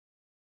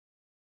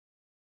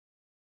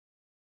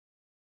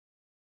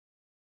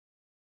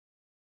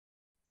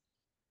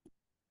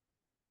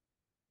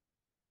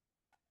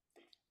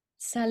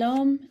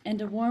Salam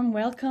and a warm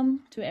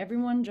welcome to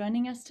everyone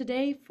joining us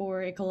today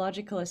for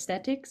Ecological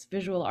Aesthetics,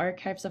 Visual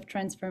Archives of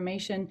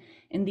Transformation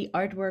in the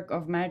artwork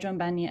of Marjan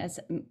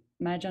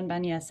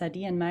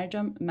Baniasadi and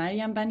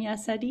Maryam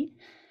Baniasadi.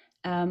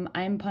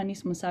 I'm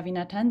Panis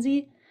Musavina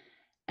Tanzi,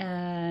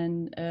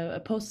 and a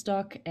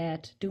postdoc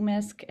at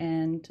DUMESC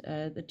and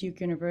the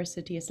Duke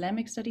University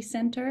Islamic Studies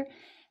Center.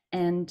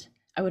 And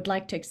I would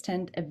like to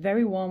extend a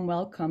very warm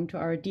welcome to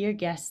our dear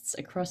guests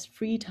across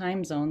 3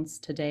 time zones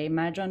today.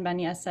 Marjan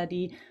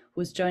Baniasadi,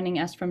 who's joining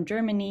us from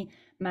Germany,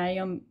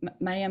 Maryam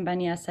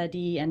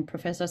Baniasadi and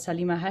Professor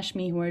Salima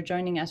Hashmi, who are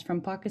joining us from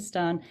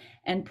Pakistan,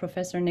 and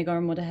Professor Negar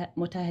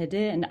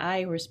Mottahedeh and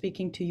I, who are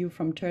speaking to you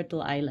from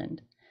Turtle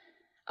Island.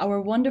 Our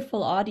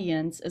wonderful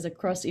audience is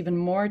across even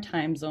more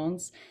time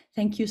zones.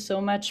 Thank you so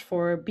much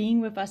for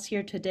being with us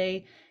here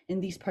today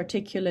in these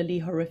particularly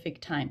horrific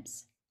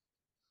times.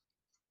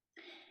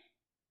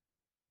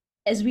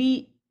 As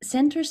we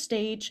center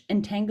stage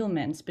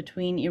entanglements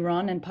between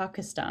Iran and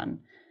Pakistan,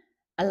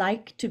 I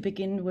like to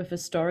begin with a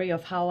story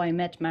of how I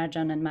met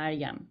Marjan and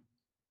Maryam.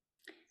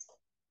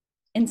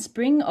 In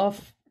spring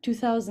of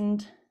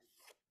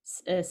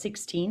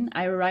 2016,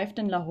 I arrived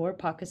in Lahore,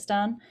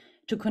 Pakistan,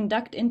 to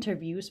conduct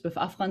interviews with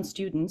Afghan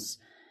students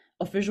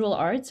of visual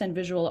arts and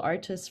visual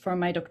artists for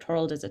my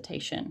doctoral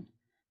dissertation.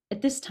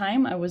 At this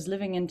time, I was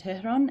living in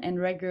Tehran and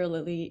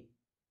regularly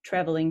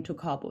traveling to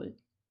Kabul.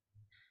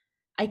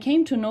 I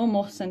came to know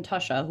Mohsen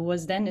Tasha, who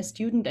was then a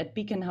student at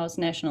Beaconhouse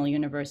National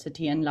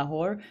University in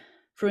Lahore,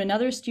 through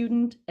another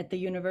student at the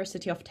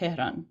University of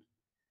Tehran.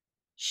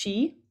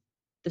 She,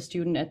 the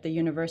student at the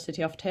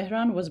University of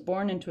Tehran, was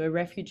born into a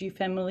refugee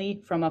family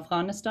from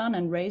Afghanistan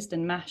and raised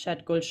in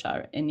Mashhad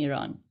Gulshar in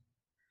Iran.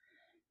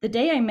 The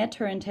day I met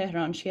her in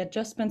Tehran, she had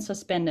just been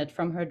suspended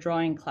from her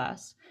drawing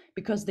class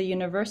because the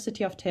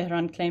University of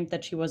Tehran claimed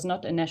that she was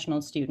not a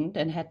national student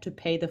and had to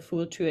pay the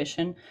full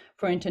tuition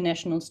for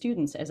international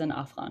students as an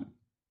Afghan.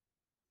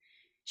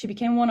 She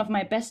became one of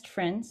my best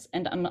friends,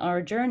 and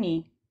our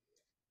journey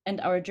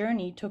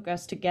took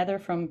us together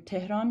from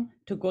Tehran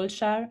to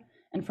Gulshar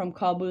and from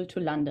Kabul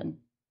to London.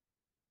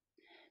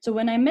 So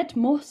when I met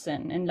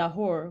Mohsen in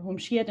Lahore, whom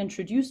she had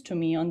introduced to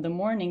me on the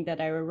morning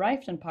that I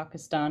arrived in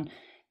Pakistan,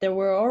 there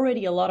were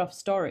already a lot of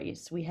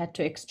stories we had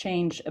to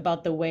exchange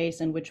about the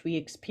ways in which we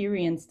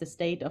experienced the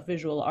state of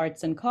visual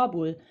arts in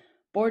Kabul,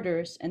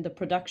 borders, and the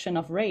production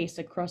of race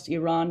across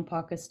Iran,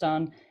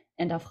 Pakistan,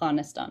 and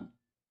Afghanistan.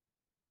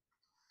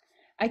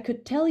 I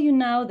could tell you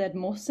now that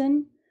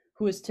Mohsen,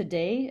 who is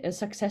today a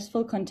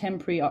successful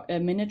contemporary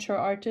miniature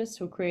artist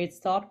who creates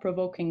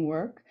thought-provoking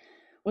work,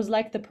 was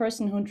like the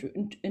person who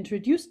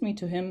introduced me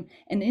to him,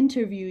 an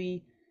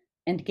interviewee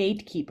and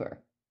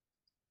gatekeeper.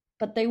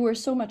 But they were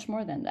so much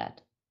more than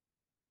that.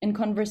 In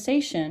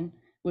conversation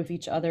with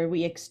each other,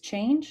 we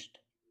exchanged,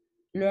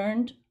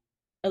 learned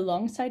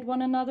alongside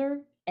one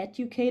another,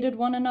 educated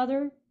one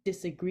another,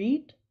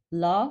 disagreed,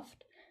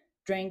 laughed,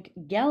 drank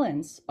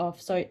gallons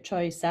of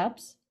chai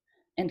saps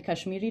and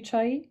Kashmiri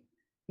chai,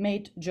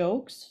 made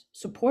jokes,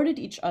 supported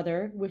each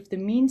other with the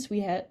means we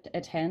had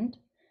at hand,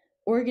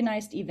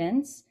 organized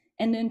events,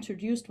 and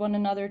introduced one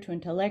another to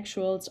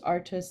intellectuals,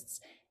 artists,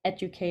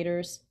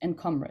 educators, and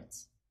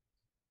comrades.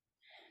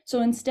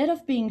 So instead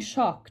of being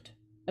shocked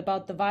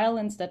about the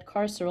violence that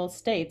carceral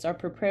states are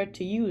prepared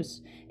to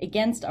use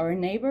against our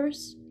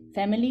neighbors,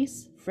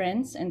 families,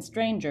 friends, and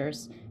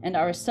strangers, and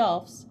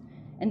ourselves,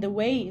 and the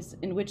ways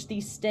in which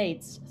these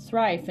states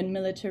thrive in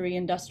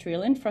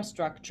military-industrial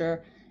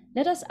infrastructure,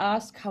 let us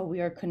ask how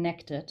we are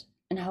connected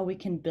and how we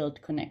can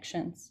build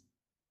connections.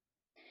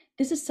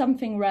 This is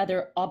something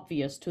rather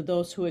obvious to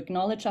those who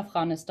acknowledge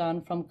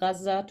Afghanistan from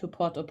Gaza to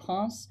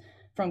Port-au-Prince,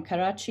 from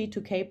Karachi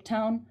to Cape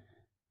Town,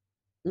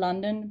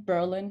 London,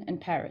 Berlin, and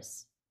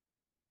Paris.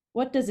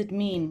 What does it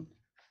mean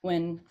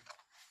when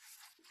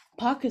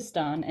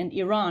Pakistan and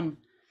Iran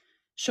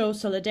show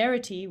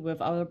solidarity with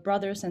our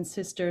brothers and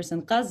sisters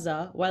in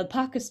Gaza, while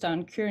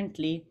Pakistan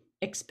currently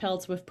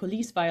expels with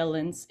police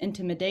violence,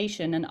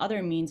 intimidation, and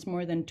other means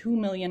more than 2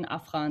 million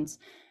Afghans,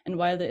 and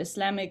while the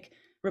Islamic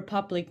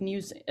Republic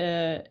news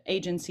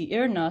agency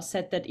IRNA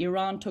said that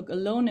Iran took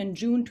alone in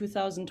June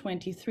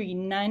 2023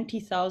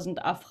 90,000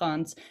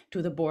 Afghans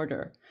to the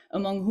border,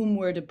 among whom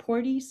were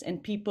deportees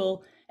and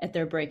people at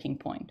their breaking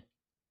point.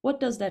 What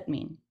does that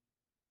mean?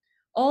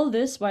 All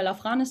this while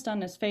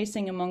Afghanistan is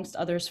facing, amongst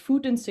others,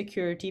 food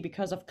insecurity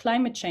because of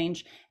climate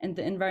change and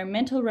the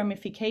environmental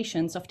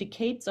ramifications of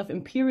decades of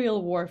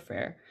imperial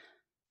warfare.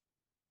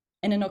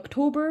 And in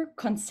October,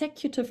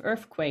 consecutive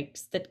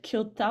earthquakes that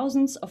killed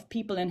thousands of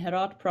people in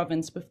Herat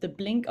province with the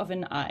blink of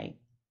an eye.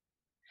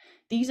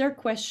 These are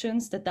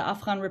questions that the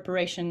Afghan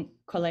Reparation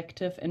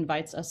Collective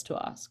invites us to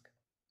ask.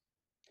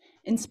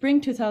 In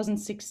spring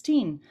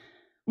 2016,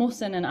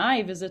 Mohsen and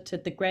I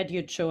visited the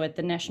graduate show at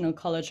the National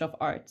College of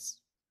Arts,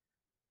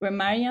 where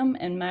Maryam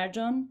and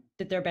Marjan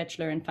did their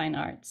Bachelor in Fine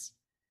Arts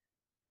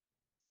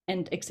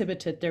and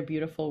exhibited their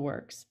beautiful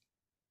works.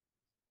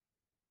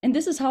 And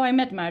this is how I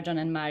met Marjan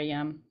and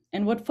Maryam,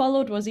 and what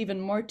followed was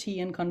even more tea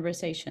and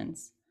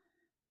conversations.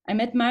 I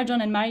met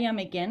Marjan and Maryam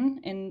again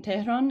in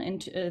Tehran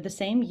in the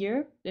same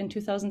year, in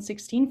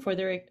 2016, for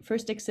their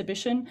first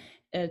exhibition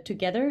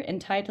together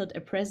entitled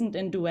A Present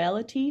in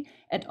Duality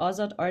at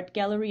Azad Art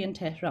Gallery in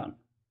Tehran.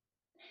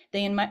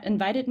 They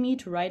invited me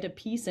to write a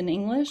piece in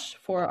English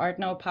for Art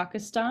Now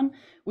Pakistan,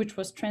 which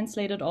was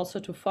translated also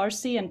to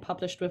Farsi and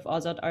published with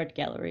Azad Art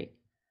Gallery.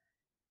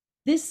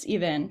 This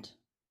event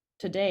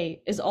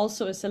today is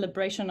also a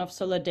celebration of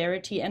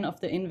solidarity and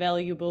of the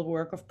invaluable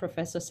work of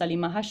Professor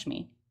Salima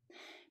Hashmi,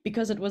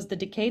 because it was the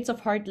decades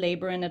of hard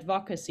labor and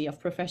advocacy of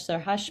Professor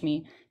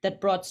Hashmi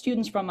that brought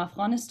students from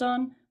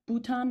Afghanistan,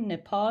 Bhutan,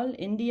 Nepal,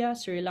 India,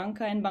 Sri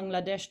Lanka, and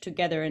Bangladesh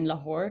together in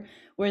Lahore,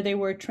 where they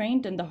were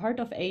trained in the heart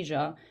of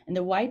Asia in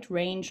the wide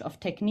range of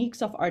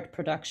techniques of art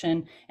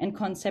production and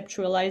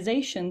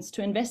conceptualizations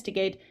to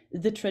investigate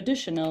the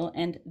traditional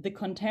and the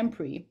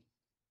contemporary.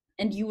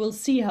 And you will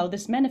see how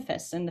this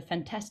manifests in the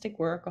fantastic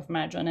work of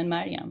Marjan and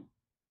Maryam.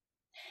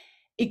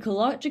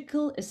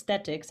 Ecological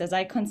aesthetics, as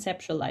I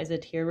conceptualize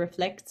it here,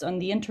 reflects on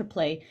the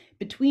interplay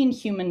between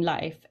human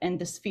life and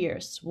the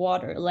spheres,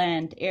 water,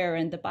 land, air,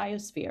 and the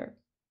biosphere.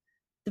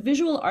 The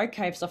visual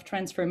archives of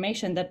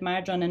transformation that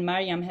Marjan and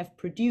Maryam have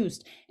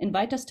produced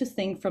invite us to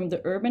think from the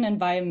urban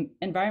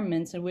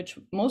environments in which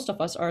most of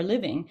us are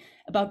living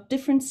about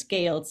different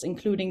scales,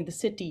 including the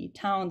city,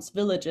 towns,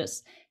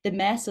 villages, the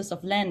masses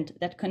of land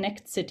that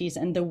connect cities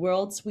and the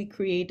worlds we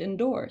create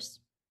indoors.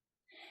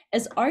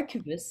 As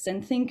archivists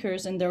and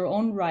thinkers in their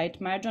own right,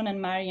 Marjan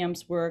and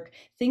Maryam's work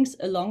thinks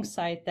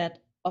alongside that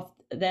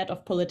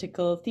of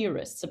political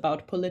theorists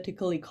about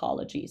political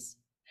ecologies.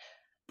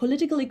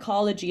 Political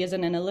ecology is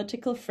an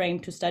analytical frame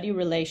to study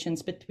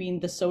relations between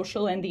the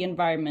social and the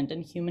environment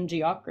in human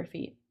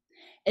geography.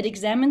 It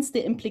examines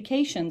the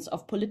implications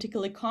of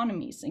political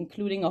economies,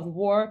 including of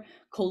war,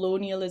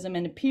 colonialism,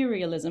 and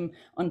imperialism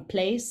on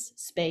place,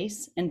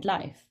 space, and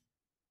life.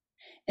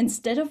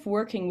 Instead of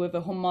working with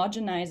a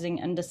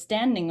homogenizing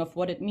understanding of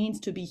what it means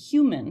to be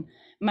human,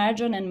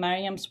 Marjan and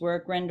Maryam's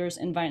work renders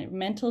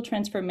environmental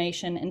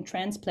transformation and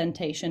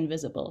transplantation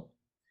visible.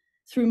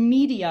 Through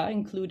media,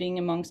 including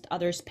amongst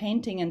others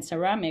painting and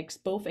ceramics,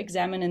 both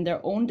examine in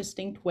their own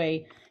distinct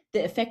way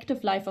the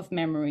effective life of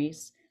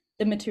memories,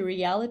 the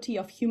materiality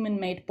of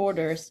human-made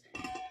borders,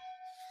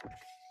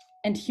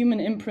 and human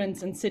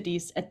imprints in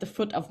cities at the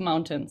foot of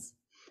mountains,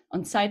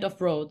 on side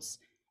of roads,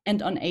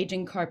 and on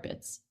aging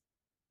carpets.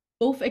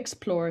 Both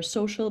explore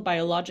social,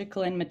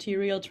 biological, and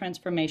material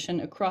transformation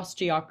across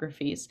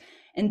geographies,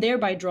 and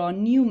thereby draw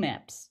new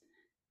maps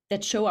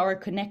that show our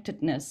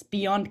connectedness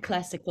beyond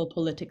classical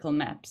political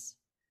maps.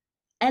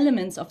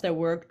 Elements of their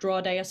work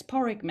draw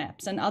diasporic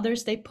maps, and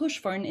others they push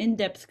for an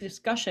in-depth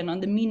discussion on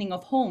the meaning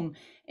of home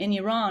in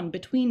Iran,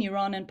 between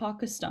Iran and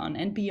Pakistan,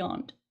 and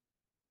beyond.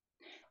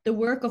 The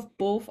work of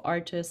both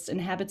artists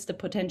inhabits the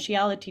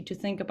potentiality to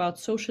think about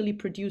socially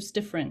produced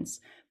difference,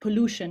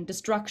 pollution,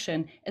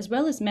 destruction, as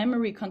well as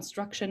memory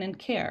construction and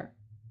care.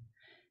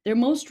 Their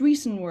most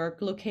recent work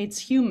locates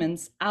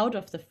humans out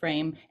of the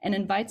frame and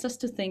invites us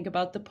to think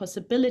about the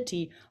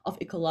possibility of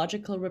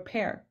ecological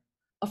repair,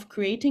 of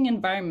creating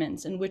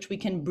environments in which we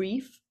can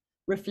breathe,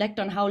 reflect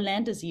on how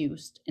land is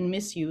used and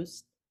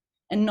misused,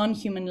 and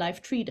non-human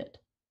life treated.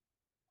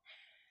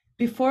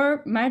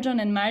 Before Marjan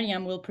and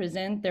Maryam will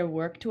present their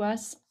work to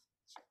us,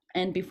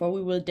 and before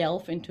we will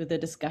delve into the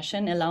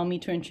discussion, allow me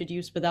to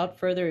introduce without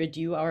further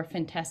ado our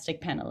fantastic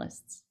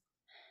panelists.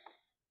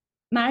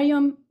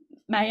 Maryam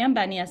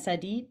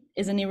Baniasadi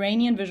is an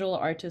Iranian visual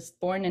artist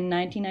born in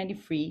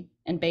 1993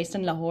 and based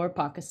in Lahore,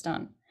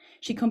 Pakistan.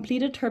 She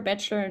completed her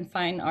Bachelor in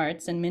Fine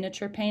Arts in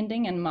Miniature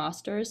Painting and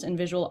Masters in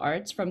Visual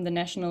Arts from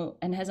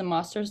and has a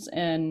Master's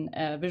in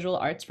Visual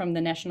Arts from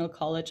the National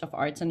College of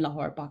Arts in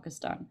Lahore,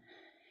 Pakistan.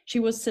 She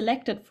was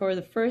selected for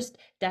the first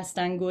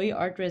Dastangoi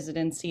art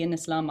residency in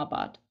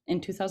Islamabad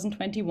in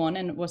 2021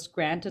 and was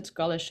granted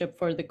scholarship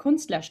for the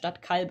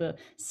Kunstlerstadt Kalbe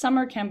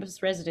summer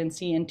campus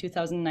residency in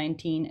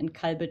 2019 in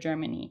Kalbe,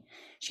 Germany.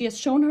 She has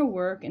shown her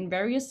work in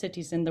various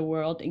cities in the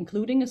world,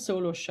 including a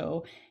solo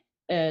show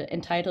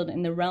entitled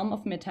In the Realm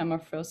of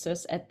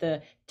Metamorphosis at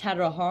the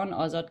Tarahan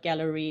Azad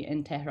Gallery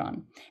in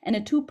Tehran, and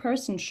a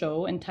two-person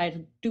show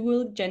entitled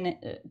Dual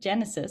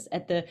Genesis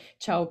at the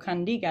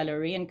Chowkhandi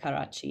Gallery in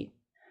Karachi.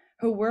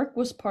 Her work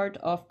was part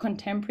of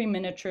Contemporary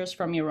Miniatures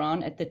from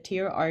Iran at the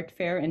Tir Art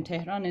Fair in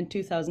Tehran in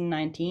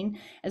 2019,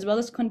 as well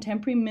as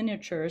Contemporary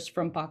Miniatures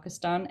from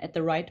Pakistan at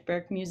the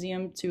Reitberg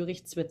Museum,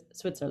 Zurich,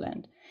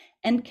 Switzerland,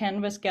 and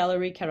Canvas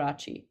Gallery,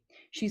 Karachi.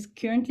 She's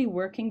currently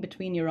working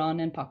between Iran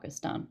and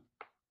Pakistan.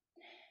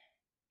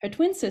 Her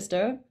twin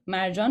sister,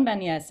 Marjan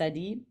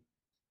Baniasadi,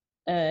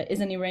 is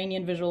an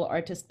Iranian visual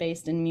artist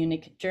based in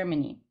Munich,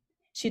 Germany.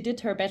 She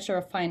did her Bachelor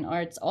of Fine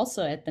Arts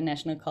also at the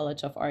National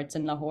College of Arts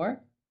in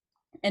Lahore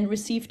and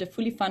received a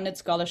fully funded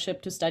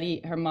scholarship to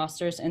study her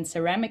master's in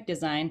ceramic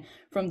design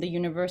from the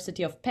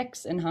University of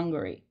Pécs in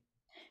Hungary.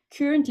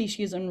 Currently,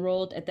 she is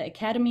enrolled at the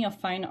Academy of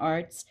Fine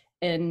Arts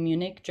in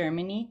Munich,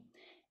 Germany.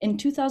 In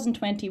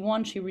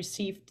 2021, she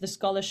received the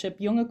scholarship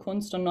Junge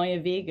Kunst und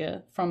Neue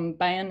Wege from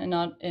Bayern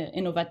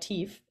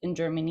Innovativ in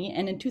Germany,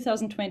 and in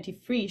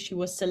 2023, she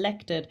was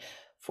selected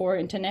for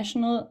an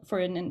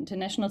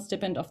international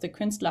stipend of the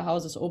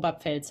Künstlerhauses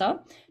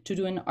Oberpfälzer to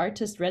do an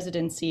artist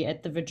residency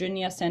at the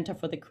Virginia Center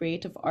for the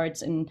Creative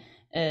Arts in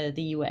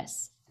the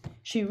US.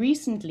 She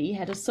recently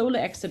had a solo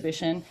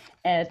exhibition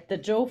at the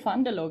Joe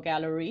Vanderloo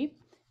Gallery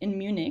in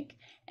Munich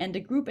and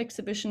a group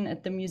exhibition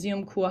at the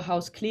Museum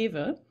Kurhaus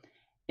Kleve,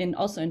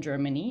 also in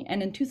Germany.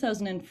 And in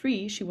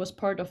 2003, she was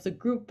part of the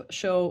group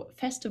show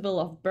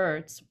Festival of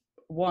Birds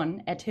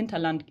 1 at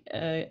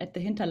the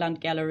Hinterland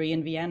Gallery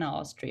in Vienna,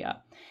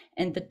 Austria.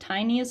 And The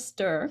Tiniest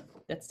Stir,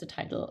 that's the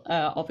title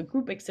of a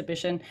group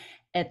exhibition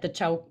at the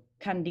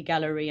Chowkhandi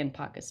Gallery in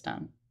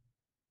Pakistan.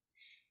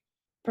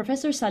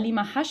 Professor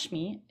Salima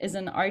Hashmi is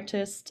an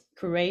artist,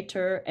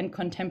 curator, and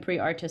contemporary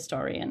art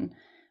historian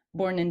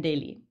born in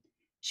Delhi.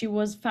 She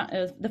was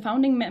the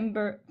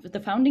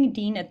founding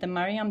dean at the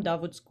Maryam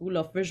School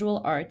of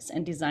Visual Arts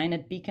and Design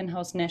at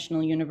Beaconhouse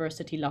National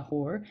University,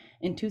 Lahore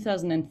in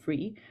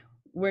 2003,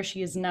 where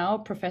she is now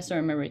Professor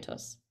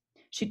Emeritus.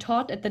 She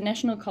taught at the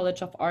National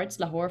College of Arts,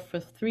 Lahore for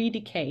 3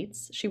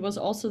 decades. She was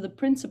also the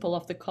principal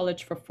of the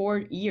college for 4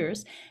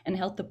 years and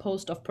held the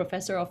post of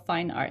Professor of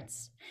Fine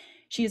Arts.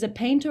 She is a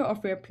painter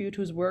of repute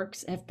whose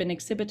works have been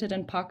exhibited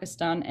in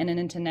Pakistan and in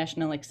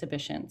international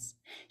exhibitions.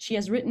 She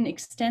has written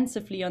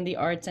extensively on the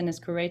arts and has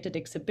curated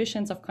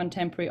exhibitions of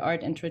contemporary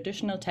art and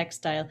traditional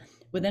textile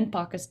within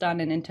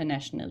Pakistan and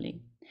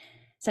internationally.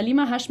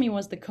 Salima Hashmi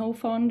was the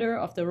co-founder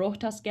of the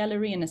Rohtas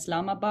Gallery in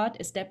Islamabad,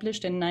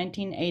 established in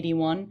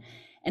 1981,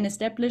 and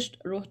established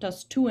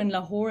Rohtas 2 in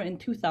Lahore in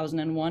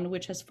 2001,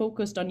 which has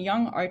focused on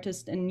young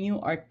artists and new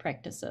art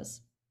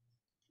practices.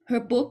 Her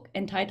book,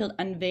 entitled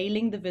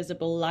Unveiling the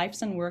Visible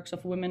Lives and Works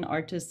of Women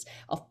Artists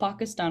of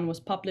Pakistan,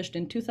 was published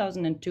in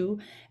 2002,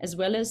 as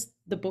well as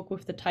the book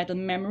with the title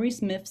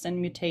Memories, Myths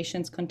and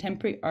Mutations,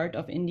 Contemporary Art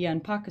of India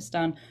and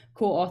Pakistan,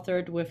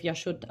 co-authored with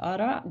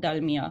Yashudhara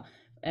Dalmia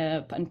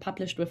and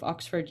published with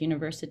Oxford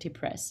University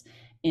Press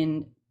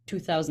in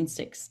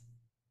 2006.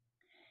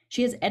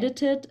 She has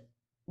edited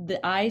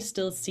The Eye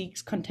Still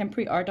Seeks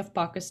Contemporary Art of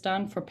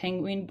Pakistan for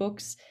Penguin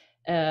Books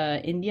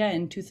India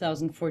in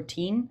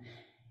 2014.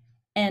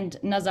 And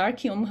Nazar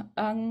Ki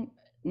Umang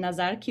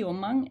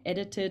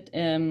edited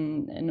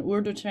an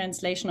Urdu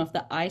translation of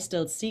The Eye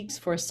Still Seeks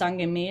for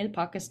Sange-Mail,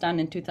 Pakistan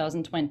in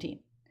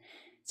 2020.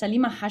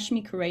 Salima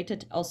Hashmi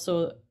curated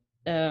also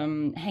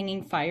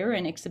Hanging Fire,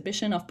 an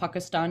exhibition of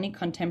Pakistani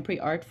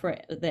contemporary art for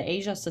the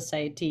Asia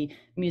Society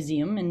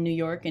Museum in New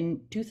York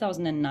in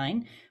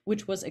 2009,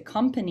 which was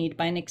accompanied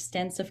by an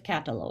extensive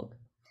catalogue.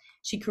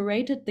 She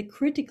curated the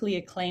critically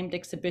acclaimed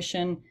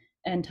exhibition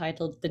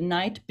entitled The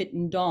Night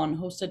Bitten Dawn,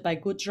 hosted by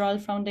Gujral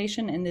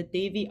Foundation and the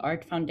Devi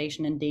Art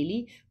Foundation in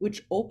Delhi,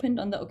 which opened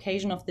on the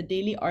occasion of the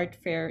Delhi Art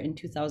Fair in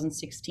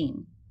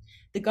 2016.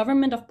 The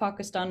government of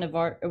Pakistan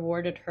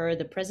awarded her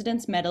the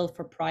President's Medal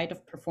for Pride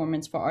of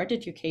Performance for Art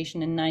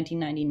Education in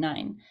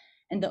 1999,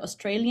 and the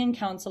Australian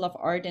Council of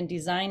Art and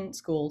Design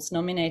Schools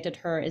nominated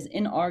her as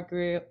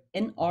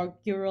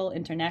inaugural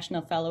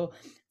International Fellow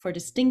for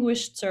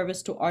Distinguished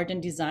Service to Art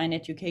and Design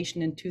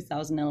Education in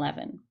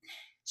 2011.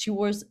 She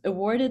was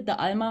awarded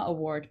the Alma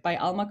Award by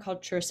Alma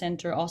Culture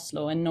Center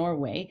Oslo in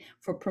Norway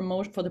for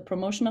the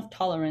promotion of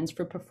tolerance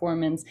for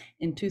performance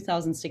in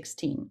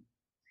 2016.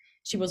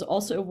 She was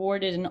also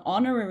awarded an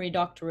honorary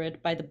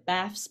doctorate by the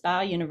Bath Spa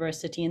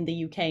University in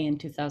the UK in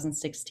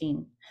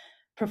 2016.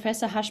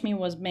 Professor Hashmi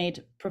was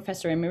made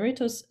Professor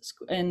Emeritus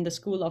in the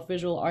School of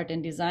Visual Art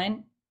and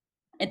Design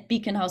at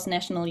Beaconhouse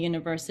National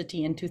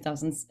University in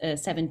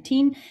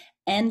 2017,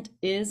 and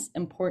is,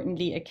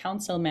 importantly, a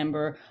council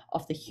member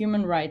of the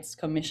Human Rights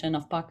Commission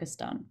of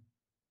Pakistan.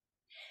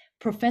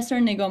 Professor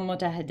Negar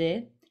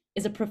Mottahedeh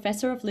is a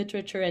professor of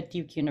literature at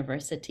Duke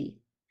University.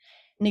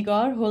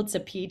 Negar holds a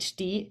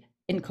PhD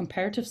in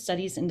Comparative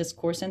Studies in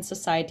Discourse and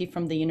Society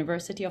from the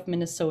University of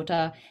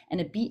Minnesota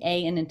and a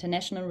BA in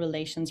International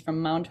Relations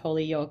from Mount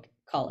Holyoke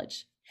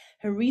College.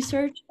 Her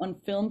research on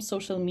film,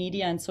 social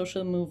media, and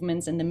social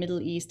movements in the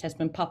Middle East has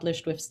been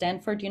published with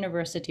Stanford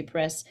University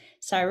Press,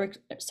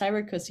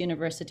 Syracuse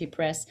University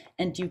Press,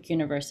 and Duke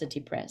University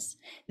Press.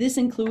 This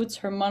includes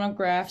her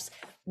monographs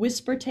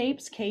Whisper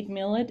Tapes, Kate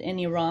Millett in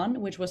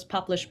Iran, which was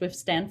published with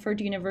Stanford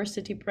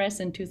University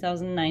Press in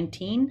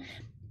 2019,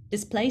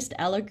 Displaced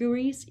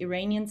Allegories,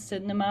 Iranian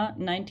Cinema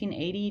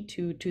 1980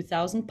 to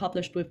 2000,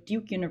 published with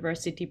Duke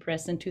University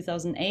Press in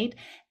 2008,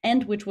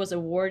 and which was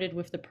awarded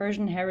with the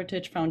Persian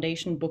Heritage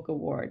Foundation Book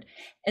Award,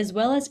 as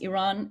well as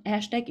Iran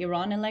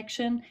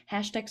election,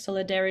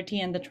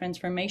 #Solidarity and the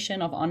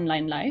Transformation of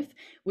Online Life,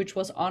 which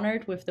was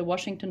honored with the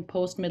Washington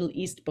Post Middle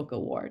East Book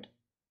Award.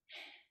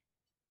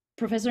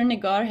 Professor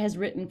Negar has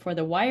written for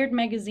the Wired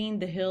magazine,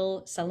 The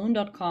Hill,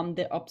 Saloon.com,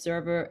 The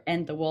Observer,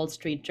 and the Wall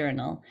Street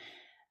Journal.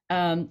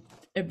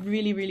 A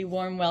really, really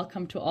warm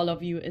welcome to all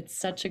of you. It's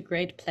such a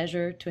great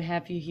pleasure to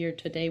have you here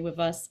today with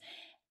us.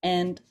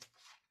 And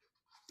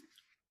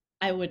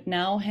I would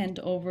now hand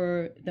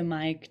over the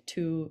mic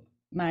to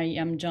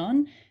Maryam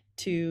John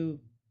to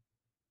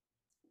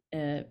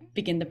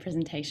begin the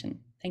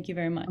presentation. Thank you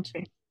very much.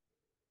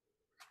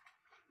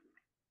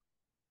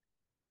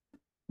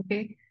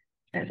 Okay.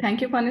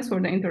 Thank you, Panis,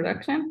 for the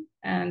introduction.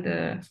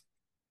 And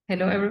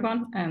hello,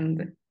 everyone,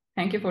 and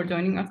thank you for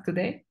joining us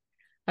today.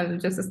 I will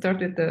just start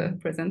with the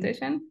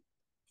presentation.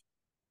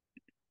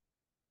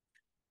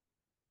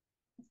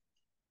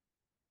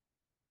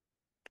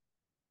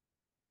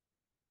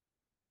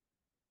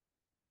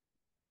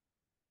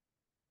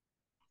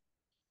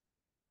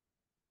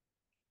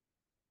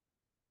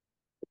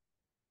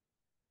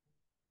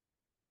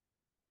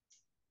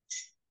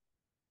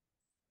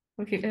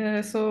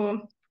 Okay,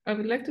 so I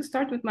would like to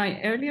start with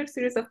my earlier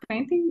series of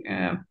painting,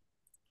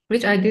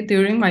 which I did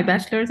during my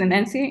bachelor's in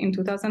NC in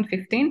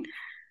 2015.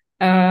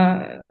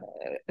 Uh,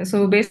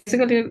 so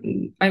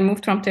basically, I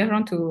moved from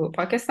Tehran to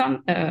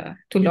Pakistan,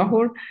 to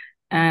Lahore,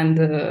 and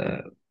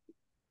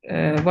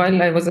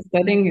while I was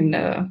studying in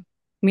the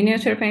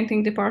miniature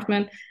painting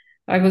department,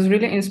 I was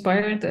really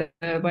inspired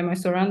by my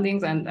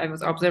surroundings, and I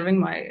was observing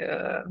my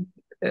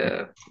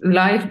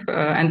life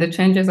and the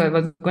changes I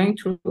was going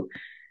through.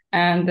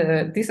 And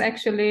this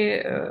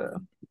actually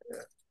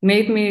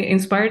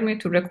inspired me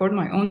to record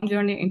my own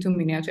journey into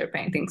miniature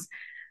paintings.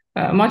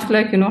 Much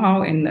like,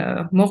 how in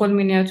Mughal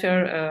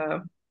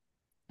miniature,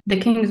 the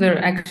kings are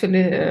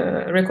actually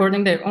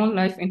recording their own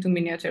life into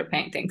miniature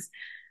paintings.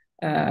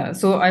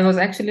 So I was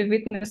actually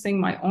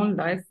witnessing my own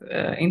life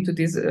into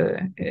these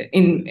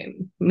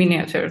in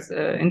miniatures,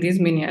 in these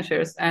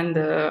miniatures, and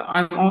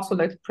I'm also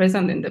like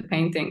present in the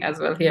painting as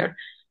well here.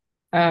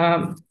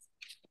 Um,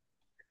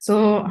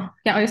 so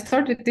yeah, I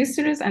started this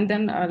series, and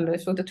then I'll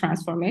show the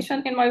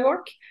transformation in my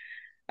work.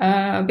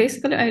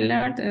 Basically, I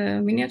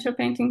learned miniature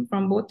painting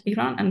from both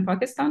Iran and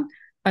Pakistan.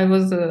 I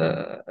was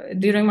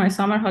during my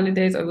summer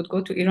holidays, I would go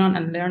to Iran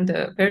and learn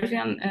the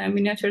Persian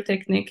miniature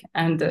technique,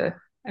 and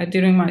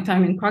during my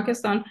time in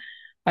Pakistan,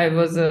 I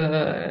was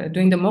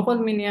doing the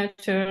Mughal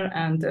miniature,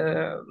 and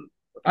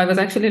I was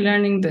actually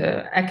learning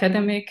the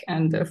academic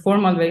and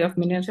formal way of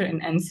miniature in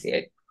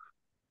NCA.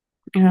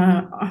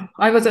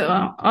 I was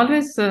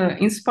always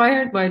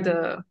inspired by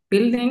the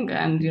building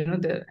and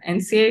the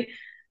NCA.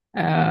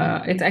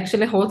 It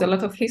actually holds a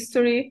lot of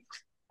history,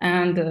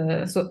 and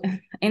so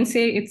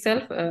NCA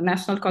itself,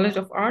 National College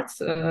of Arts,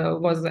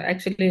 was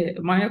actually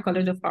Maya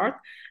College of Art,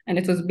 and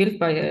it was built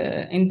by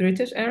in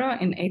British era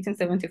in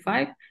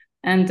 1875.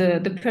 And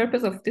the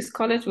purpose of this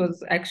college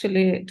was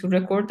actually to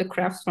record the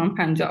crafts from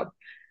Punjab.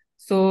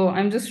 So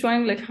I'm just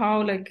showing like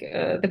how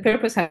the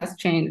purpose has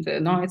changed.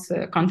 Now it's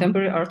a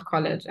contemporary art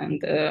college,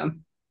 and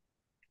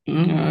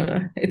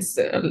it's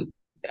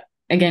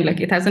again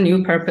like it has a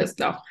new purpose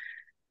now.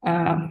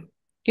 Uh,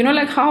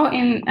 like how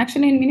in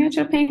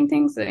miniature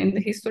paintings, in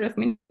the history of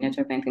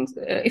miniature paintings,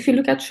 if you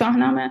look at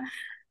Shahnameh,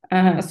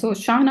 so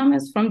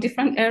Shahnames from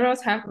different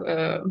eras have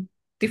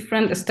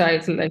different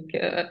styles.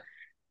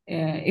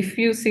 If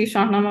you see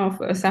Shahnameh of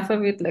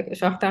Safavid, like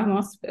Shah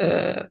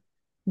Tahmasp,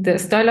 the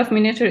style of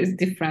miniature is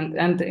different,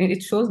 and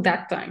it shows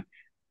that time.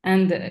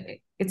 And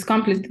it's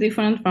completely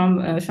different from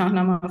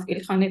Shahnameh of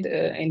Ilkhanid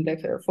in the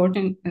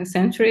 14th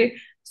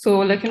century.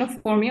 So,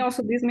 for me,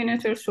 also these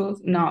miniature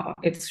shows now,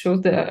 it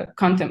shows the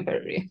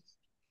contemporary.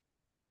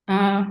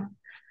 Uh,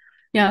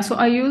 yeah, so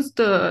I use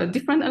the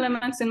different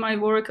elements in my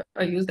work.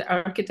 I use the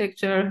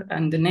architecture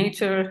and the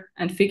nature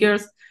and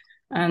figures,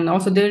 and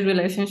also their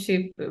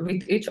relationship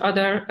with each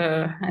other.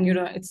 And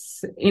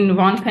it's in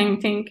one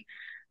painting.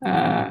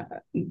 Uh,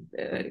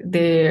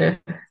 they're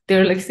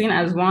like seen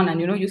as one, and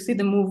you see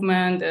the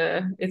movement.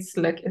 It's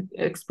like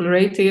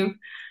explorative.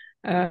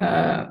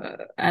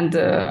 And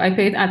I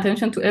paid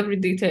attention to every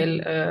detail.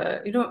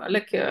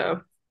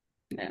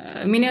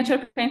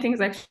 Miniature painting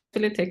is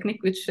actually a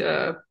technique which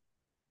it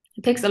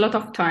takes a lot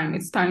of time.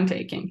 It's time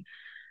taking.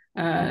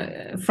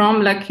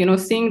 From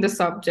seeing the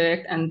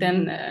subject and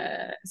then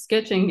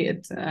sketching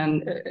it,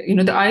 and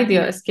the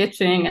idea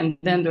sketching, and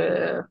then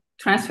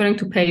transferring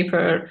to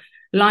paper,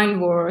 line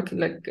work,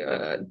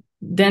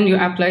 then you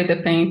apply the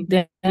paint,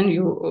 then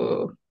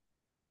you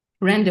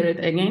render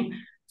it again.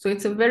 So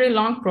it's a very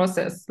long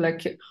process.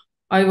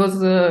 I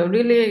was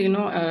really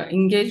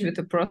engaged with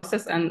the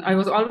process, and I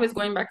was always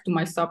going back to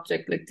my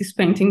subject. Like this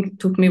painting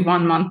took me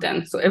 1 month,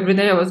 and so every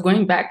day I was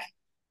going back,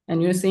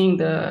 and you're seeing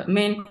the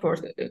main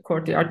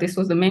courtyard. This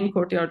was the main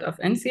courtyard of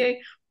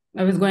NCA.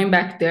 I was going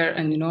back there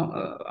and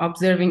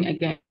observing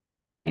again,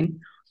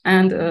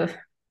 and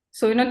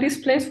so this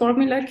place for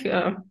me,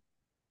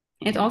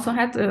 it also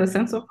had a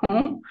sense of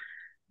home,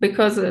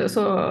 because this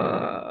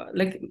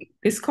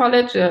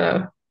college,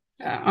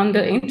 on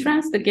the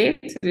entrance, the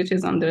gate, which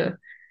is on the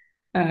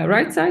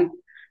right side,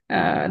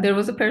 there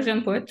was a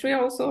Persian poetry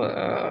also,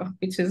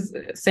 which is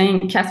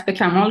saying "Kasb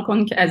kamal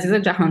kon ke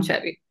aziz jahan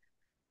shavi."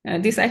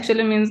 This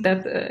actually means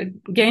that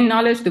gain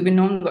knowledge to be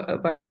known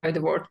by the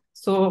world.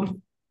 So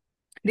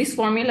this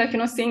for me,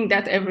 seeing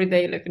that every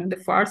day, the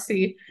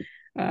Farsi,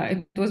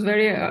 it was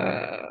very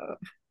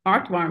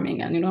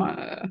heartwarming, and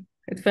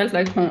it felt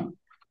like home.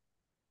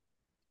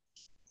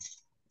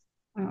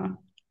 Uh,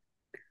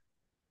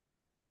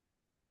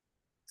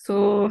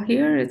 so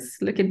here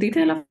it's like a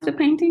detail of the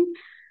painting.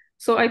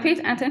 So I paid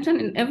attention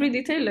in every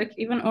detail, like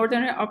even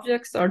ordinary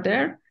objects are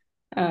there.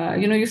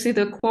 You see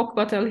the Coke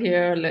bottle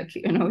here,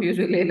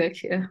 usually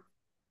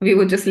we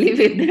would just leave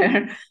it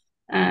there.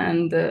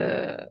 and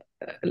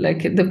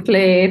like the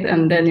plate,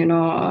 and then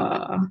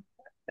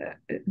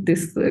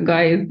this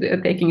guy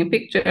is taking a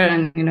picture,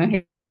 and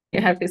he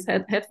has his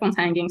headphones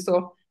hanging.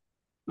 So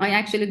I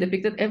actually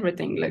depicted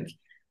everything. Like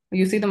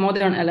you see the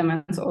modern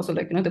elements also,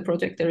 like the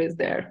projector is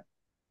there.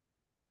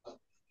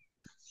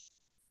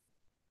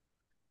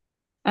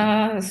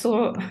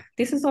 So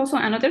this is also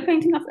another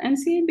painting of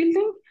NCA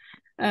building,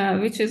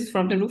 which is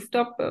from the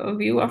rooftop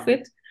view of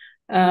it.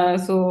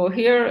 So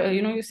here,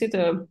 you see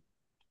the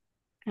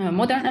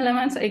modern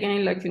elements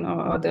again, like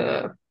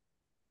the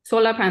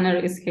solar panel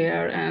is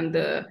here, and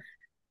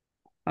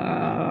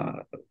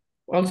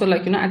also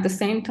like at the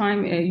same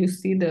time you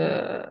see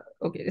the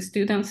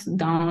students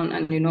down,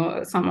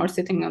 and some are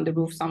sitting on the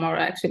roof, some are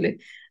actually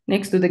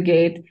next to the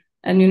gate,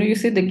 and you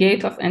see the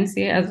gate of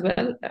NCA as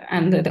well,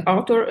 and the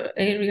outer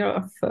area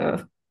of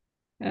the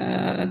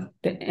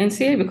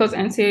NCA, because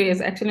NCA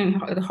is actually in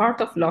the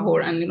heart of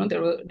Lahore, and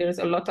there's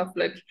a lot of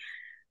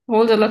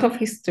holds a lot of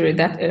history.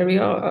 That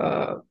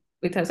area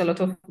it has a lot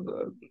of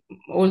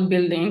old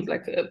buildings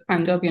like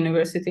Punjab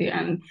University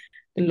and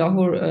the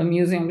Lahore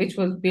Museum, which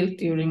was built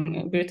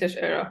during British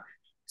era.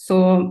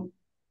 So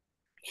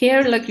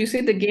here, like you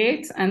see the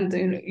gates, and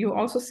you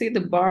also see the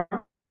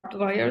barbed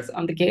wires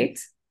on the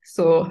gates.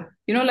 So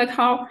like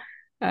how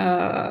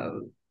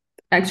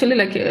actually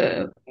like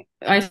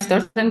I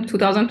started in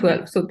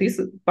 2012, so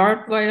this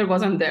barbed wire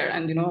wasn't there,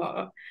 and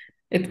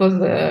it was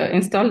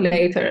installed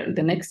later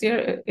the next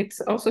year. It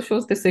also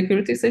shows the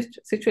security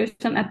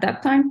situation at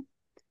that time.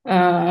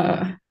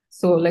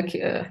 So like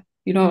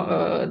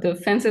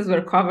the fences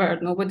were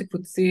covered, nobody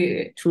could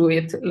see through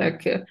it.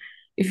 Like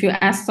if you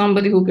ask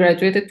somebody who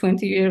graduated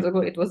 20 years ago,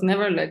 it was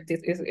never like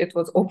this. It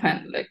was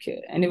open, like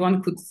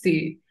anyone could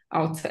see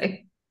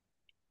outside.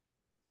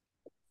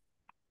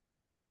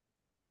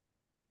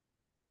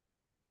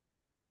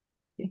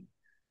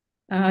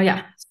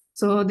 Yeah,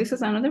 so this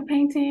is another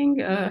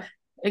painting.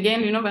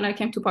 Again, when I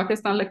came to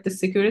Pakistan, like the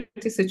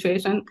security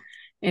situation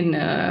in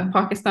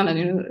Pakistan,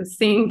 and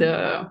seeing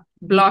the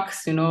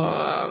blocks,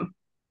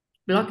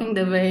 blocking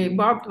the way,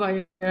 barbed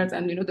wires,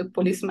 and the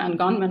policeman,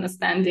 gunmen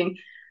standing.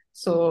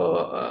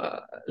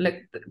 So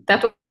like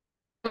that was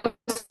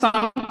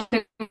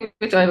something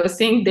which I was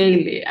seeing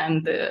daily,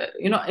 and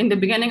in the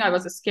beginning I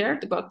was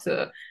scared, but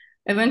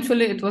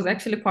eventually it was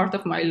actually part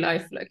of my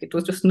life. Like it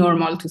was just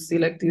normal to see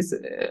like these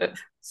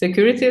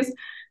securities,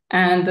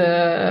 and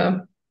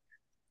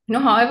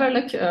however,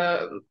 like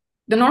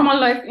the normal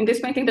life in this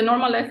painting, the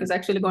normal life is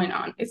actually going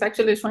on. It's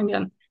actually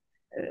showing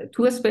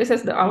two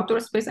spaces, the outdoor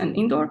space and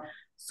indoor.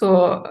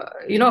 So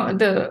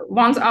the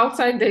ones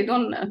outside, they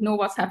don't know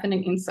what's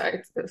happening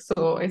inside.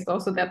 So it's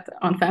also that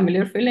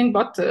unfamiliar feeling,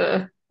 but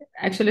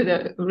actually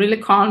the really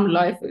calm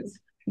life is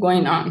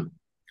going on.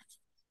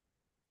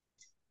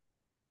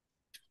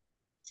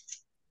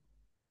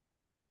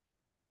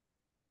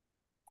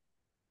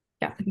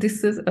 Yeah,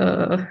 this is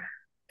a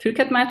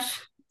cricket match.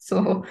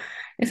 So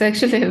it's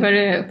actually a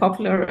very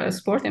popular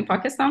sport in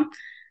Pakistan.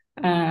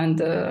 And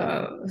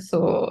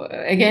so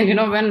again,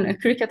 when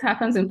cricket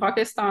happens in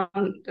Pakistan,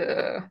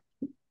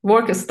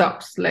 work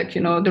stops. Like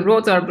the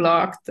roads are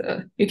blocked.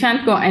 You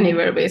can't go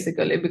anywhere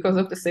basically because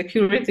of the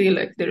security.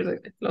 Like there's a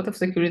lot of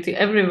security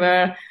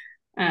everywhere,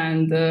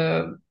 and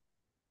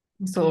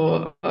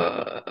so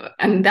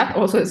and that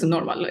also is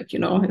normal. Like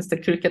it's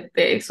the cricket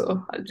day,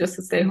 so I'll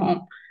just stay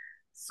home.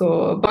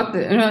 So, but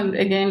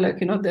again, like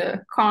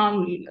the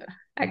calm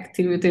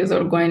activities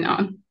are going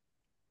on.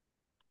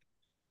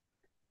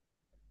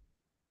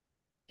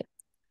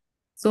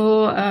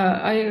 So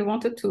I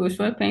wanted to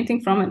show a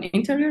painting from an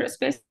interior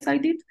space I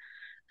did.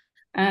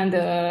 And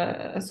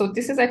so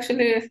this is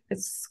actually,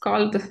 it's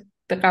called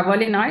the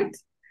Qawwali Night.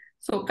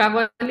 So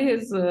Qawwali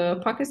is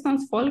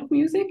Pakistan's folk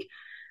music,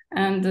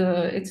 and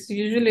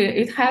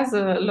it has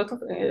a lot of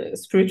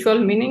spiritual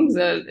meanings.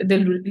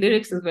 The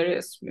lyrics is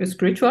very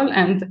spiritual,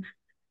 and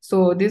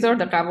so these are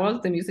the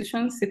qawwals, the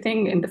musicians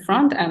sitting in the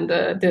front, and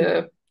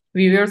the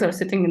viewers are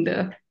sitting in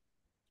the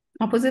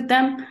opposite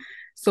them.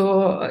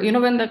 So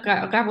when the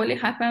qawwali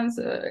happens,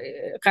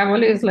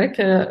 qawwali is like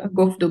a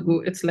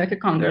guftugu. It's like a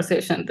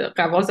conversation the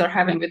qawwals are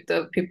having with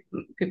the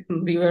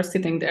people viewers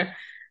sitting there.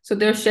 So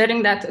they're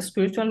sharing that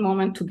spiritual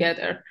moment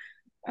together,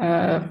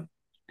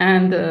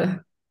 and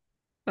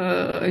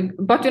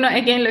but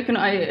again, like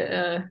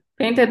I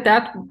painted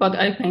that, but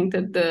I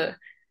painted the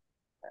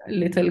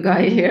little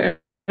guy here,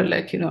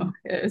 like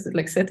is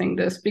like setting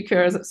the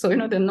speakers. So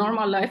the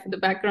normal life, the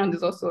background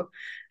is also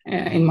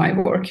in my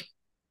work.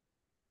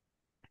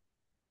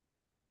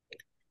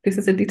 This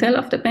is a detail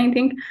of the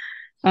painting.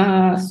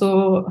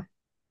 So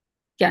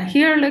yeah,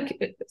 here, like,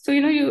 so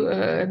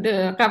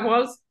the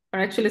qawwals are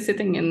actually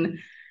sitting in.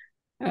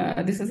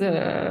 This is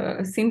a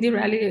Sindhi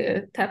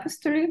Rally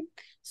tapestry.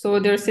 So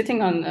they're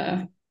sitting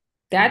on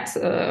that.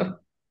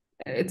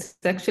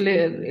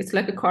 It's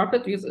like a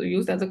carpet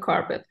used as a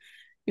carpet.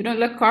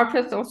 Like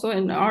carpets also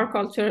in our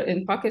culture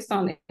in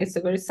Pakistan, it's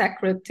a very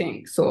sacred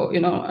thing. So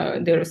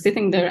they're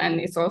sitting there, and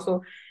it's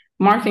also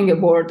marking a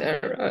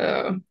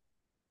border.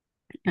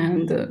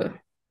 And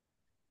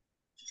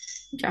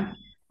yeah.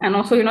 And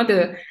also,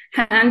 the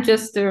hand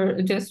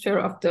gesture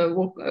of the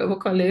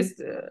vocalist,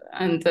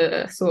 and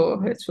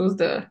so it shows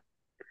the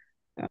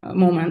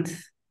moment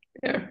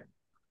there.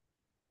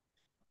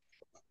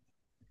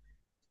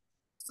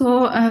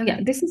 So yeah,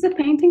 this is a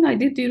painting I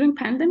did during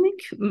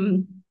pandemic.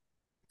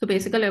 So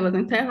basically, I was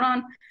in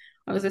Tehran.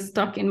 I was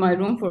stuck in my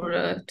room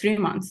for 3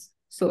 months.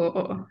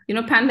 So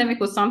pandemic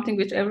was something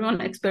which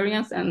everyone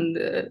experienced, and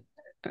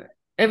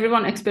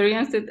everyone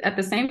experienced it at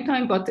the same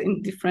time, but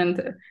in different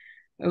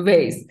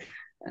ways.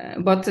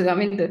 But I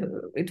mean,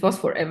 it was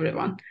for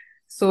everyone.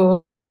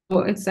 So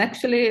it's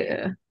actually,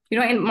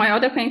 in my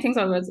other paintings,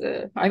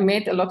 I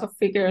made a lot of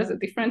figures,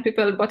 different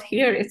people, but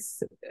here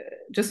it's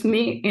just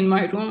me in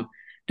my room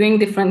doing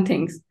different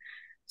things.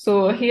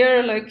 So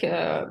here, like,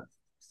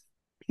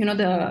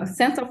 the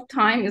sense of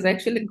time is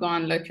actually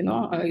gone. Like,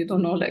 you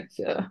don't know, like,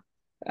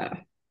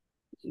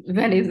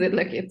 when is it?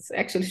 Like, it's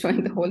actually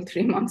showing the whole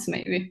 3 months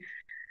maybe.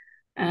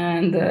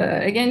 And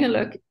again,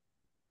 like,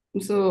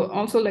 so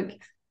also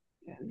like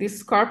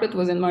this carpet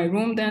was in my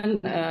room then.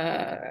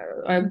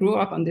 I grew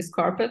up on this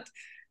carpet.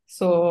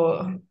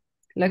 So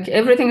like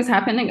everything is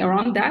happening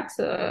around that.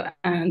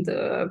 And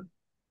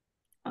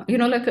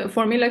like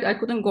for me, like I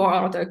couldn't go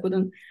out, I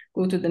couldn't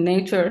go to the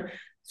nature.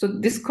 So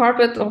this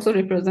carpet also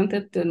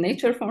represented the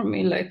nature for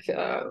me. Like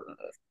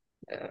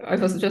I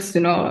was just,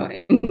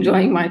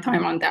 enjoying my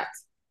time on that.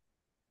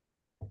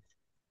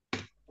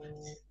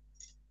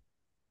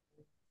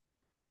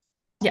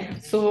 Yeah,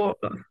 so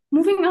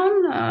moving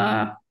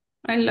on,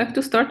 I'd like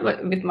to start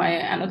with my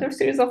another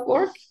series of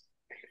work,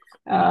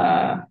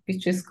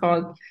 which is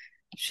called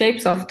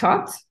Shapes of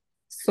Thought.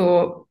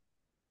 So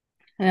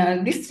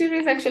this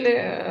series actually,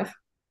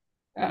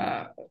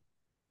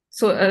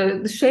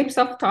 the Shapes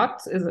of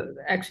Thought is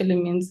actually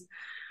means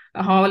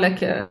how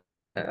like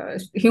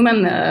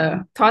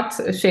human thought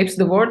shapes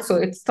the world. So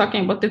it's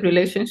talking about the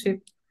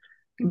relationship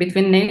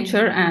between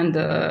nature and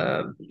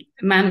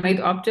man-made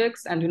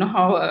objects, and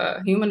how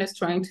a human is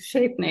trying to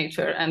shape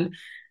nature, and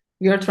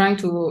we are trying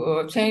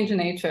to change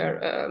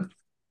nature.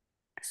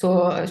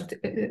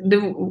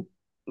 The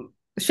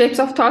shapes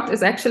of thought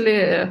is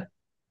actually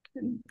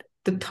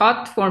the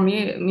thought for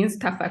me means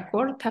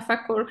tafakkur.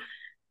 Tafakkur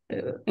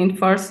in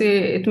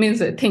Farsi it means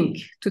think,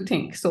 to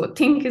think. So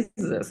think is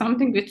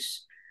something which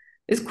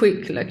is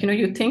quick, like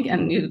you think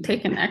and you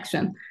take an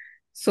action.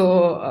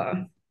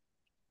 So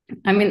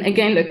I mean,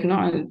 again, like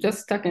I'm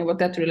just talking about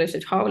that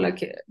relationship, how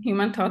like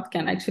human thought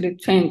can actually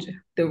change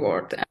the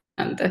world,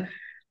 and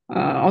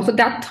also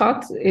that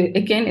thought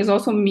again is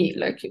also me,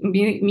 like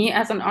me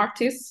as an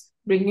artist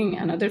bringing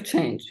another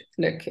change,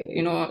 like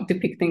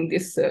depicting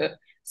these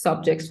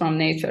subjects from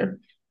nature.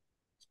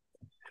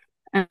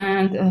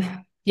 And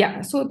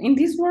yeah, so in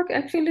this work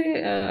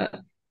actually,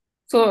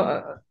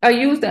 I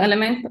use the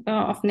element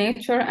of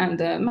nature and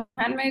the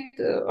man-made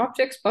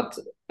objects, but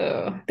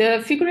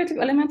the figurative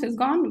element is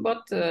gone,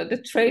 but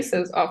the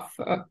traces of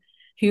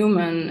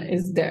human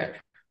is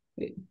there.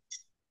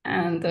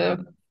 And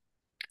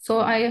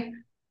so I,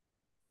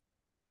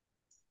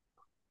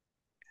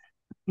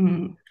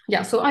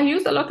 yeah, so I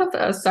use a lot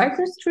of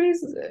cypress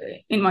trees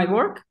in my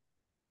work.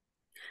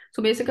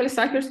 So basically,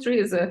 cypress tree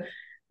is a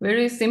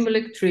very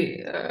symbolic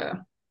tree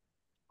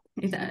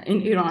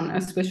in Iran,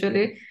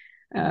 especially.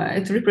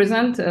 It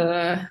represents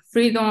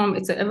freedom.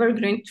 It's an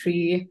evergreen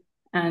tree,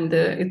 and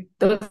it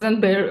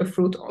doesn't bear a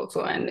fruit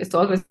also, and it's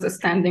always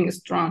standing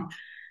strong.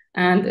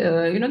 And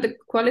the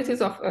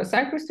qualities of a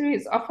cypress tree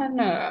is often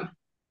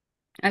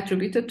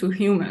attributed to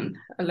human,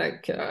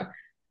 like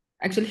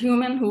actually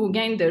human who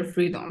gain their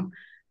freedom.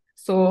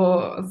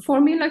 So for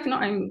me, like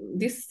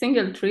this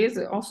single trees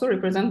also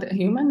represent a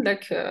human,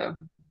 like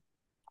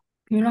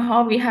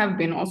how we have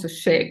been also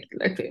shaped,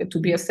 like to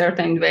be a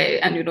certain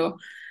way, and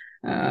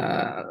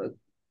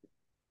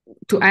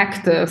to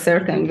act a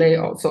certain way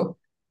also.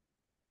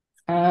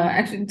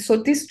 Actually, so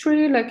this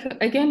tree, like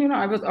again,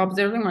 I was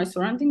observing my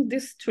surroundings.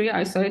 This tree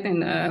I saw it in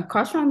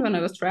Kashan when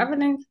I was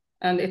traveling,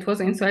 and it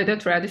was inside a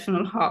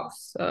traditional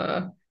house.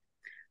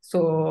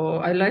 So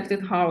I liked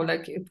it how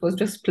like it was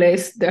just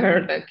placed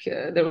there, like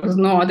there was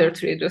no other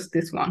tree, just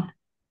this one.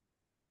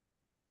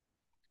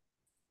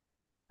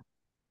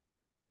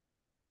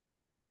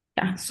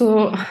 Yeah.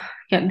 So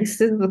yeah, this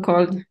is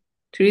called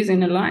trees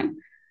in a line.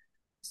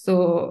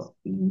 So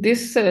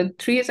this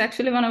tree is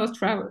actually when I was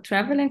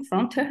traveling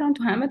from Tehran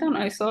to Hamadan,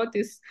 I saw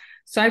these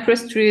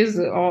cypress trees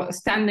all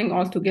standing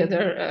all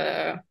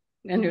together,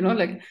 and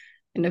like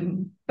in a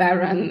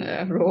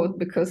barren road,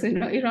 because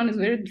Iran is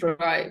very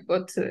dry,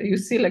 but you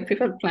see like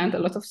people plant a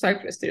lot of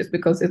cypress trees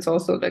because it's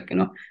also like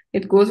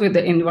it goes with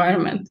the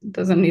environment. It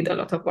doesn't need a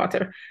lot of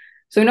water.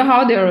 So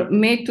how they're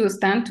made to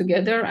stand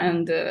together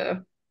and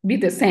be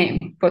the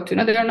same, but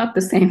they are not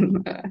the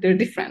same. They're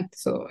different.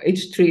 So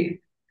each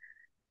tree.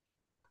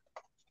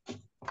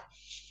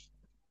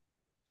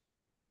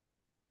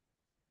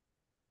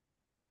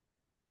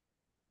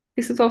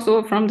 This is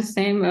also from the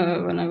same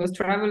when I was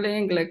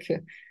traveling, like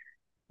to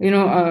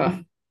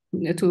Hamadan.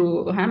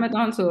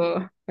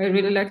 So I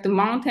really like the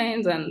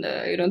mountains and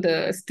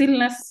the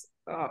stillness.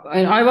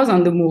 I was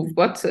on the move,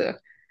 but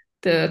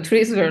the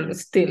trees were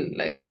still,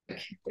 like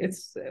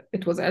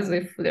it was as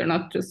if they're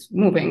not just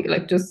moving,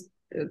 like just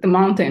the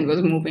mountain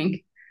was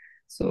moving.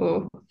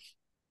 So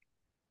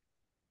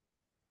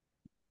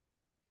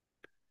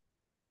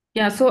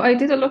yeah, so I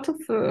did a lot of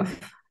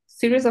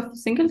series of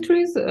single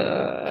trees,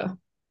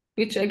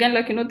 which again,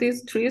 like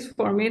these trees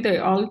for me, they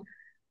all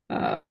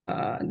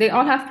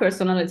have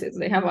personalities,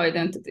 they have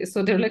identities,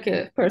 so they're like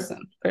a person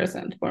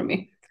for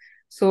me.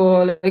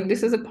 So like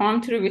this is a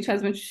palm tree which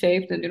has been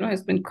shaped and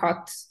has been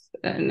cut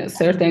in a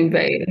certain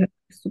way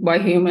by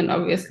human,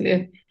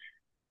 obviously.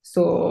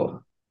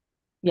 So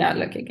yeah,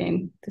 like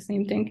again the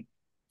same thing.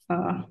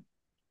 uh,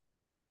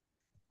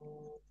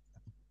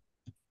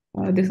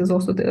 this is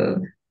also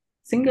the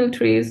single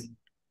trees,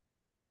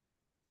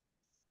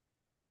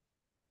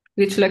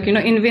 which like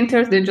in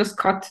winters they just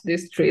cut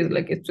these trees,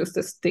 like it's just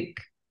a stick,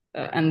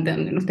 and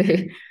then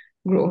they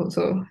grow.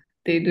 So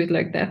they do it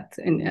like that,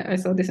 and I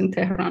saw this in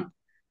Tehran.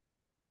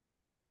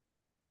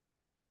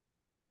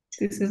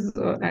 This is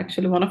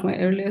actually one of my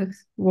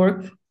earliest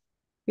work,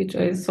 which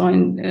I saw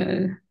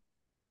in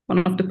one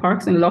of the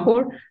parks in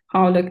Lahore,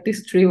 how like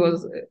this tree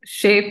was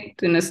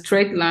shaped in a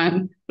straight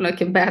line,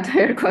 like a bad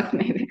haircut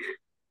maybe.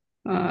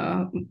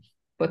 Uh,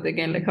 but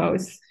again, like how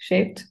it's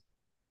shaped.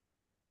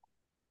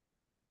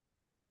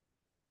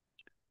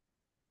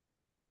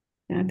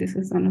 Yeah, this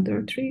is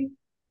another tree.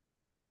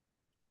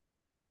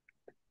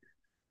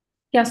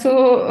 Yeah,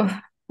 so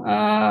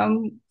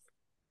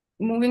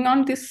moving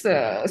on,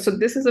 so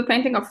this is a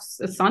painting of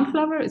a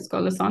sunflower. It's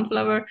called a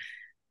sunflower.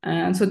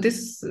 And so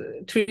this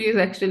tree is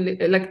actually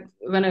like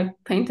when I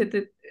painted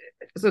it,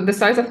 so the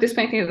size of this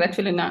painting is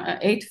actually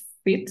 8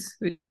 feet,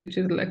 which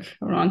is like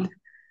around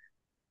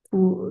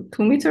 2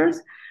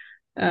 meters.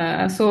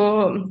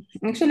 So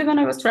actually, when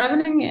I was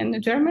traveling in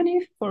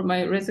Germany for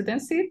my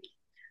residency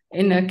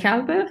in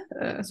Calbe,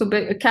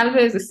 Calbe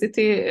is a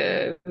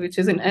city which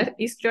is in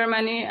East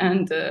Germany,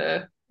 and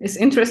it's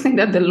interesting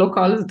that the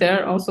locals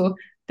there also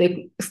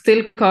they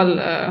still call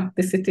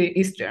the city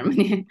East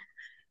Germany.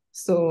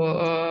 So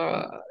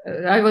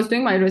I was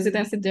doing my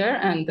residency there,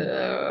 and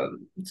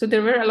so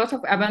there were a lot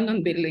of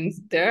abandoned buildings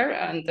there,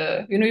 and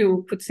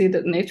you could see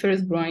that nature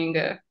is growing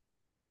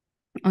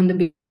on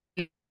the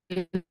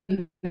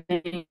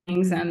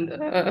buildings,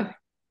 and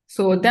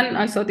so then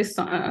I saw this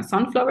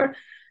sunflower,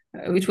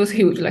 which was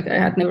huge. Like I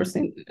had never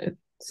seen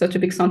such a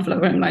big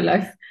sunflower in my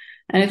life,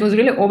 and it was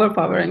really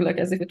overpowering, like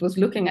as if it was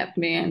looking at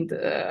me, and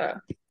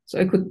so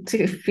I could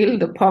feel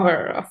the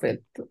power of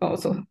it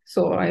also.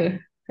 So I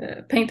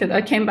painted.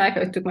 I came back.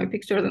 I took my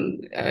pictures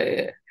and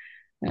I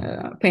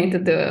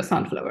painted the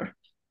sunflower.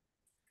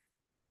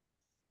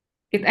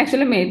 It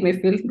actually made me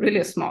feel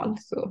really small.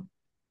 So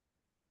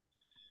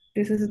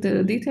this is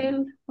the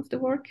detail of the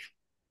work.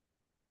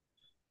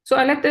 So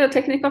I like the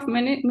technique of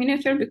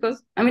miniature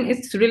because I mean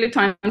it's really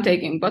time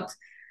taking, but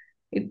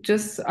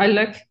I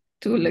like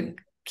to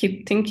like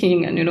keep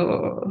thinking, and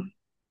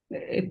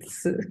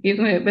it's gives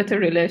me a better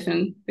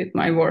relation with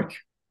my work.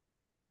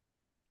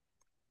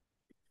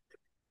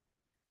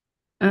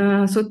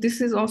 So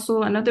this is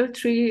also another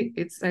tree.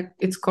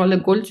 It's called a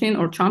gulchin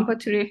or champa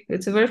tree.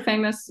 It's a very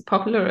famous,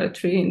 popular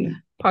tree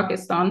in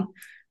Pakistan.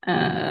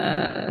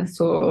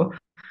 So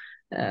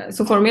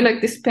for me, like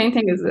this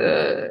painting is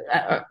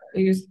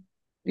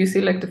you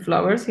see like the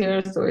flowers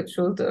here, so it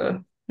shows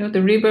the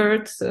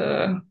rebirths,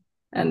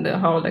 and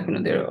how like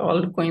they're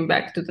all going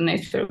back to the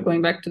nature,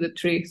 going back to the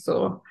tree.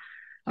 So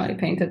I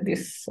painted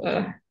this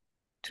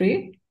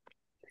tree.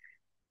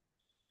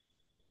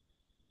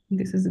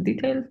 This is the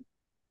detail.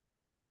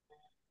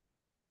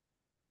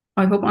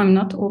 I hope I'm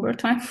not over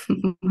time.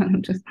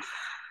 I'm just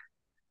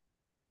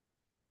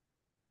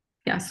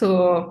yeah.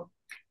 So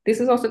this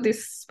is also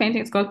this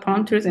painting. It's called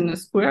Palm Trees in a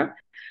Square.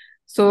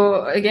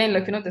 So again,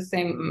 like the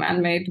same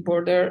man-made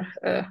border,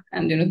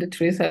 and the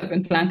trees have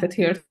been planted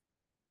here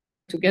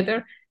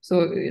together.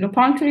 So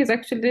palm tree is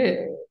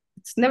actually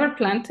it's never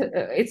planted.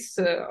 It's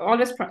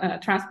always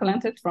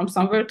transplanted from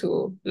somewhere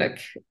to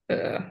like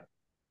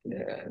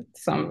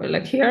some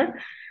like here.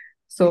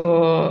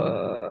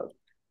 So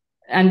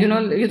and you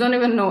don't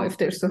even know if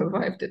they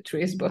survived the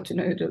trees, but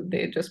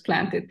they just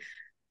planted.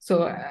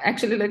 So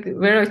actually, like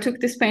where I took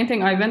this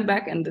painting, I went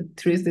back and the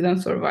trees didn't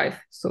survive.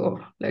 So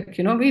like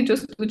we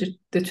just do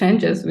the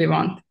changes we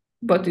want,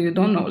 but you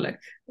don't know like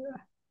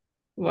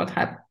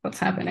what's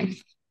happening.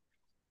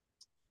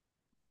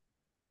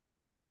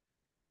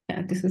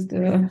 Yeah, this is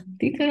the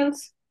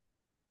details.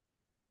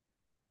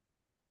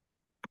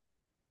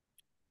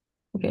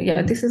 Okay,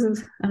 yeah, this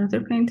is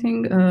another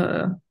painting.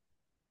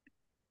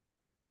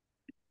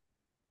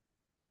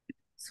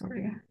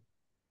 Sorry.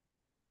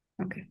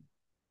 Okay,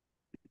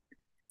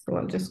 so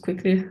I'll just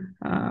quickly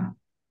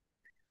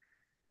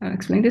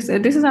explain this.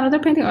 This is another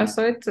painting. I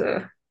saw it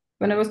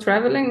when I was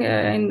traveling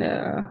in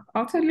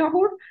outside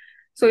Lahore.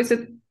 So it's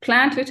a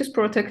plant which is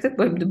protected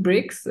by the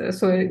bricks.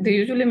 So they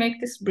usually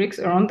make these bricks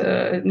around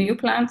the new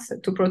plants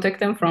to protect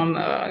them from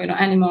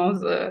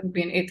animals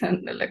being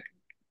eaten, like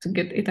to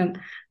get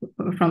eaten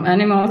from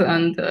animals.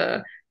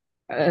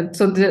 And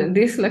so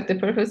this like the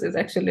purpose is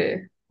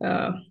actually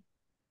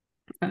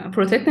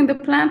protecting the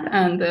plant,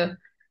 and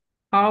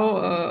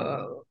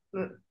how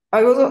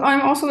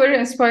I'm also very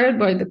inspired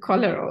by the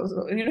color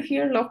also.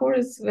 Here Lahore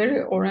is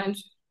very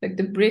orange, like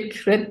the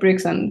red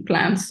bricks and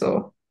plants.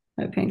 So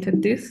I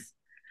painted this.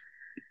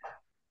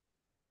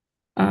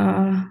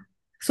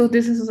 So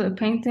this is a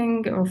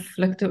painting of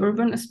like the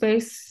urban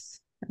space,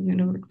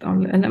 with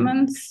all the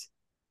elements.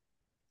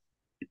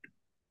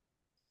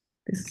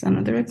 This is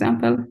another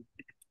example.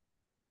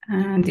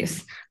 And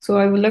yes, so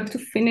I would like to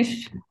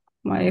finish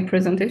my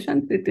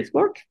presentation with this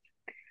work.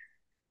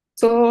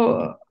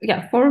 So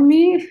yeah, for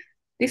me,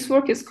 this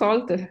work is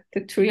called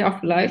the Tree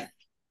of Life.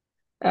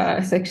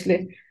 It's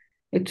actually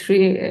a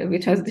tree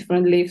which has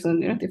different leaves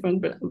and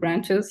different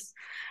branches.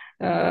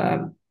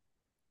 Uh,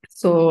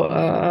 so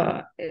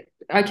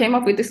I came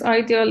up with this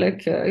idea,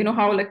 like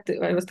how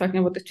I was talking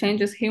about the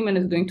changes human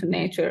is doing to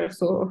nature.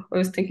 So I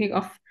was thinking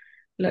of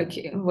like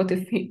what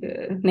if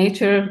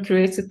nature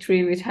creates a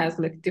tree which has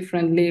like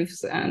different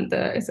leaves, and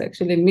it's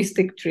actually a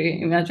mystic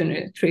tree,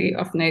 imaginary tree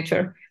of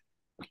nature.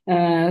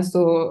 Yeah,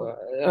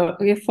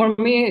 for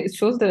me, it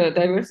shows the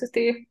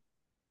diversity,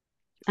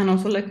 and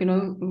also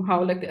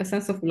how like the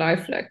essence of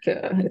life,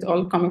 it's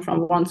all coming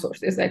from one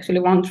source. It's actually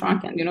one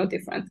trunk and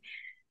different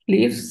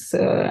leaves,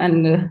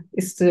 and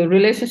it's the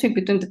relationship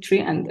between the tree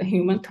and the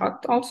human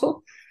thought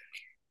also.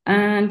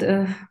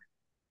 And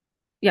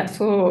yeah,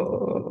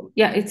 so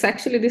yeah, it's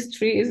actually this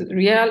tree is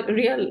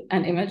real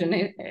and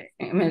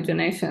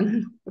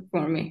imagination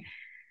for me.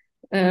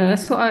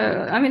 So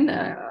I mean,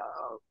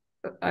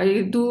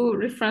 I do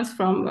reference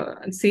from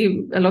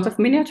see a lot of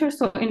miniatures.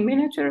 So in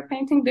miniature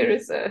painting, there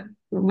is a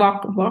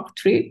walk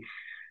tree,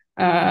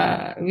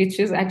 which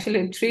is actually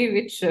a tree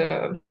which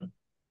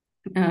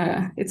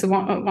it's a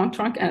one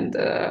trunk, and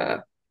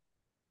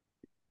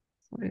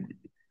sorry,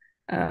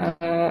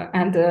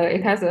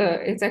 it has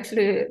it's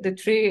actually the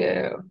tree.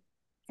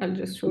 I'll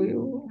just show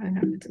you. I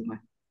have it in my.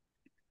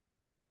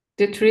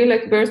 The tree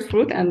like bears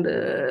fruit, and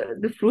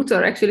the fruits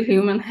are actually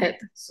human head.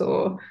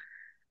 So,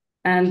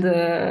 and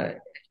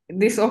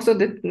this also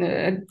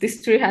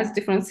this tree has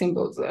different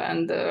symbols,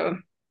 and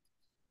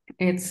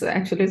it's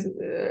actually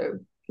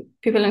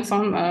people in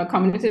some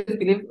communities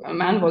believe a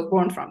man was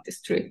born from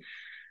this tree.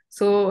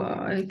 So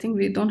I think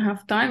we don't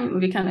have time.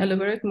 We can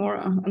elaborate more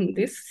on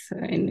this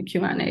in the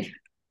Q&A.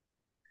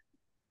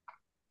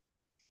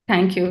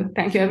 Thank you.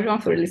 Thank you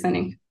everyone for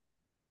listening.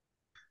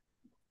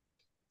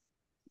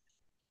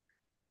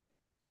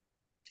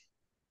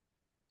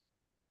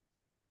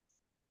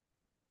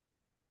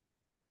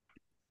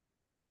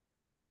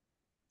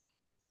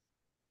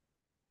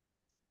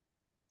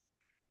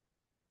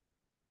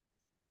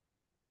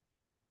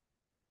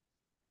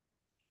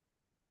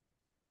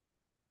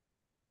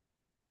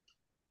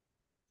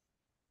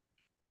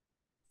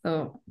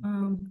 So,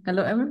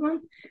 hello everyone.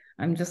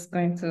 I'm just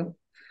going to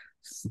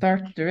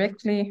start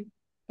directly,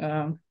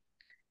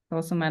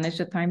 also manage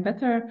the time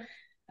better.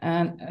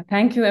 And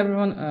thank you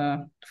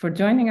everyone for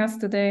joining us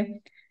today.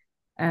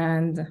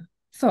 And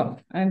so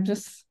I'm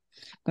just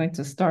going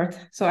to start.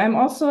 So I'm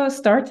also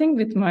starting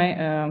with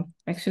my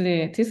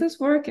actually thesis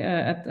work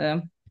at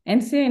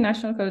NCA,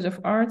 National College of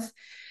Arts.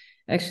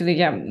 Actually,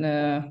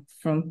 yeah,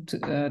 from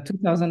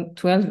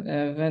 2012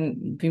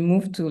 when we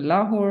moved to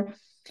Lahore.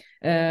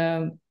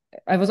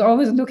 I was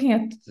always looking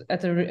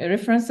at the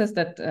references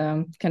that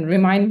can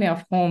remind me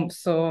of home.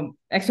 So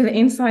actually,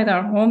 inside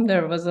our home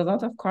there was a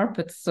lot of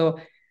carpets. So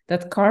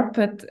that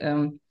carpet,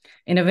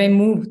 in a way,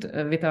 moved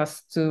with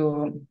us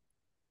to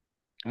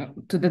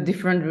the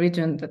different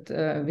region that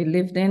we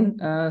lived in.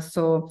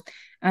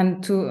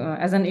 And to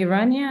as an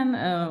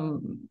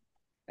Iranian.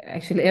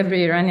 Actually,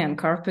 every Iranian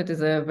carpet is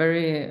a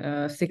very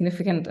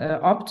significant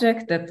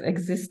object that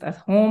exists at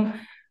home,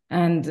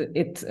 and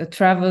it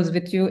travels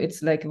with you.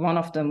 It's like one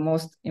of the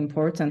most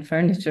important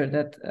furniture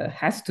that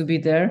has to be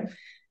there,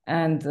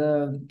 and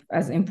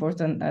as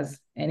important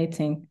as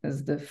anything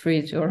as the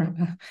fridge or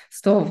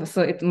stove.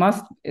 So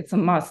it's a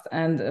must.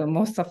 And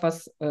most of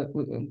us have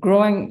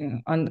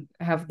grown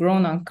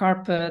on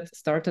carpet,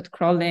 started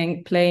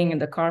crawling, playing in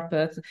the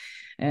carpet,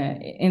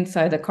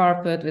 inside the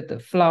carpet with the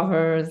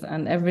flowers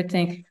and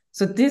everything.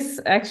 So this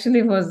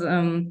actually was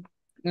a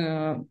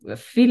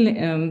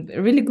feeling,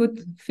 a really good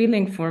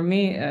feeling for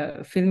me,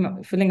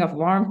 feeling of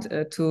warmth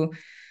to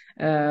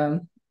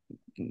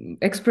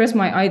express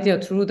my idea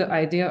through the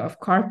idea of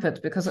carpet,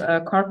 because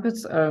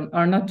carpets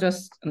are not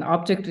just an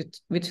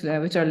object which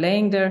are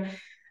laying there.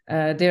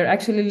 They're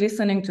actually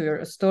listening to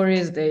your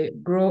stories. They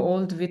grow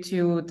old with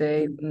you.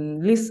 They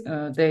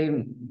listen.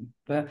 They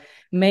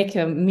make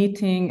a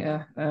meeting,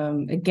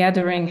 a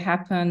gathering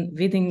happen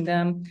within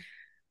them.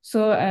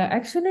 So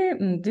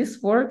actually,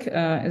 this work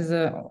is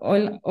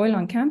oil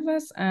on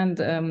canvas, and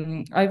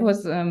I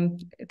was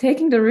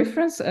taking the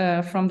reference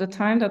from the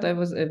time that I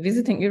was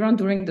visiting Iran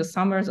during the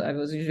summers. I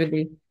was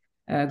usually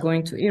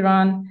going to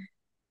Iran,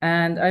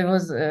 and I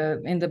was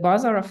in the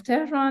bazaar of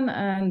Tehran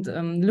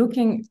and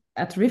looking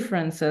at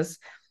references.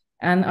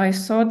 And I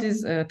saw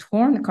these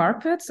torn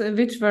carpets,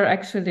 which were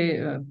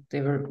actually,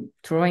 they were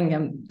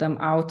throwing them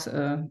out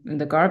in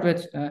the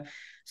garbage.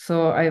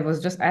 So I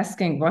was just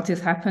asking what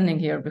is happening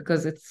here,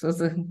 because it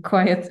was a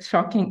quite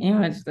shocking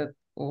image that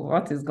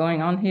what is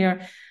going on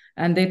here.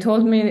 And they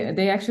told me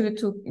they actually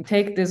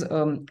take these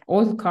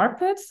old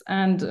carpets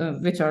and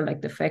which are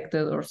like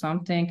defected or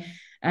something,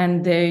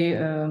 and they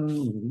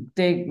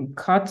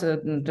cut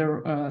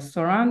the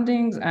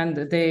surroundings, and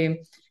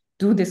they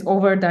do this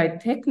over dye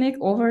technique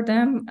over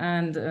them,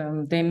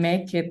 and they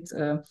make it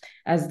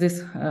as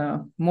this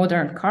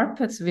modern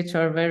carpets, which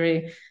are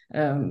very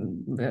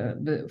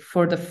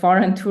for the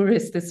foreign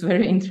tourists, it's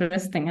very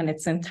interesting and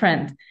it's in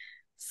trend.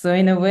 So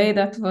in a way,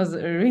 that was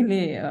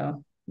really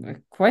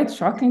quite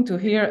shocking to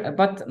hear,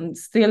 but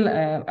still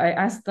I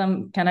asked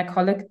them, can I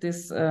collect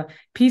these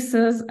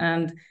pieces?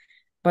 And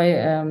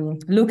by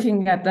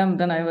looking at them,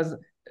 then I was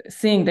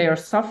seeing they are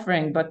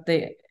suffering, but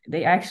they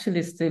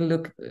actually still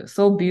look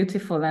so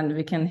beautiful, and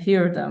we can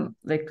hear them,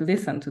 like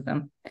listen to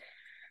them.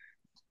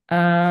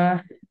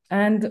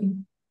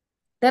 And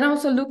then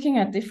also looking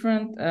at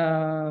different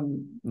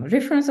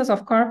references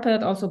of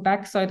carpet, also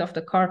backside of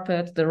the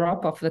carpet, the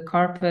wrap of the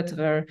carpet,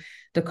 where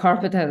the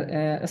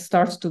carpet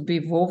starts to be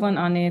woven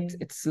on it.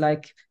 It's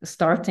like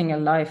starting a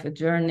life, a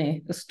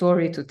journey, a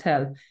story to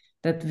tell,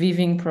 that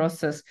weaving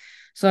process.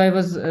 So I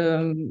was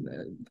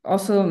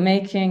also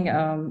making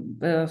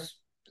the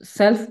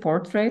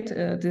self-portrait,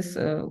 this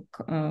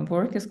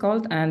work is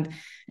called, and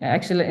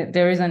actually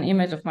there is an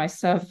image of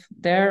myself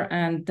there,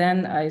 and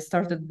then I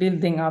started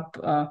building up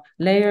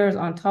layers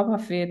on top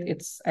of it.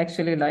 It's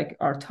actually like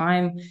our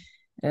time,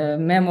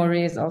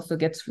 memories also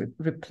gets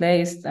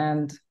replaced,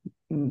 and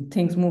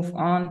things move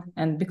on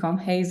and become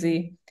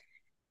hazy.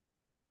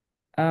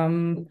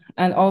 And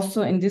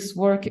also in this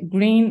work,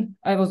 green,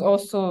 I was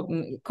also,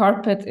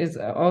 carpet is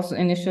also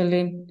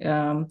initially,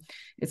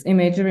 it's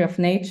imagery of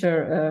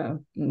nature,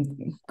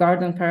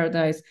 garden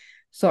paradise.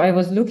 So I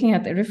was looking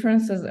at the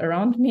references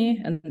around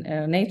me, and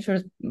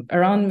nature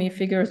around me,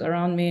 figures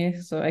around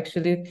me. So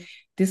actually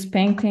this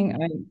painting,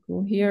 I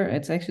go here,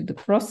 it's actually the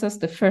process.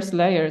 The first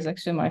layer is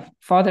actually my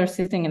father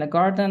sitting in a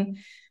garden.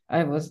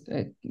 I was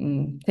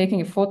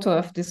taking a photo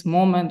of this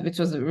moment, which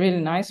was really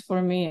nice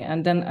for me.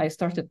 And then I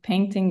started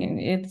painting in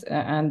it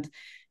and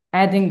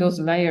adding those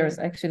layers.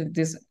 Actually,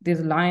 these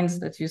lines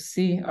that you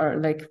see are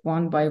like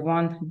one by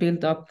one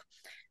built up,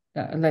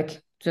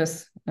 like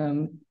just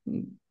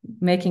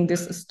making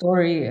this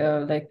story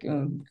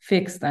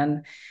fixed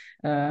and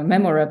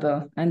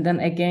memorable. And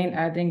then again,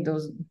 adding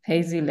those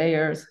hazy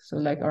layers. So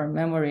like our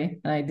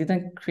memory. I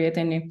didn't create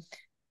any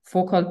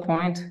focal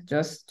point,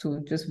 just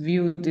to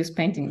view this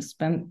painting,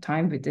 spend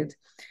time with it.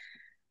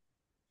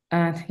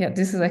 And yeah,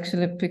 this is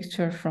actually a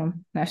picture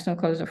from National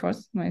College of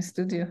Arts, my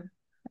studio.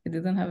 I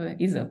didn't have an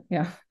easel,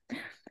 yeah.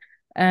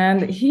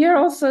 And here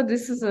also,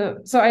 this is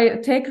so I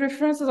take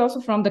references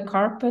also from the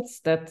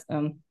carpets that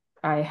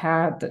I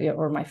had,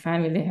 or my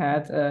family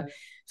had.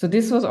 So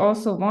this was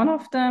also one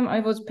of them. I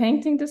was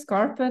painting this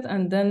carpet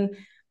and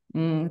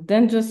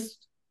then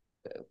just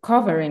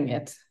covering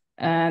it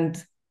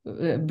and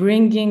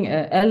bringing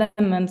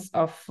elements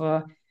of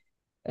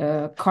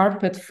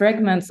carpet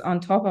fragments on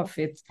top of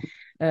it.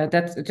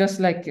 That's just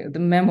like the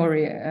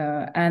memory.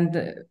 And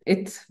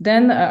it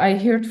then I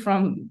heard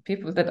from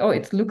people that, oh,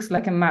 it looks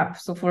like a map.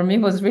 So for me,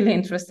 it was really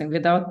interesting,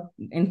 without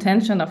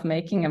intention of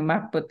making a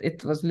map, but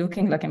it was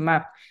looking like a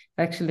map.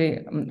 Actually,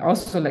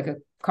 also like a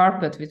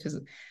carpet, which is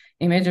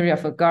imagery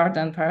of a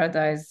garden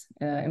paradise,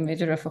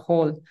 imagery of a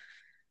whole.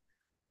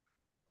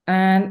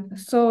 And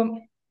so,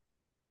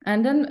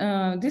 and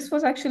then this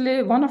was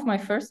actually one of my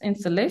first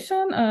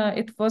installation.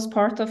 It was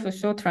part of a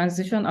show,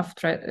 Transition of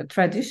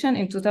Tradition,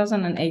 in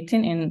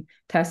 2018 in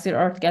Tasir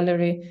Art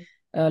Gallery,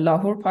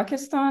 Lahore,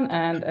 Pakistan.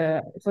 And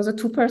it was a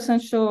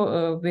two-person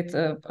show with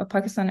a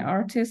Pakistani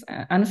artist,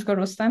 Anushka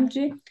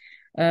Rostamji.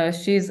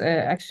 She's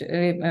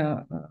actually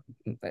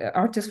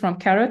artist from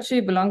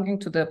Karachi, belonging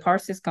to the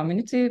Parsis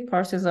community.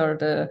 Parsis are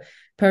the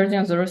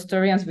Persian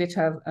Zoroastrians which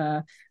have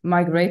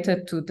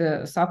migrated to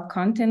the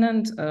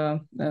subcontinent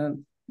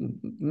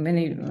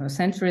many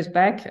centuries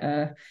back.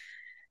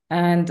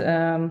 And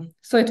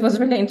so it was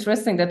really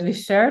interesting that we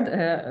shared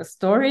a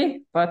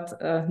story, but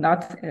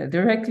not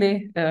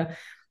directly.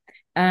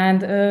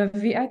 And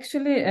we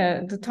actually,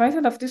 the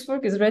title of this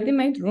work is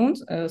Ready-Made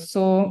Runes.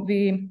 So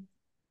we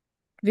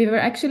were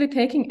actually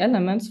taking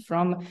elements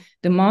from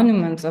the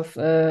monuments of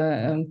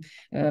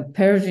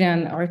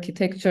Persian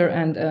architecture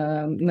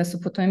and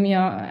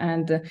Mesopotamia,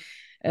 and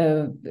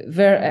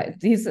where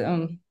these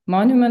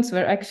monuments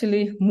were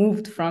actually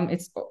moved from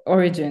its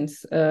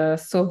origins.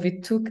 So we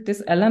took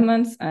these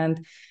elements,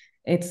 and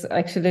it's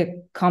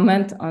actually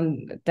comment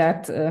on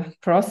that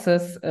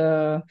process.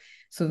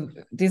 So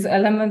these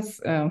elements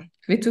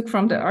we took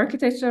from the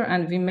architecture,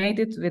 and we made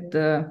it with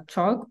the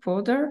chalk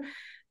powder.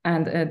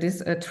 And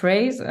these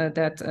trays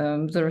that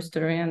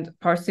Zoroastrian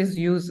Parsis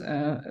use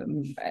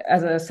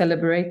as a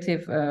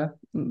celebrative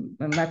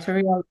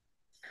material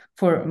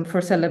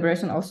for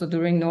celebration also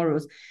during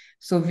Nowruz.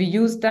 So we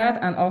use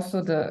that and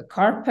also the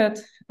carpet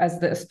as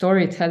the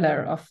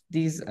storyteller of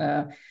these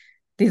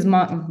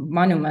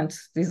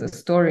monuments, these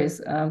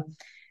stories.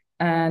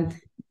 And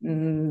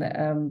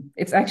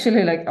it's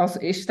actually like also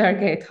Ishtar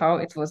Gate, how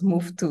it was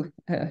moved to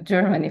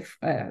Germany,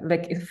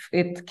 like if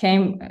it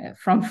came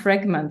from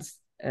fragments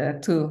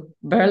to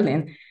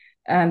Berlin.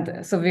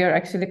 And so we are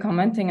actually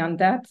commenting on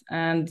that.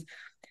 And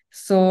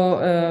so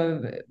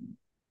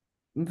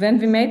when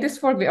we made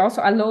this work, we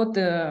also allowed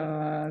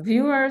the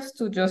viewers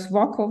to just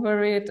walk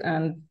over it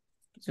and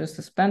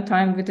just spend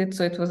time with it.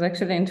 So it was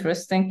actually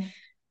interesting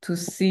to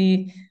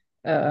see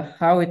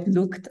how it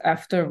looked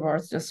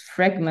afterwards. Just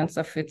fragments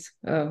of it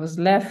was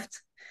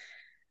left.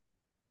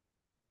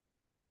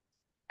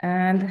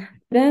 And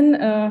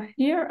then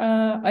here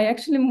I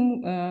actually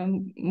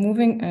I'm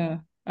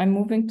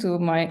moving to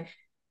my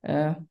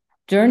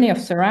journey of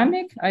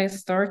ceramic. I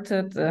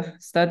started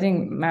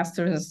studying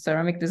master's in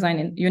ceramic design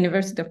in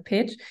University of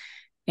Pécs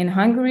in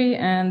Hungary,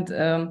 and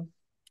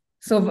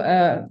so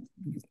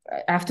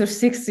after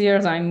 6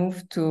 years I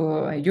moved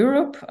to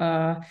Europe.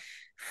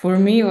 For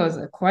me, it was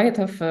quite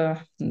of a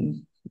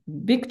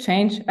big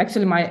change.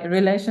 Actually, my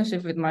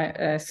relationship with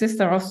my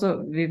sister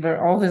also, we were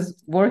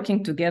always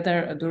working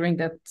together during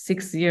that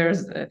 6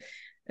 years,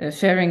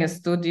 sharing a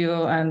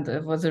studio, and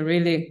it was a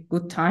really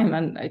good time.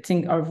 And I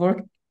think our work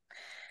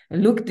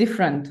looked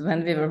different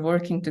when we were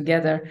working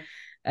together.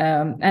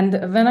 And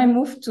when I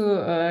moved to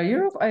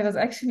Europe, I was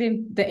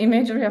actually, the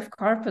imagery of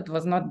carpet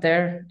was not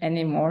there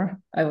anymore.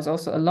 I was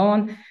also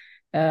alone.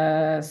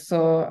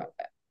 So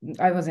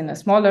I was in a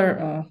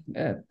smaller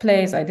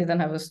place. I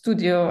didn't have a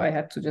studio. I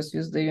had to just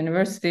use the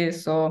university.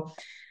 So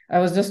I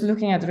was just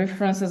looking at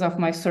references of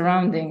my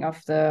surrounding,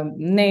 of the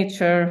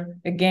nature,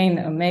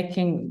 again,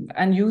 making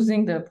and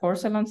using the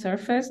porcelain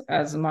surface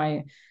as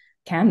my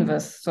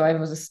canvas. So I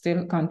was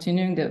still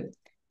continuing the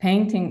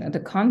painting, the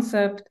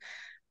concept,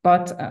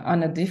 but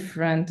on a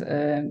different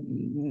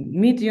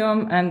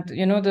medium. And,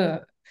 you know,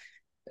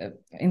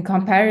 in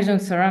comparison,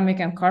 ceramic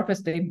and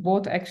carpets, they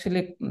both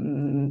actually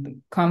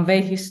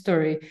convey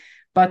history,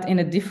 but in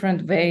a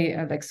different way.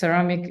 Like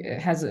ceramic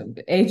has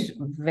aged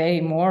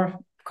way more.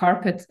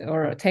 Carpet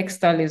or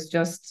textile is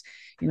just,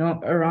 you know,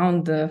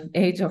 around the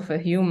age of a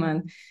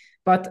human.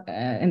 But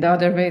in the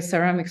other way,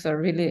 ceramics are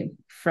really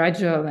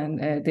fragile, and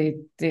they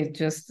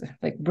just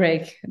like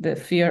break. The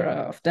fear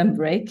of them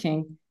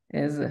breaking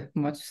is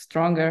much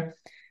stronger.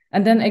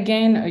 And then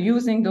again,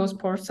 using those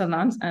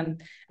porcelains and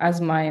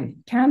as my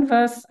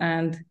canvas,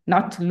 and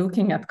not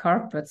looking at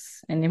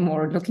carpets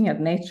anymore, looking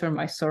at nature,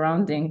 my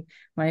surrounding,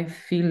 my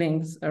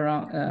feelings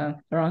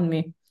around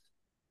me.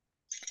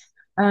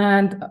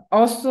 And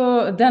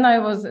also, then I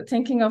was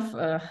thinking of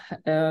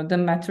the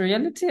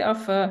materiality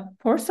of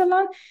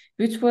porcelain,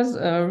 which was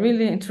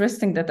really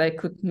interesting that I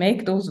could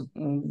make those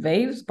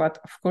waves, but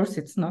of course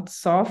it's not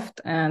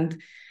soft.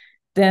 And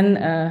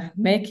then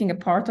making a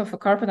part of a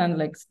carpet and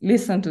like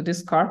listen to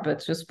this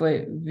carpet just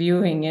by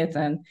viewing it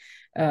and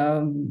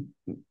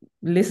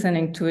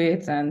listening to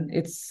it. And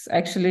it's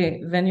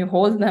actually, when you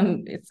hold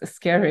them, it's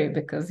scary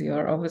because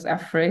you're always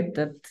afraid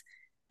that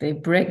they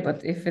break.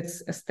 But if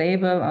it's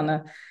stable on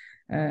a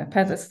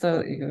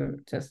pedestal, you're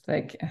just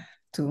like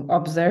to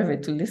observe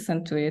it, to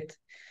listen to it.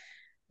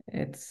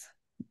 It's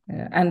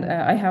and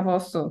I have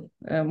also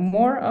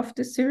more of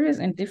this series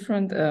in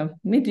different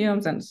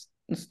mediums and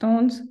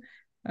stones.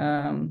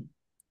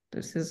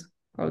 This is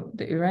called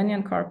the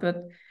Iranian carpet.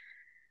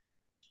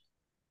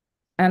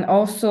 And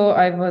also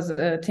I was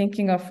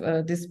thinking of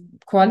this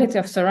quality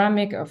of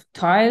ceramic, of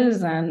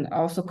tiles and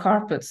also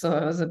carpet. So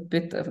I was a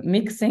bit of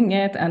mixing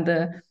it, and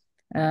the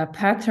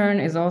pattern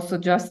is also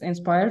just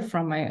inspired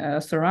from my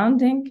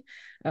surrounding,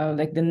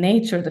 like the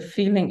nature, the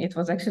feeling. It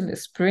was actually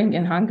spring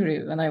in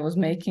Hungary when I was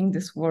making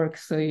this work.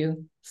 So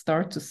you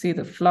start to see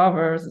the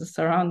flowers, the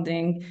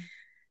surrounding,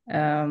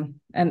 and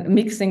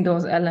mixing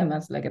those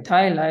elements like a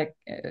tile like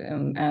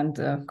and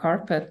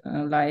carpet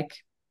like.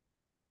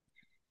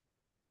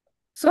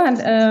 So,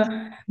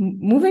 and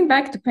moving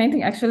back to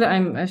painting, actually,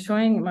 I'm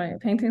showing my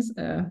paintings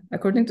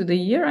according to the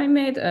year I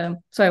made.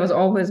 So I was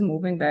always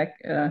moving back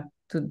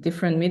to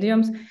different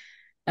mediums.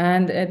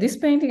 And this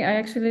painting I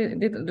actually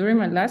did during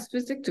my last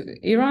visit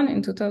to Iran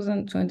in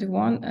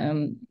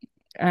 2021.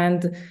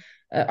 And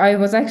I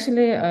was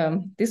actually,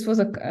 this was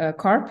a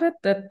carpet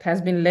that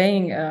has been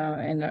laying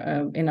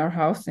in our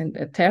house in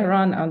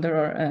Tehran under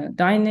our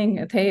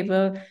dining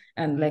table.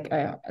 And like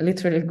I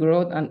literally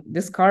grew on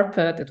this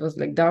carpet. It was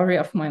like dowry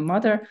of my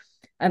mother.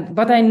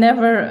 But I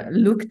never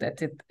looked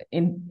at it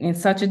in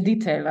such a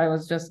detail. I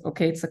was just,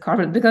 okay, it's a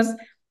carpet. Because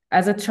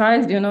as a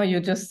child, you know,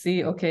 you just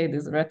see, okay,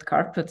 these red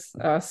carpets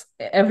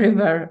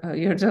everywhere.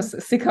 You're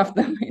just sick of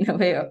them in a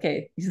way.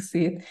 Okay, you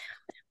see it.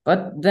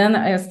 But then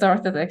I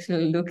started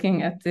actually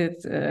looking at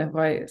it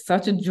by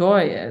such a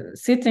joy,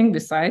 sitting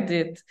beside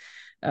it,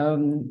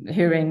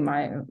 hearing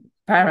my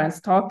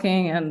parents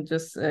talking and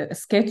just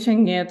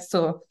sketching it.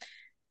 So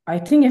I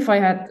think if I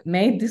had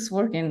made this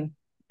work in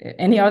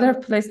any other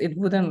place, it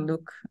wouldn't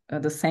look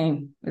the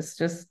same. It's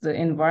just the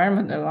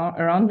environment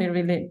around me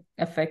really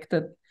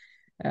affected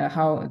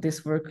how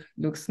this work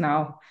looks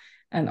now,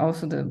 and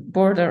also the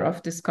border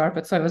of this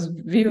carpet. So I was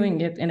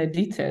viewing it in a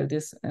detail,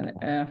 these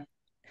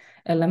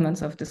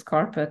elements of this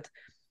carpet.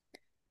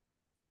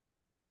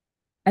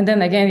 And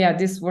then again, yeah,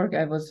 this work,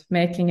 I was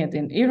making it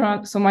in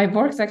Iran. So my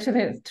works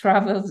actually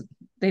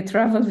they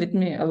traveled with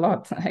me a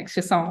lot,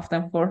 actually some of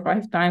them 4 or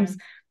 5 times.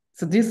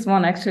 So this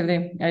one,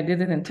 actually, I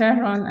did it in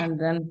Tehran and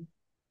then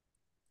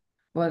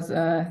was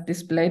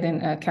displayed in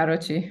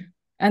Karachi,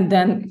 and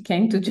then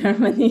came to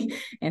Germany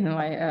in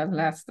my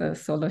last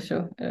solo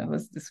show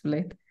was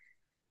displayed.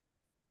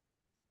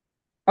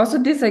 Also,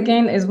 this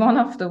again is one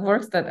of the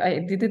works that I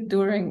did it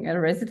during a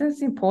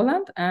residency in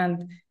Poland,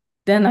 and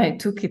then I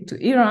took it to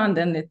Iran,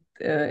 then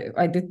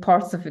I did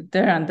parts of it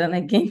there, and then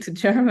I came to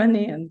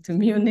Germany and to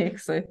Munich,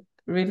 so it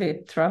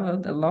really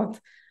traveled a lot,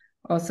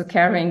 also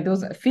carrying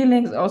those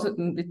feelings, also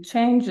the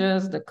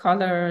changes, the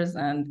colors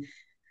and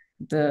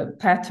the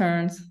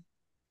patterns.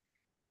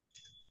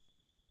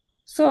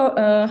 So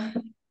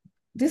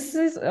this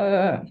is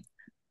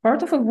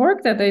part of a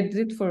work that I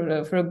did for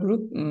a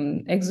group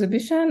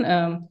exhibition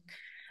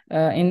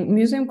in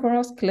Museum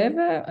Koros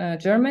Kleve,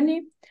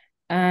 Germany.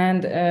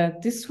 And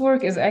this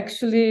work is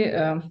actually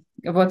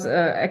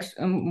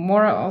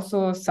more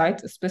also site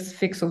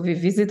specific. So we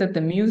visited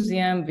the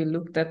museum, we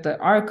looked at the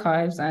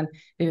archives, and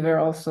we were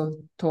also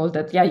told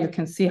that, yeah, you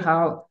can see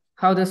how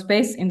the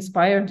space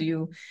inspired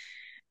you.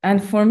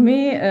 And for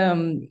me,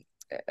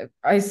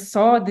 I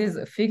saw these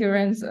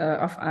figurines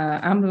of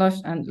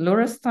Amlosh and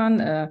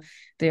Lorestan.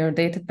 They are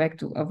dated back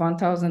to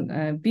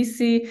 1000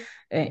 BC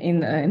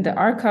in the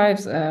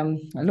archives.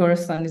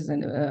 Lorestan is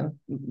in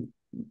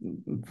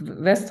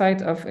west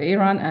side of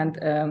Iran, and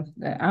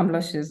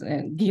Amlosh is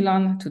in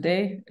Gilan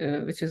today,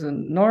 which is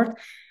in north.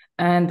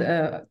 And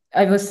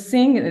I was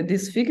seeing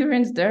these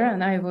figurines there,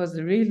 and I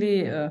was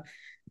really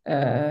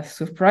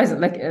surprised.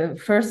 Like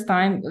first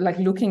time, like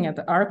looking at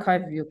the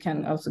archive, you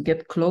can also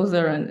get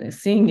closer and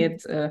seeing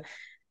it.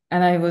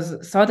 And I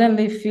was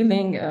suddenly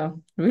feeling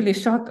really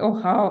shocked. Oh,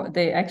 how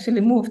they actually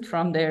moved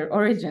from their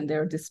origin.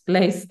 They're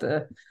displaced.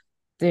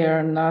 They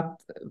are not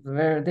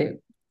where they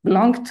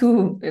belong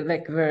to,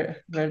 like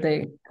where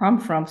they come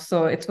from.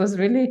 So it was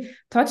really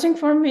touching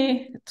for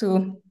me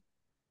to.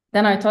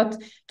 Then I thought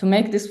to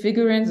make these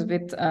figurines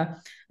with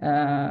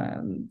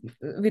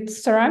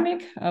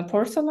ceramic,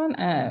 porcelain,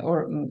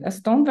 or a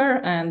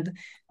stoneware, and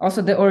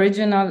also the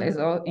original is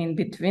all in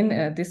between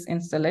this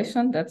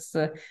installation. That's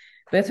a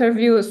better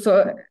view.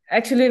 So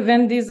actually,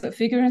 when these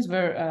figurines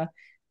were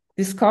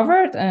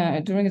discovered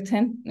during the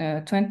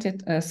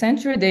 20th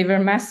century, they were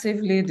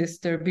massively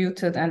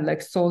distributed and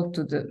like sold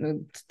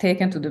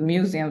taken to the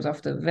museums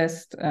of the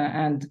West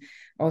and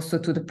also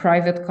to the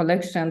private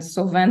collections.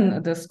 So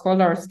when the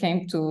scholars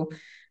came to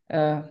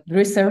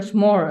research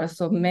more,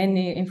 so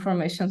many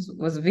information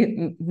was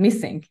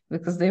missing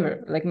because they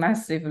were like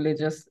massively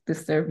just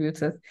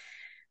distributed.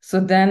 So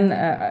then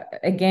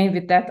again,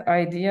 with that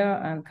idea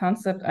and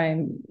concept,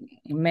 I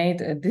made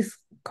this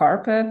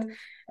carpet.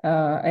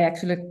 I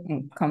actually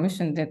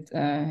commissioned it.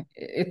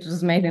 It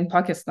was made in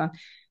Pakistan.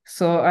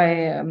 So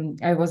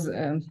I was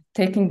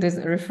taking these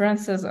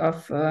references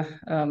of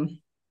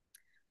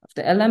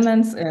the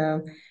elements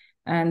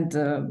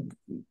and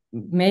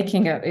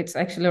making it's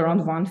actually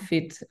around 1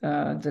 feet,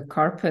 the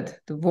carpet,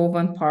 the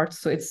woven part.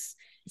 So it's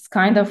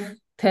kind of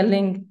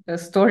telling a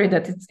story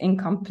that it's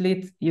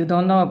incomplete. You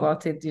don't know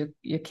about it.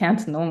 You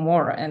can't know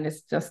more, and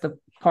it's just a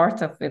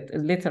part of it. A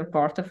little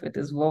part of it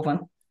is woven.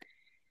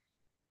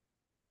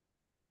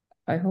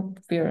 I hope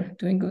we're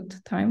doing good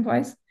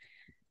time-wise.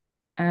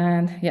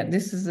 And yeah,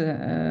 this is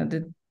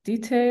the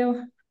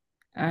detail.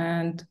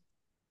 And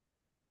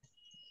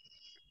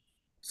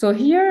so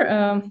here,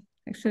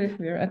 actually,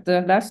 we're at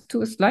the last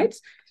 2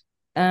 slides.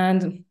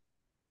 And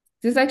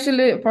this is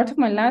actually part of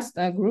my last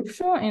group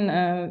show in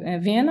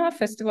Vienna,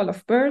 Festival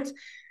of Birds,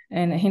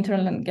 in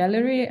Hinterland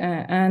Gallery.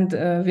 And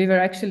we were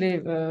actually,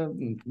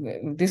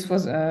 this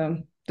was,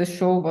 the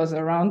show was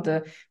around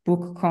the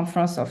book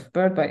Conference of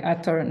Bird by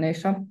Attar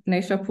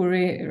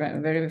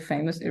Neshapuri, very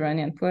famous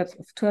Iranian poet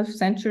of 12th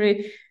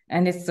century.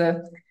 And it's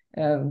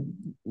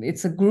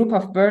a group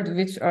of birds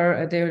which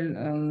are they're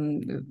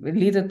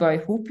led by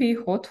Hupi,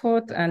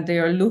 Hot, and they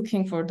are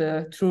looking for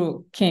the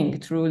true king,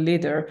 true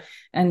leader.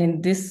 And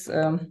in this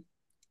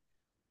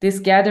this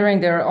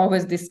gathering, they're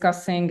always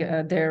discussing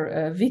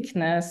their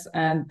weakness,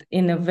 and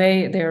in a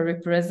way, they're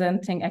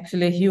representing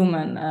actually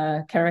human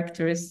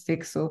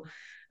characteristics. So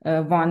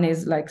one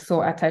is like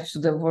so attached to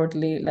the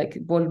worldly, like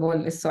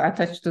Bulbul is so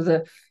attached to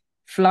the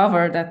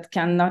flower that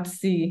cannot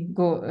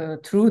go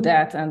through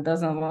that and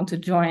doesn't want to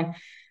join.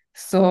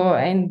 So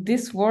in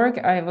this work,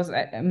 I was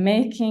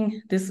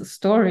making this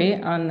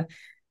story on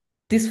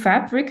this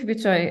fabric,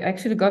 which I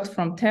actually got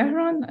from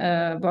Tehran,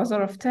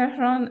 Bazaar of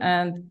Tehran.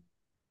 And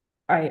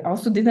I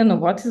also didn't know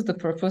what is the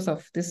purpose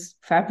of this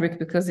fabric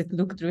because it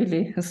looked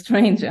really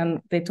strange.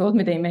 And they told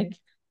me they make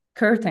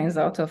curtains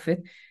out of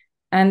it.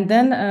 And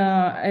then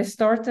I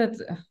started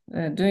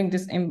doing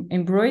this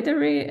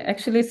embroidery.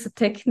 Actually, it's a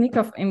technique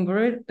of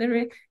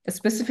embroidery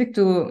specific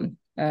to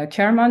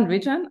Kerman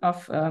region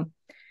of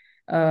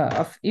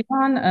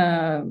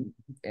Iran.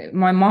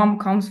 My mom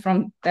comes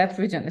from that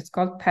region. It's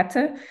called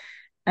Pate,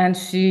 and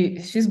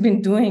she's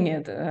been doing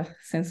it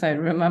since I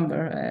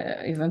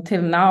remember. Even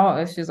till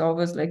now, she's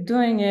always like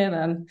doing it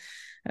and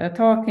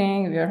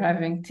talking. We are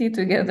having tea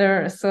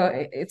together. So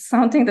it's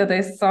something that I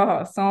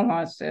saw so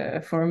much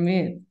for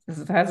me.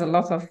 It has a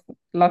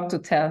lot to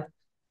tell.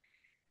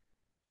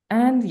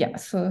 And yeah,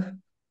 so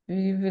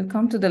we will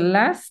come to the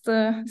last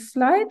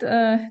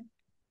slide.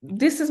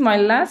 This is my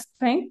last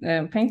painting,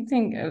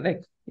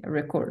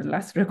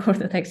 last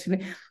recorded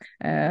actually.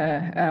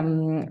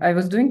 I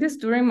was doing this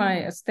during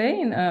my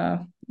stay in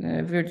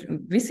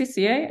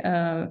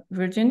VCCA,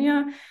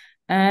 Virginia,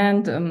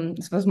 and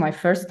this was my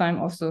first time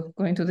also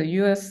going to the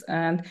US.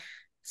 And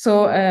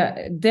so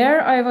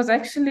there I was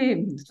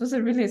actually, it was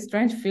a really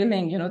strange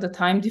feeling, you know, the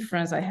time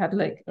difference. I had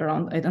like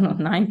around, I don't know,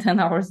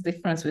 9-10 hours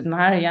difference with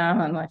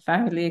Maryam and my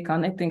family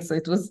connecting. So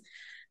it was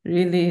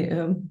really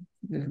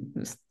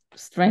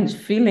strange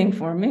feeling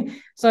for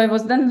me. So I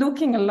was then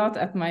looking a lot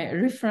at my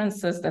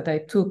references that I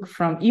took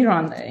from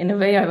Iran. In a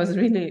way, I was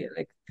really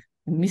like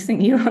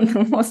missing Iran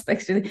the most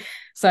actually.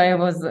 So I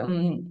was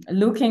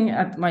looking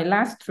at my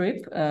last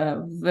trip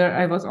where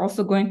I was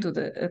also going to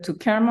the to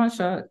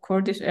Kermanshah,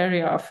 Kurdish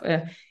area of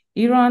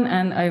Iran,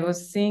 and I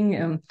was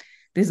seeing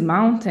these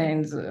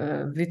mountains,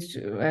 which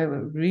I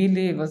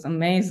really was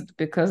amazed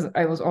because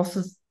I was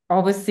also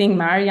always seeing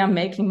Maryam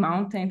making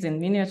mountains in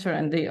miniature,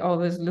 and they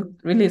always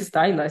looked really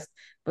stylized.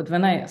 But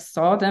when I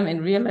saw them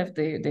in real life,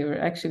 they were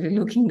actually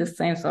looking the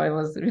same. So I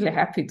was really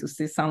happy to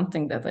see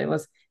something that I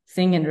was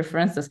seeing in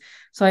references.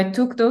 So I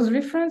took those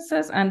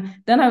references and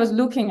then I was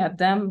looking at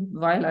them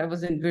while I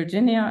was in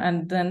Virginia.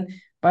 And then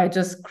by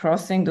just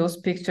crossing those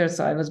pictures,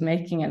 I was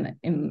making an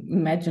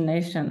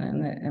imagination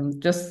and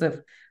just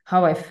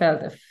how I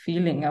felt, a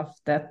feeling of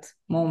that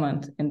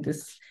moment in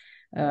this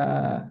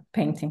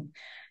painting.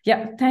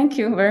 Yeah, thank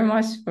you very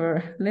much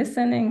for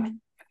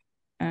listening.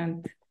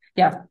 And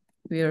yeah,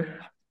 we're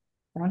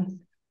done.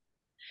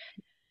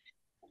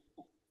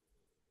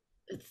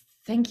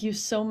 Thank you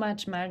so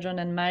much, Marjan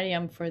and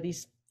Maryam, for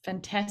these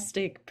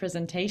fantastic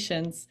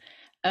presentations.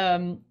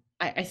 I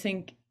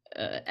think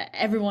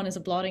everyone is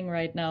applauding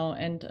right now,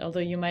 and although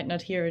you might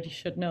not hear it, you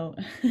should know.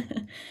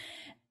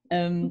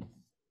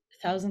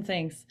 Thousand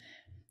thanks.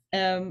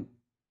 I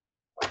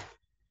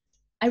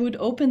would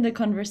open the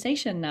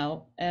conversation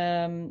now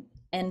and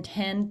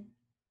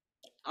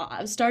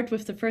I'll start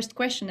with the first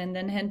question and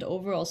then hand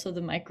over also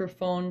the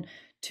microphone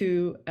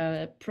to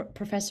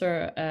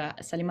Professor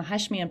Salima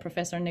Hashmi and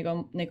Professor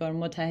Negar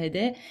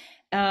Mottahedeh.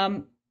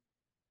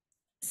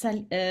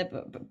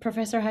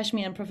 Professor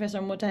Hashmi and Professor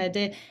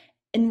Mottahedeh,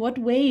 in what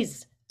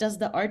ways does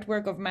the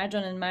artwork of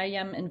Marjan and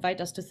Maryam invite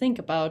us to think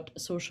about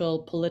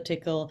social,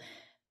 political,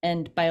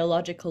 and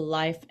biological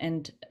life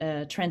and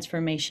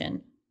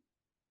transformation?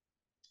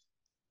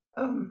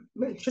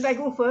 Well, should I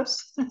go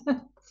first?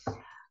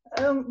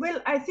 Well,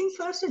 I think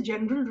first a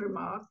general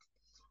remark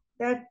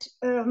that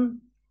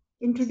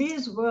in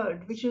today's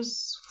world, which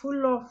is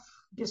full of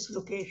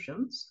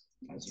dislocations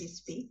as we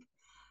speak,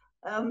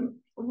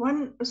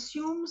 one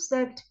assumes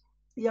that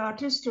the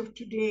artist of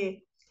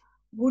today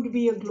would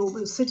be a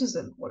global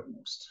citizen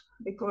almost,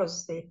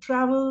 because they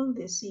travel,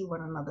 they see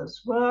one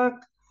another's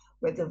work,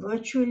 whether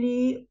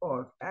virtually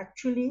or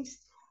actually.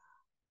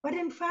 But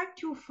in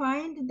fact, you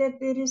find that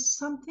there is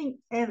something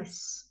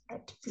else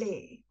at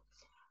play,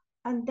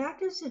 and that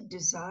is a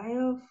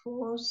desire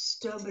for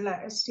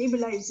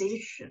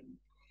stabilization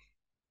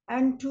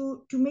and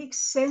to make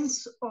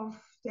sense of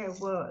their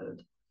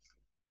world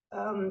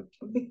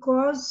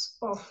because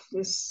of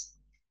this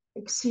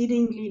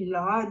exceedingly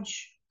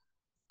large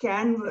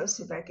canvas,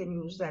 if I can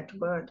use that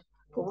word,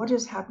 for what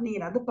is happening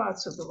in other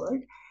parts of the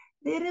world.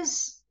 There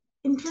is,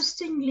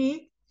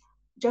 interestingly,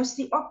 just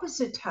the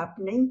opposite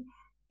happening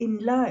in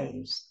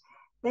lives,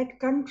 that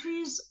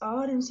countries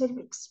are, instead of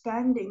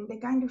expanding, they're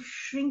kind of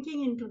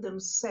shrinking into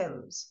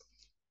themselves.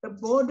 The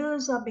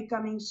borders are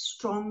becoming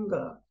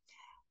stronger.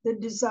 The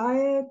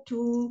desire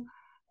to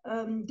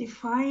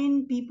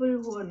define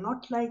people who are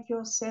not like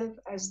yourself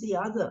as the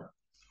other.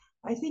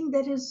 I think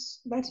that is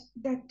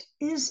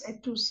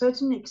to a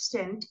certain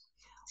extent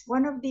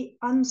one of the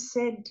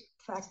unsaid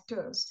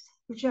factors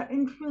which are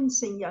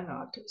influencing young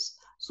artists.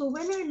 So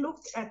when I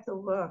look at the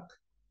work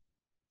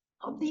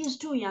of these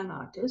two young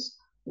artists,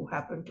 who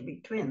happen to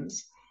be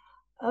twins,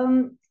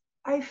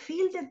 I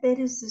feel that there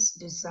is this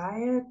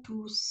desire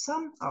to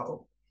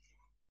somehow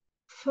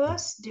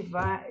first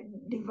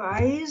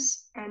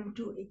devise and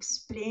to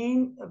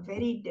explain a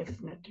very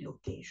definite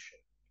location.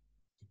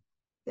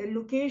 The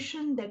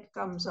location that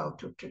comes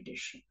out of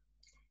tradition.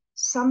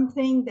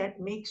 Something that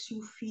makes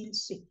you feel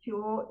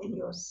secure in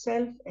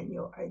yourself and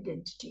your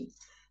identity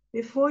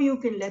before you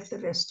can let the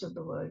rest of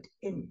the world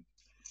in.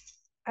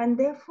 And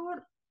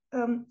therefore,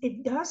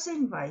 it does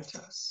invite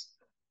us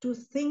to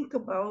think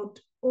about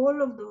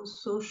all of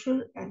those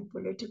social and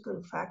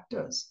political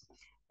factors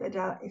that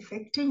are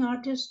affecting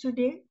artists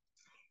today,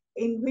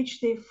 in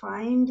which they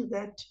find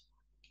that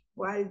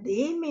while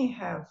they may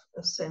have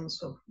a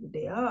sense of who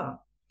they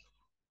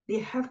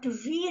have to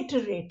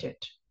reiterate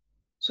it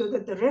so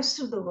that the rest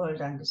of the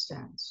world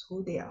understands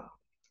who they are.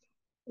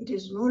 It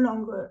is no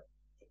longer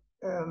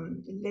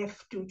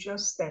left to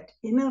just that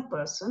inner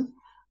person,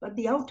 but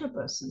the outer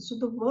person. So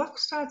the work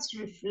starts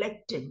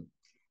reflecting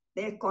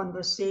their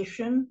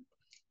conversation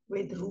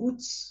with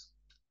roots,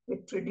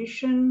 with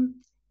tradition,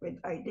 with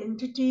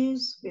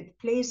identities, with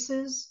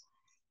places.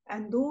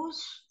 And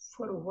those,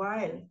 for a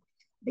while,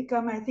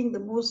 become, I think, the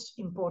most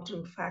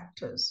important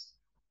factors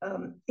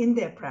in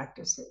their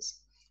practices.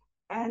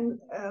 And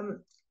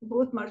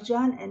both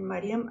Marjan and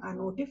Maryam are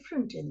no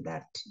different in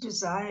that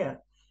desire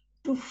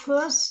to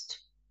first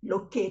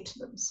locate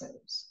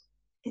themselves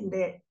in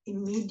their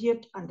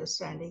immediate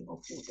understanding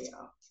of who they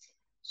are.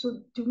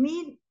 So to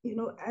me,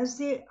 as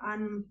they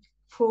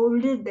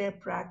unfolded their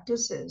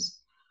practices,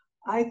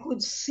 I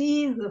could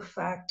see the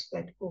fact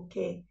that,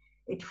 okay,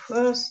 it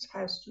first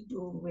has to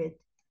do with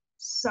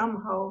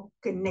somehow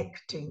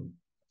connecting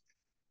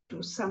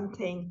to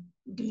something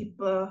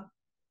deeper,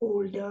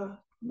 older,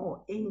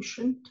 more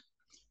ancient,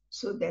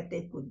 so that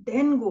they could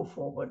then go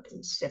forward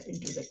and step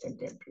into the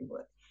contemporary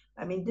world.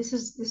 I mean, this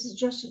is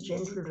just a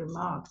general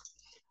remark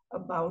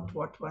about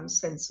what one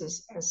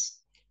senses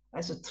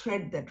as a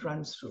thread that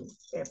runs through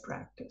their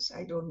practice.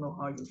 I don't know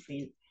how you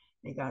feel,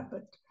 Negar,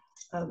 but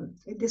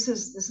this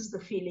is the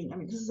feeling. I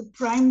mean, this is the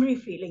primary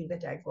feeling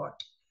that I got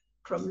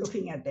from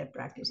looking at their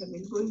practice. I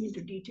mean, going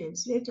into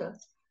details later,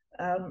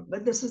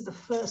 but this is the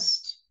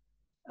first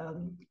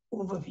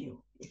overview,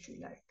 if you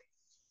like.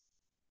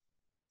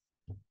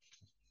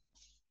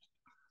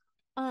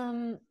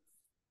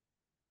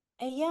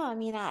 Yeah, I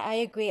mean, I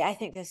agree. I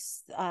think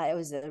this it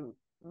was a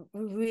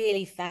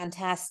really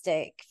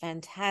fantastic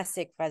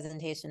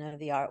presentation of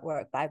the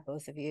artwork by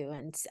both of you,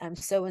 and I'm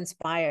so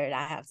inspired,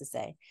 I have to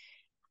say.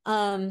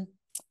 And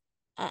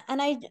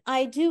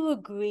I do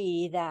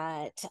agree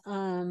that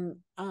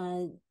in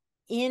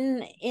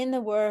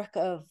the work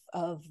of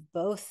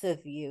both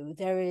of you,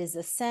 there is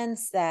a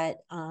sense that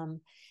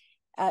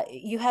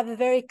you have a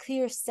very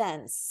clear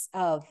sense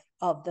of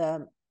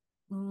the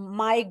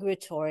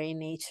migratory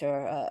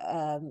nature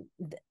of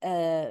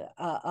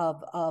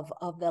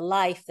the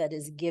life that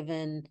is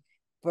given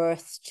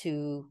birth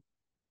to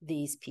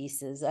these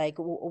pieces. Like,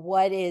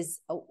 what is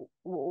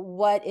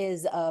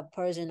a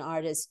Persian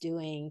artist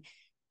doing,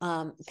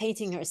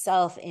 painting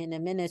herself in a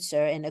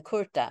miniature in a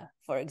kurta,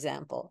 for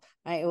example,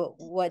 right?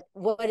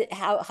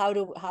 How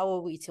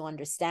are we to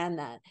understand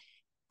that?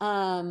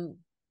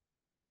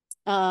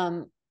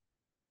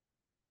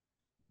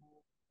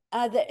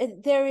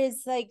 There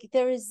is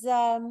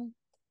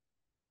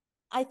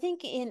I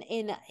think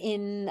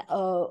in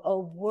a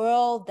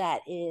world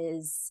that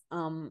is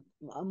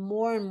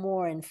more and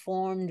more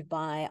informed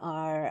by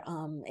our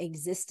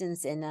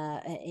existence in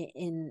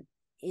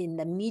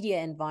the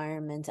media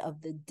environment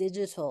of the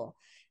digital,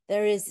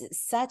 there is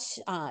such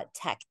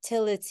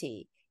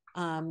tactility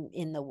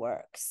in the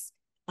works,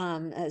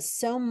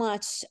 so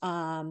much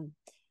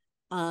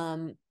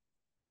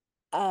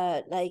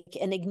like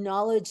an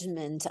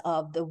acknowledgement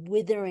of the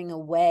withering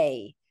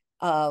away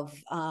of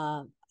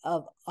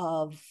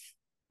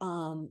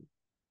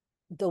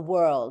the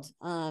world,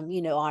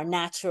 our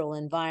natural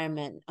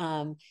environment,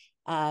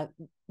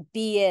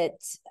 be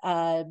it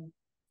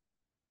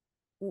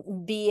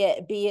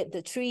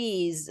the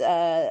trees,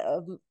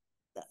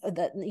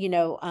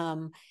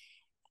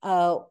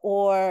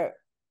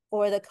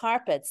 or the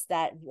carpets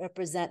that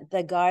represent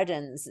the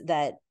gardens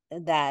that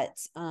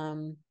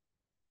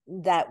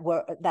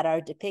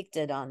are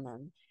depicted on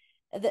them.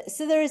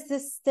 So there is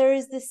this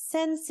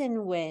sense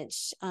in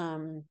which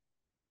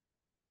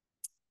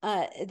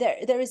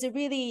there is a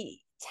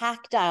really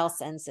tactile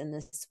sense in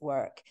this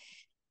work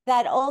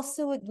that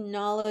also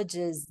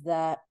acknowledges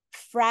the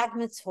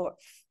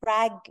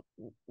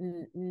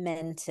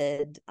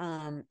fragmented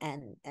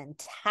and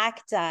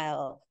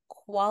tactile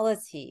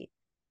quality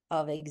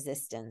of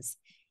existence,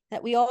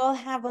 that we all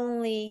have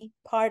only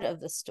part of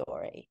the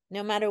story,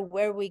 no matter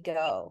where we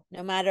go,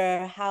 no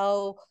matter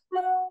how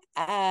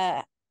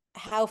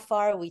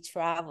far we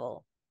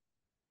travel.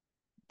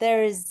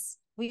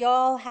 We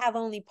all have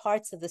only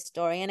parts of the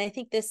story, and I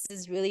think this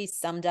is really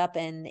summed up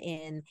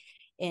in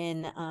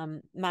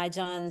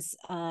Marjan's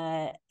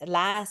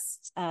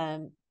last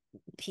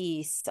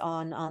piece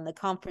on the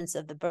Conference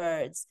of the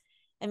Birds.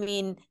 I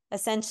mean,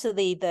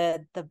 essentially,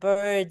 the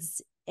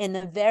birds in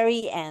the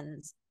very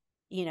end,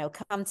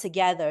 come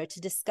together to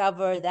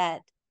discover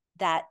that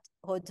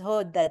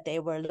hudhud that they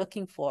were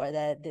looking for,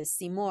 that the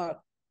simurgh,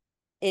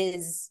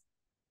 is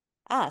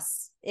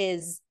us,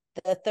 is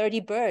the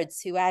 30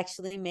 birds who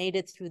actually made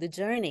it through the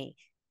journey.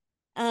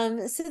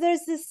 So there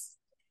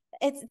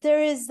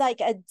is like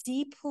a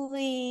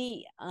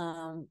deeply,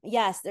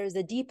 there's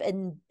a deep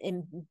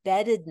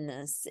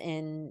embeddedness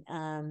in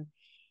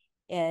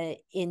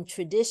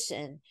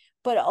tradition,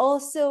 but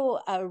also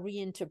a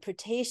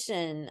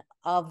reinterpretation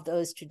of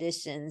those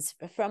traditions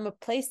from a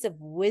place of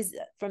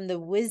wisdom, from the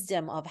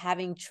wisdom of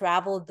having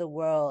traveled the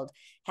world,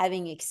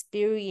 having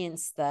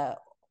experienced the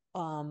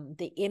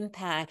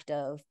impact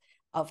of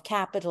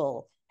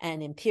capital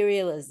and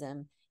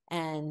imperialism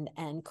and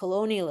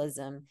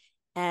colonialism,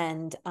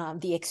 and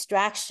the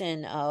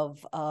extraction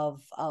of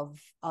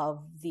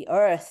the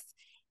earth,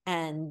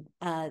 and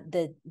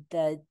the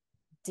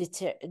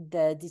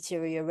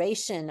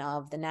deterioration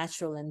of the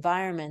natural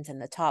environment and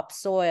the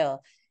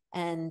topsoil,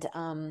 and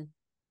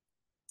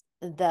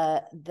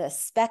the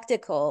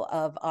spectacle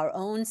of our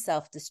own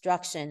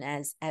self-destruction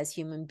as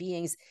human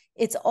beings.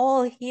 It's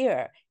all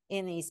here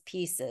in these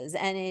pieces,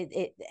 and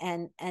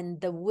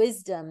and the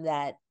wisdom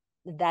that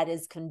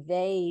is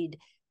conveyed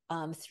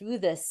through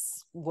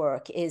this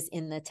work is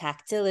in the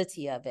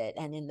tactility of it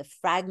and in the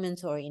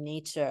fragmentary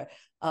nature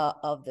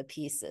of the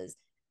pieces.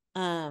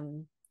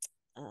 And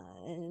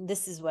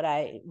this is what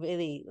I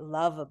really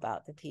love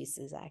about the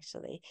pieces,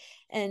 actually.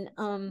 And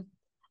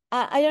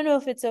I don't know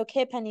if it's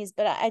okay, Panis,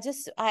 but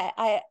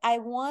I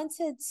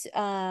wanted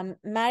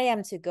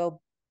Maryam to go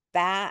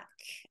back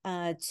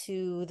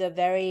to the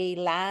very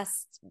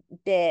last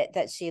bit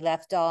that she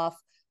left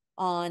off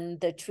on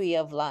the tree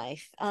of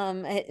life.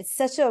 It's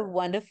such a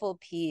wonderful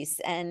piece,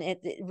 and it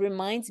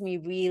reminds me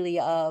really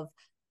of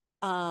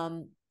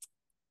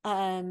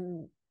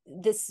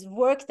this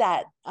work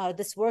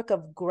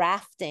of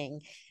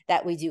grafting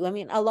that we do. I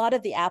mean, a lot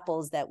of the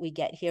apples that we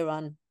get here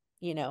on,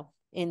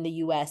 in the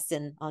US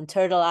and on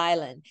Turtle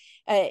Island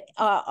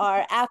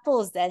are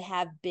apples that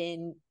have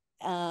been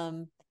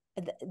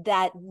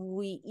that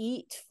we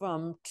eat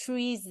from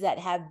trees that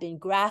have been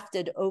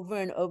grafted over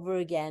and over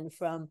again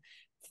from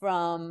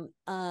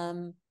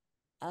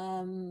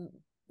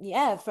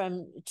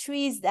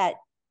trees that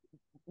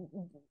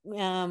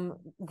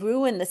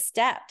grew in the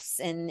steppes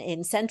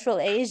in Central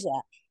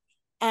Asia.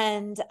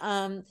 And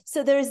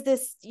so there's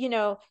this,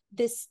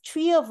 this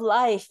tree of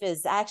life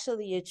is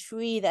actually a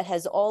tree that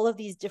has all of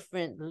these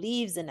different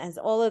leaves and has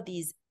all of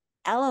these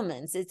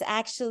elements. It's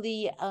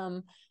actually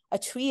a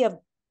tree of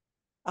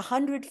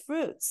 100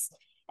 fruits.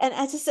 And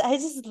I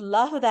just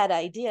love that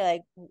idea.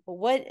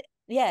 Like,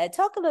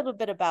 talk a little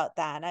bit about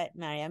that,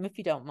 Maryam, if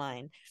you don't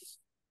mind.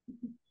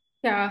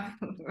 Yeah,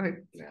 I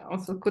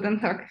also couldn't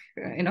talk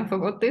enough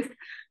about this.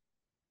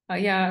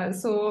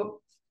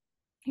 So,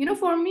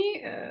 for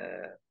me,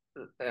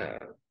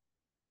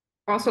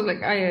 also,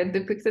 like, I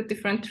depicted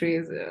different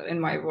trees in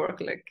my work,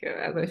 like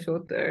as I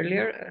showed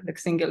earlier, like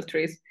single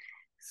trees.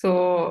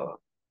 So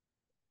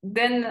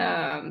then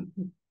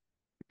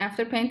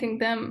after painting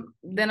them,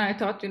 then I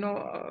thought,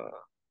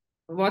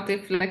 what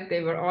if like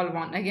they were all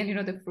one? Again,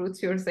 the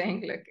fruits you're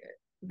saying, like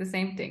the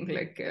same thing,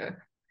 like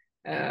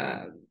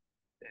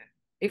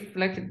if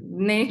like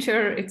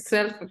nature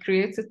itself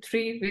creates a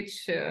tree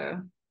which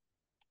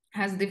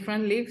has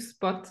different leaves,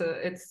 but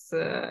it's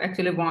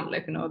actually one,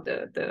 like,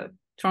 the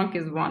trunk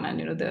is one,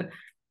 and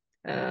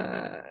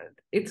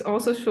it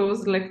also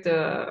shows like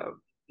the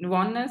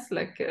oneness,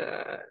 like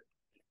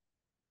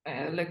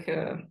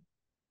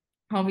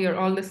how we are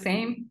all the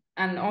same,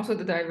 and also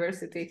the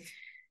diversity.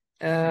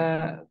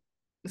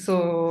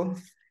 So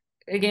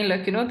again,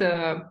 like,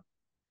 the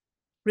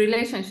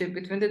relationship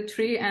between the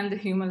tree and the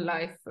human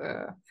life.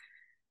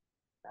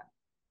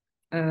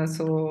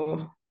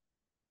 So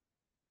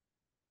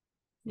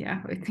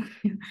yeah, I think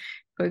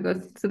I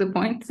got to the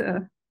point.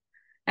 And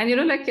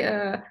like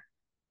I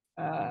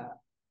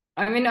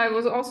mean, I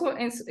was also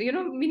in,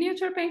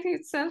 miniature painting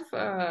itself.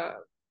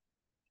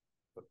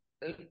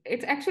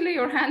 It's actually,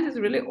 your hand is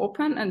really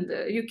open, and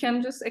you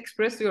can just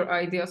express your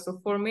ideas. So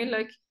for me,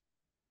 like,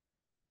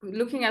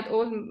 looking at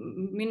all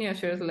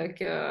miniatures, like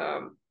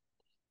how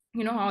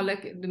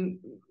like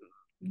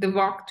the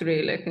Vak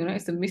tree, like,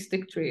 it's a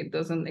mystic tree. It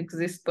doesn't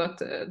exist, but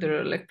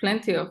there are like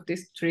plenty of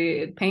this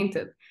tree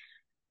painted.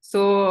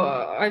 So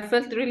I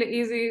felt really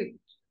easy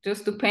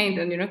just to paint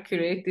and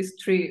create this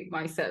tree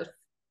myself.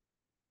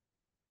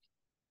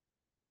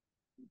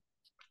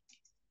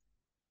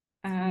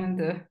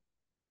 And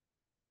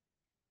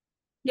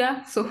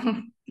yeah, so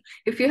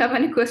if you have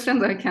any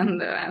questions, I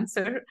can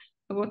answer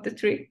about the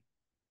tree.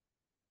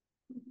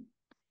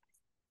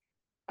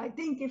 I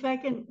think if I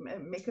can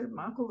make a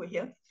remark over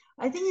here,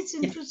 I think it's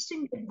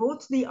interesting that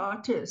both the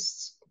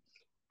artists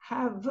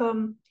have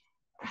gone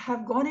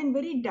in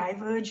very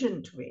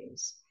divergent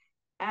ways.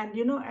 And,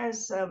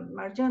 as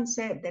Marjan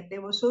said, that they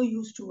were so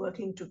used to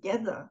working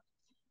together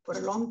for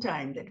a long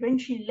time that when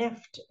she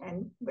left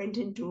and went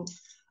into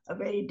a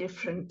very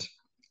different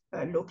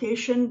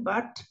location,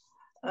 but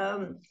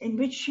in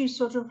which she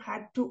sort of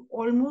had to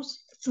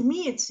almost, to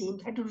me it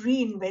seemed, had to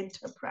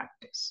reinvent her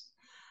practice,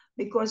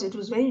 because it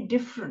was very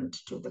different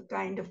to the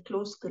kind of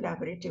close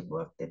collaborative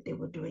work that they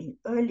were doing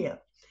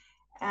earlier.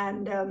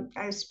 And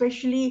I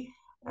especially,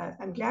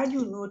 I'm glad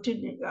you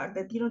noted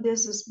that,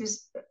 there's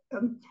this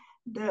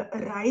the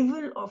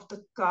arrival of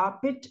the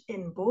carpet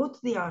in both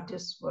the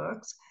artists'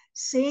 works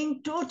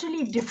saying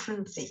totally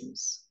different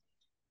things.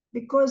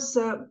 Because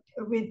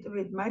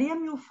with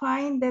Maryam, you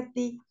find that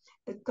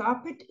the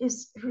carpet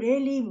is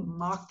really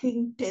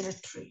marking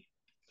territory.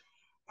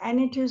 And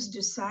it is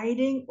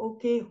deciding,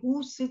 okay,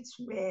 who sits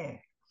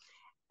where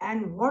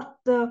and what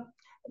the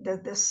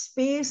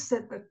space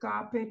that the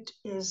carpet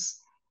is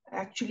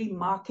actually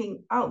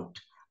marking out.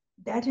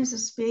 That is a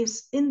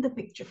space in the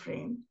picture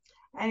frame.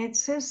 And it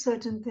says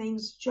certain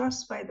things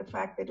just by the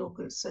fact that,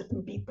 okay,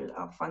 certain people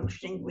are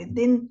functioning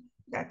within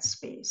that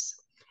space.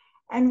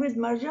 And with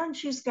Marjan,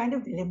 she's kind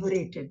of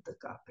liberated the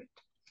carpet.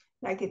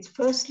 Like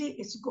firstly,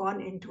 it's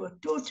gone into a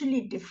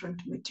totally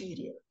different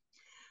material.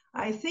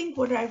 I think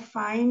what I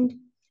find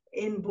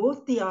in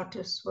both the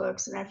artists'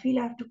 works, and I feel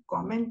I have to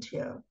comment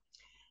here,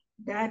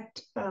 that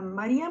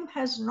Maryam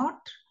has not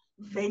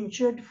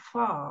ventured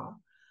far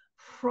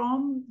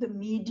from the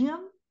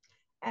medium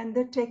and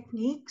the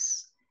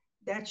techniques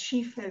that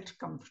she felt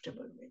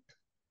comfortable with.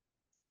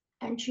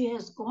 And she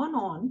has gone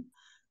on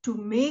to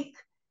make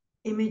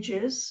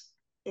images,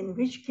 in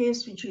which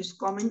case, when she's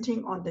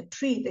commenting on the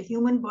tree, the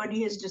human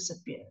body has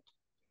disappeared.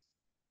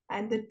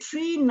 And the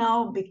tree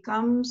now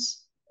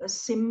becomes a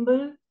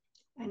symbol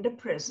and a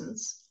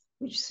presence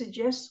which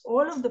suggests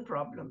all of the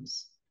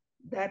problems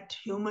that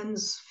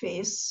humans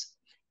face,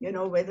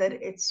 whether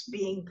it's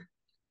being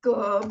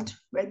curbed,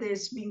 whether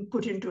it's being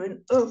put into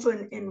an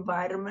urban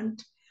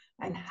environment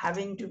and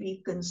having to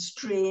be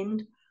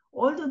constrained,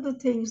 all of the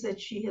things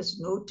that she has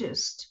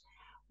noticed,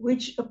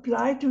 which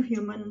apply to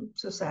human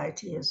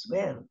society as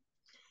well.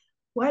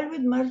 While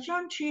with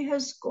Marjan, she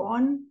has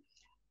gone,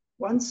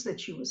 once that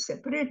she was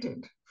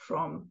separated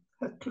from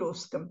her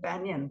close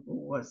companion, who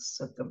was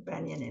a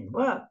companion in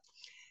work,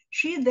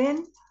 she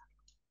then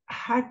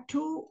had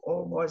to,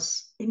 or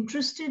was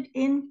interested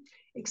in,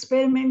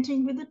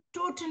 experimenting with a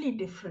totally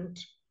different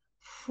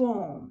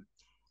form.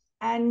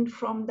 And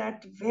from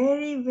that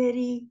very,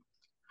 very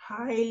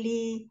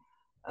highly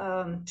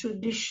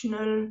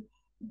traditional,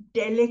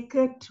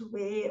 delicate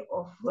way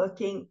of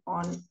working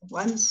on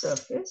one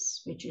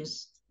surface, which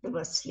is the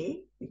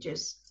vasli, which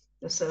is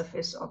the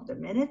surface of the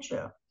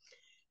miniature,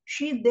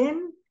 she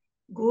then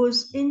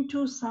goes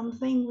into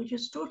something which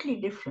is totally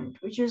different,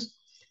 which is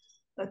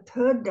a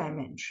third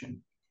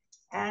dimension.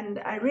 And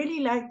I really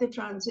like the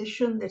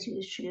transition that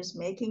she is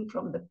making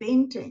from the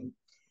painting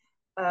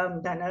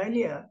done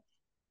earlier,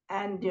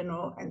 and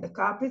and the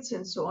carpets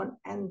and so on,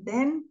 and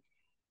then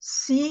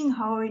seeing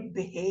how it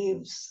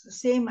behaves, the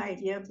same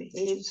idea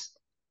behaves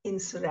in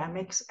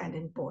ceramics and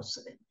in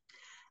porcelain.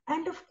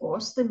 And of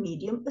course, the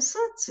medium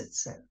asserts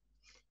itself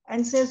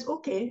and says,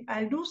 okay,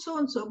 I'll do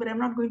so-and-so, but I'm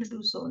not going to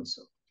do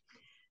so-and-so.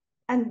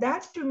 And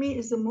that to me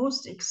is the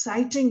most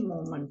exciting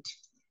moment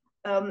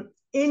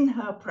in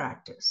her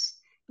practice,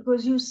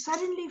 because you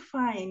suddenly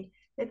find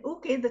that,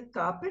 okay, the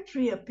carpet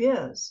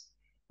reappears,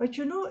 but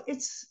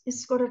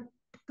it's got a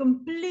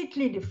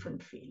completely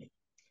different feeling.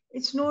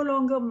 It's no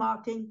longer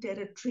marking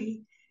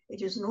territory.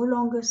 It is no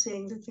longer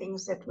saying the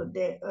things that were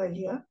there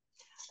earlier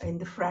in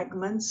the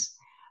fragments.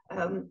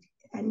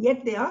 And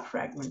yet they are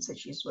fragments that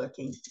she's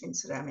working in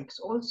ceramics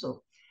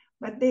also.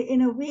 But they,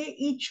 in a way,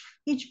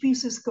 each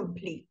piece is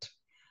complete.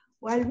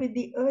 While with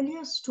the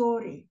earlier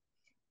story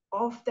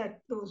of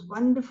those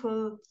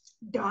wonderful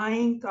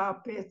dying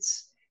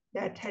carpets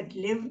that had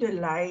lived a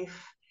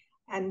life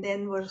and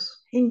then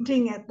was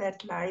hinting at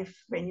that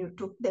life when you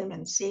took them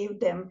and saved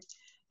them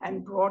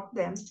and brought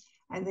them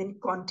and then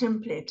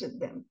contemplated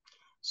them.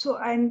 So,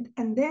 and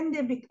then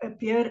they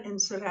appear in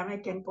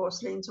ceramic and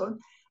porcelain and so on.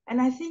 And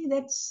I think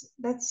it's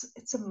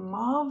a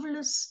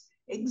marvelous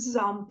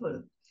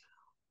example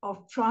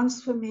of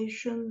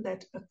transformation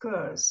that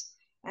occurs,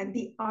 and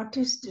the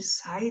artist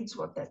decides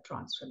what that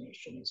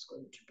transformation is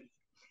going to be.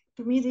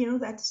 To me,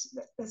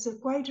 that's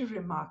quite a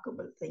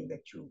remarkable thing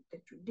that you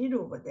did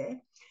over there,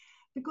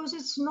 because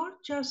it's not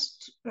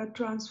just a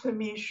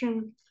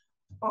transformation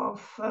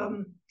of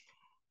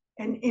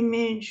an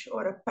image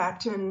or a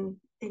pattern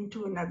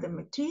into another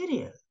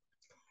material,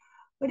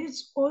 but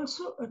it's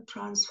also a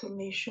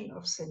transformation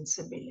of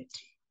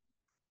sensibility.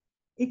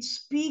 It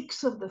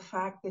speaks of the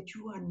fact that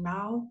you are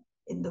now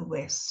in the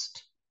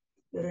West.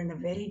 You're in a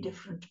very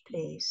different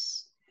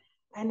place.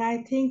 And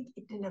I think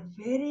in a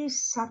very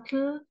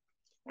subtle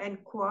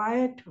and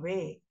quiet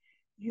way,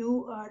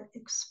 you are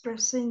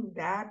expressing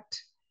that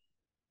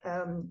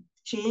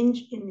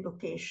change in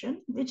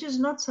location, which is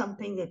not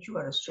something that you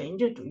are a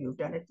stranger to. You've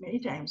done it many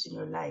times in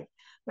your life.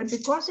 But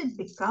because it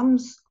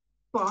becomes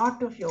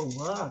part of your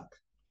work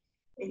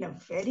in a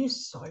very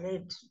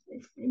solid,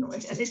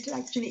 and it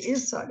actually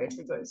is solid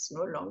because it's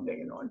no longer,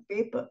 on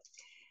paper.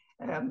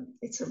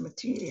 It's a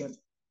material.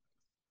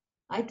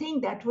 I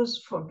think that was,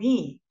 for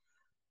me,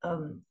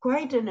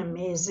 quite an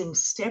amazing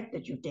step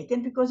that you've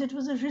taken, because it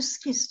was a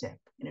risky step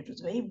and it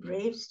was a very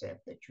brave step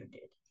that you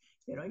did.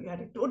 You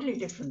had a totally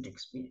different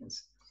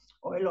experience.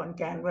 Oil on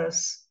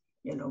canvas,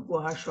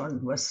 gouache on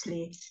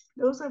vasli.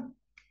 Those are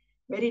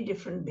very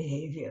different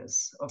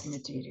behaviors of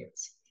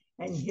materials.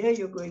 And here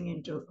you're going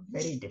into a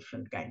very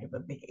different kind of a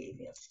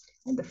behavior.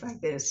 And the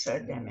fact there is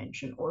third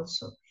dimension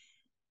also.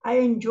 I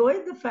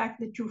enjoyed the fact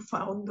that you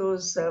found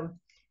those,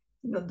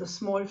 the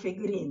small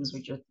figurines,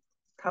 which are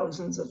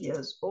thousands of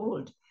years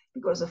old,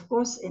 Because of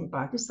course in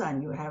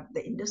Pakistan you have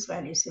the Indus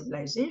Valley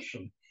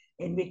civilization,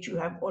 in which you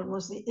have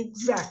almost the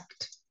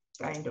exact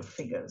kind of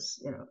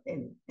figures,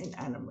 in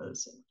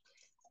animals.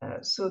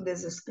 So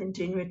there's this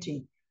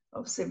continuity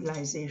of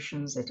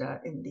civilizations that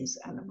are in these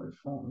animal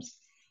forms.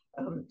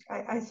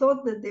 I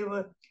thought that they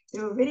were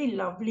very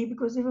lovely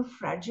because they were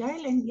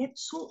fragile and yet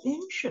so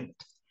ancient.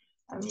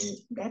 I mean,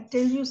 that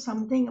tells you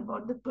something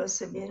about the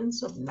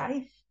perseverance of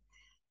life.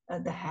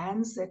 The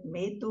hands that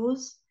made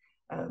those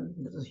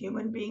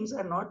human beings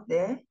are not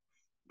there,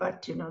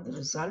 but the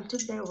result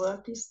of their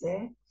work is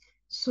there.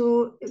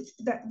 So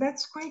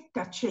that's quite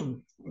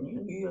touching,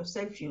 and you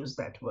yourself use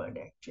that word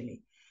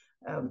actually,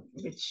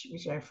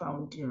 which I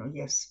found,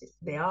 yes,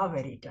 they are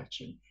very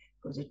touching,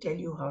 because they tell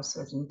you how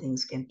certain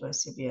things can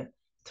persevere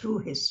through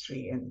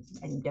history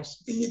and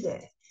just be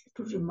there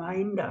to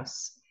remind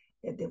us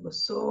that there were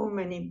so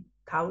many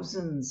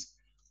thousands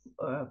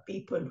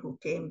people who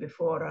came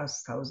before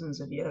us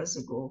thousands of years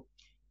ago.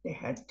 They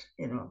had,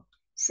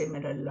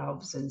 similar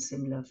loves and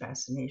similar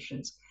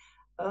fascinations.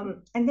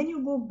 And then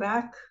you go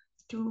back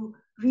to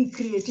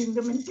recreating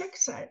them in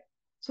textile.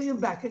 So you're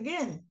back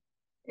again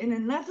in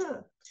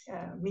another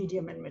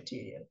medium and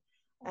material.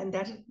 And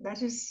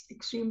that is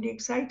extremely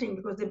exciting,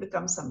 because they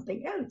become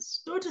something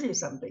else, totally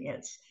something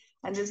else.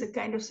 And there's a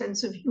kind of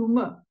sense of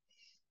humor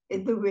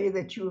in the way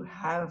that you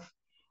have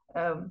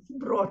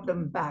brought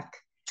them back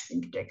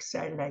into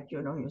textile, like,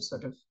 you're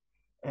sort of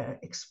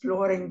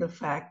exploring the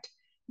fact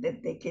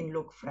that they can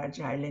look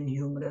fragile and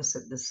humorous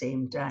at the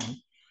same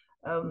time.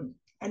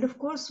 And of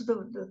course,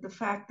 the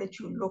fact that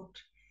you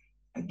looked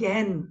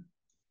again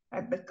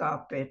at the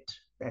carpet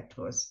that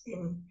was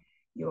in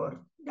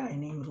your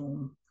dining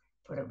room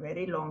for a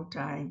very long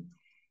time,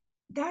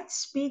 that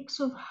speaks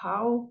of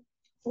how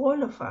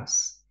all of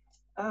us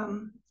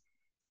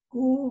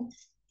who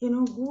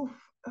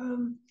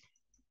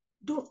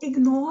do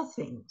ignore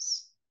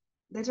things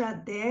that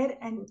are there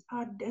and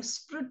are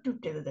desperate to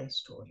tell their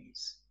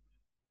stories.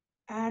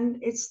 And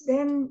it's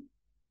then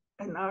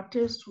an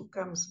artist who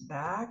comes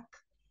back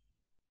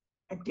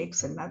and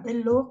takes another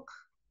look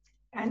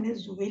and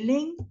is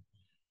willing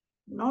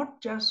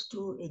not just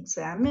to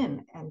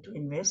examine and to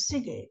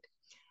investigate,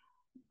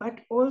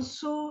 but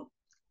also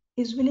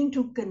is willing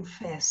to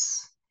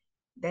confess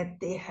that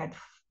they had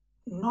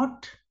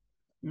not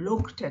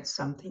looked at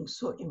something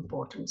so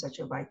important, such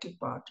a vital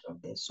part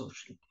of their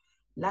social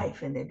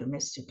life and their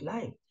domestic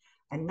life,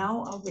 and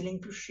now are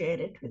willing to share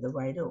it with a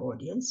wider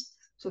audience,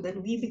 so that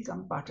we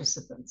become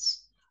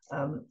participants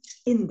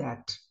in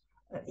that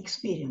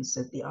experience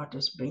that the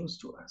artist brings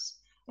to us.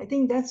 I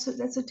think that's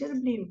a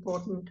terribly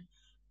important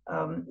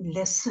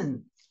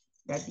lesson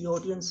that the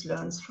audience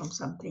learns from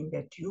something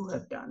that you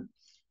have done,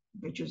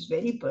 which is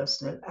very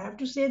personal. I have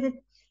to say that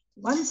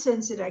one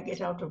sense that I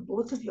get out of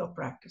both of your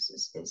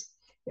practices is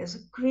there's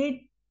a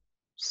great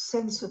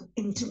sense of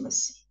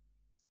intimacy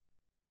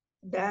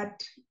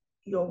that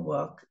your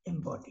work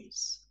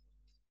embodies.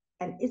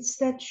 And it's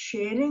that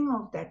sharing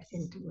of that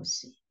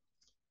intimacy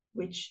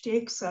which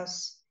takes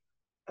us,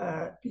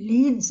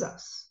 leads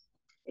us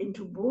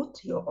into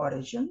both your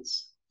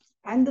origins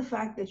and the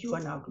fact that you are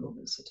now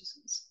global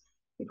citizens,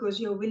 because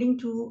you're willing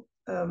to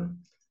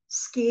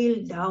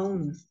scale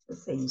down the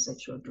things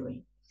that you're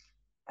doing.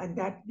 And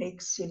that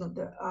makes,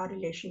 our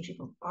relationship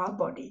of our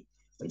body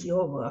with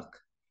your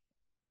work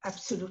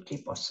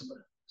absolutely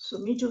possible. So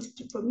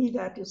for me,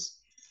 that is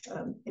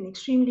an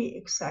extremely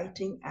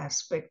exciting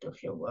aspect of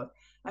your work.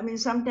 I mean,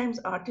 sometimes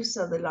artists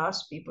are the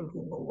last people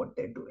who know what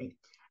they're doing.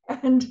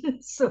 And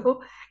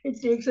so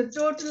it takes a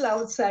total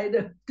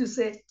outsider to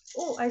say,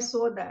 oh, I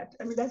saw that.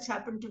 I mean, that's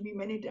happened to me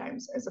many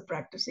times as a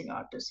practicing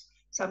artist.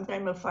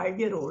 Sometime a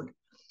 5-year-old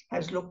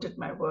has looked at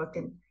my work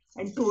and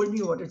told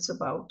me what it's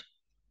about.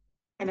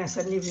 And I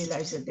suddenly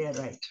realized that they're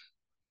right.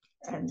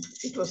 And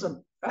it was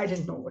I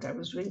didn't know what I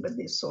was doing, but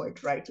they saw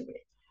it right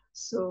away.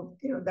 So,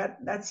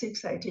 that's the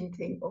exciting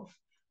thing of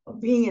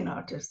being an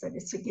artist, that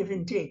it's a give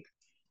and take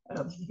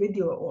with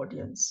your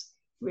audience,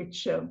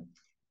 which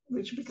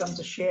becomes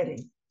a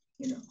sharing,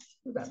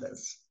 with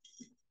others.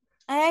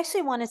 I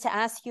actually wanted to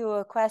ask you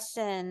a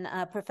question,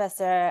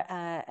 Professor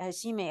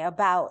Hashmi,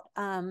 about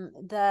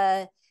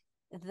the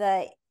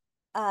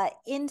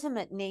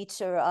intimate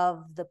nature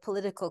of the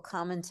political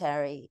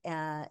commentary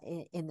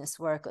in this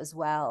work as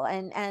well,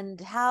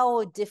 and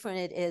how different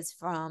it is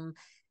from,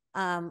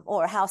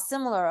 or how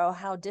similar or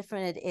how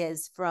different it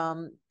is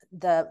from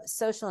the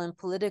social and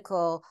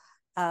political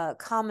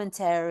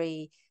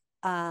commentary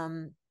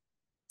in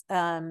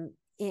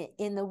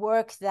the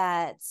work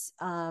that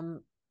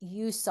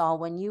you saw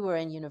when you were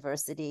in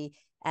university,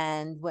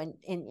 and when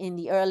in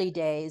the early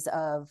days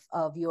of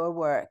your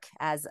work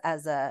as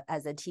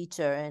a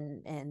teacher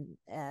and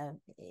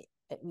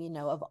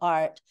of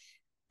art.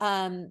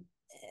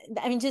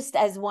 I mean, just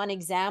as one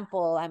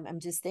example, I'm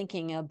just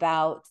thinking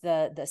about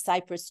the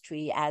cypress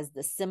tree as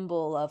the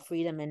symbol of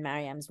freedom in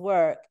Maryam's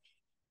work,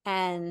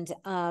 and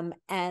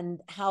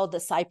how the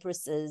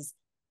cypresses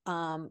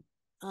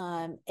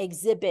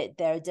exhibit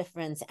their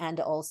difference and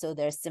also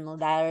their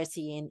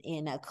similarity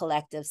in a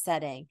collective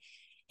setting.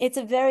 it's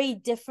a very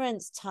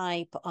different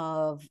type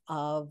of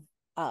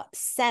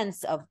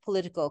sense of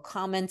political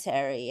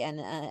commentary,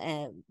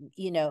 and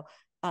you know,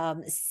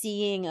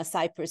 seeing a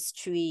cypress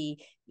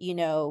tree, you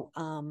know,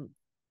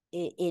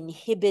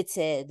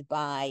 inhibited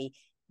by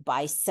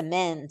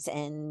cement,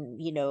 and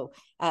you know,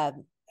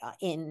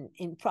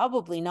 in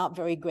probably not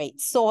very great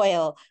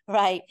soil,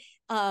 right?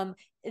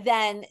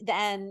 Than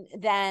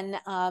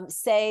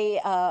say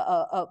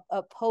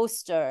a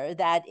poster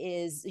that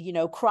is, you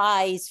know,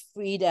 cries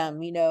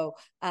freedom, you know,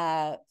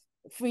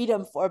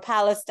 freedom for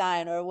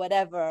Palestine or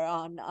whatever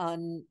on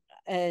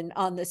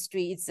the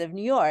streets of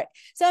New York.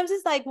 So I'm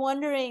just like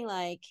wondering,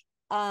 like,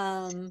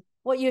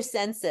 what your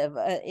sense of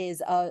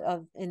is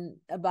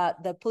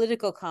about the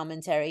political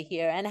commentary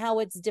here, and how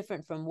it's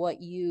different from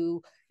what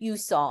you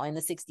saw in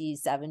the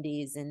 60s,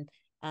 70s, and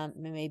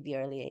maybe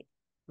early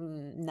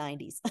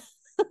 90s.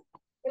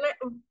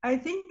 Well, I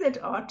think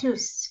that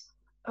artists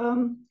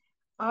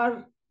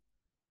are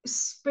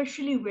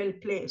especially well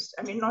placed.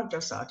 I mean, not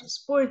just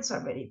artists, poets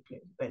are very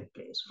well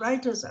placed,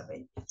 writers are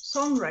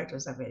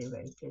songwriters are very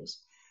well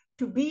placed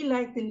to be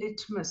like the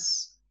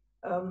litmus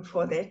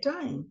for their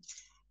time.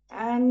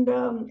 And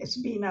it's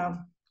been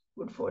a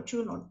good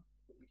fortune or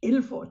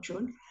ill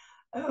fortune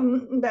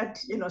that,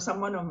 you know,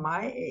 someone of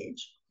my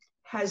age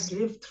has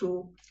lived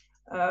through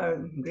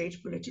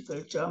great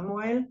political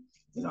turmoil.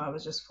 You know, I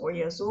was just 4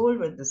 years old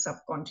when the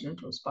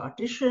subcontinent was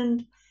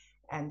partitioned,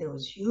 and there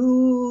was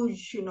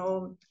huge, you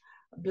know,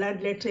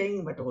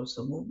 bloodletting, but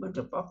also movement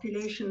of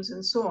populations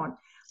and so on.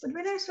 But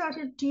when I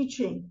started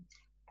teaching,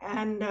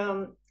 and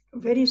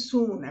very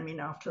soon, I mean,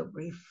 after a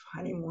brief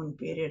honeymoon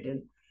period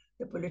in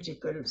the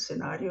political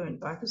scenario in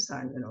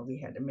Pakistan, you know, we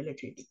had a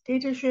military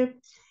dictatorship,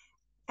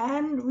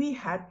 and we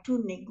had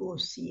to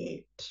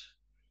negotiate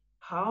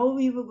how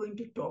we were going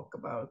to talk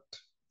about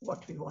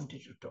what we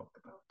wanted to talk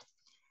about.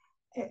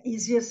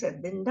 Easier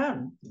said than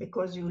done,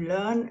 because you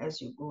learn as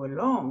you go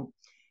along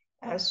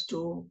as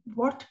to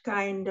what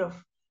kind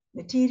of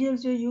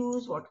materials you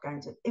use, what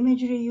kinds of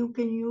imagery you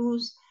can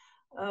use,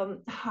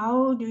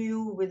 how do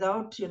you,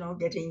 without, you know,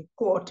 getting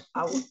caught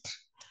out,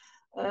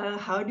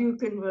 how do you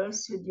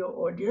converse with your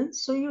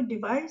audience? So you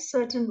devise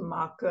certain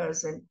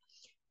markers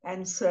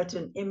and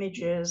certain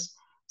images,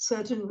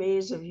 certain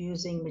ways of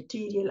using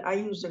material. I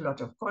used a lot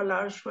of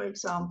collage, for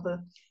example.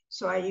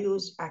 So I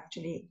used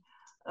actually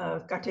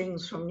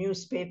cuttings from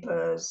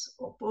newspapers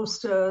or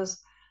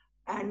posters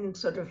and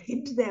sort of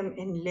hid them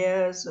in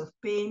layers of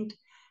paint.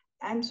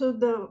 And so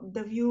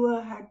the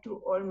viewer had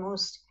to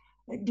almost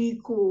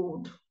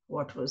decode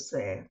what was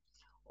there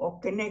or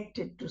connect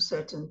it to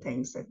certain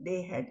things that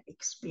they had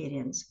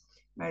experienced.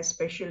 My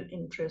special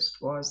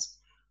interest was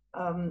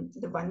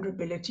the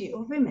vulnerability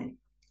of women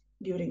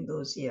during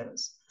those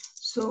years.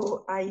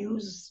 So I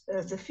use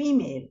the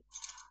female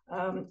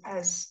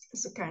as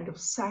a kind of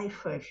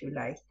cipher, if you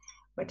like,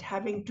 but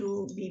having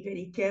to be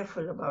very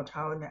careful about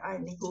how I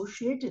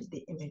negotiated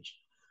the image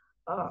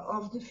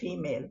of the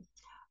female.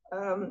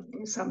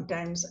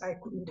 Sometimes I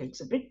couldn't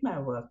exhibit my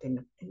work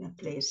in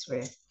a place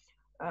where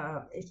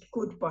it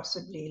could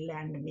possibly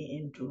land me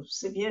into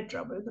severe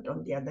trouble. But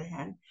on the other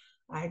hand,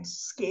 I had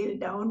scaled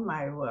down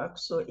my work.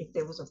 So if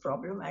there was a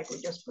problem, I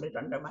could just put it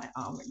under my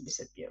arm and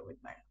disappear with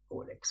my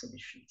whole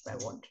exhibition if I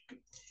wanted to.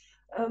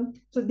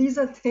 So these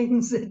are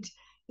things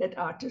that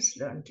artists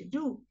learn to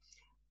do.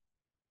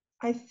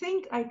 I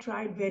think I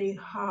tried very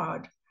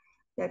hard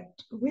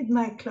that with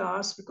my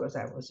class, because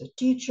I was a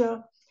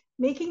teacher,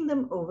 making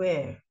them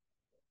aware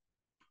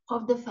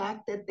of the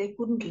fact that they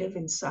couldn't live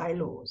in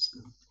silos,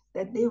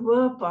 that they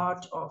were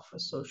part of a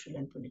social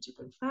and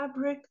political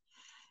fabric,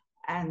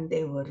 and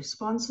they were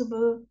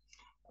responsible,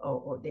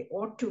 or they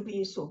ought to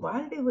be. So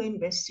while they were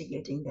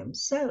investigating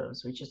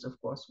themselves, which is,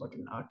 of course, what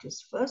an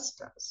artist first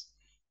does,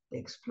 they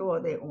explore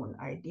their own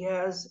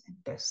ideas and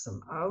test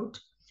them out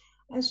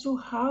as to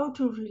how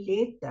to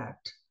relate that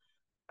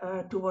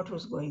to what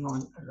was going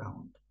on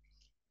around.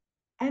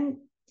 And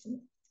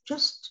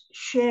just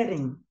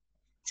sharing,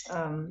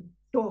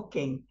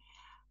 talking.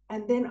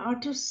 And then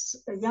artists,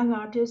 young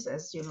artists,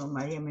 as you know,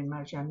 Maryam and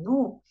Marjan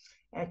know,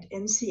 at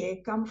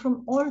NCA come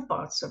from all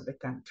parts of the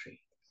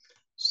country.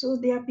 So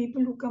there are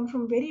people who come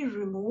from very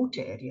remote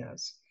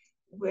areas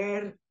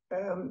where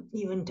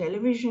even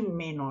television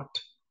may not,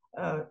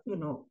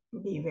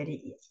 be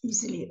very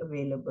easily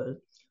available,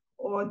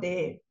 or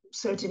they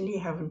certainly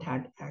haven't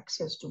had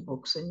access to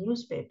books and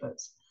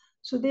newspapers.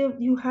 So there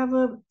you have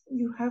a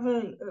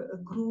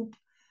group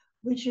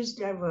which is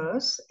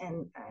diverse,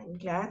 and I'm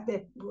glad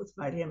that both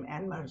Maryam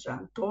and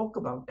Marjan talk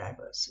about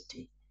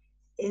diversity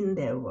in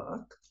their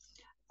work,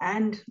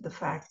 and the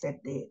fact that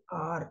they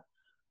are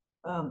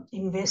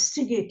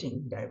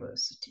investigating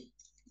diversity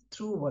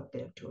through what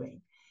they're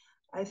doing.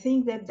 I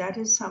think that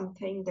is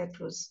something that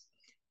was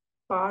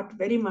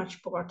very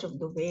much part of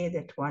the way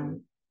that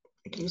one,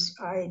 at least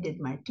I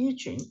did my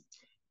teaching,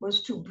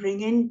 was to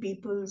bring in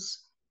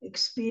people's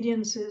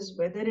experiences,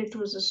 whether it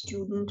was a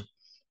student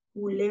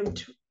who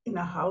lived in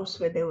a house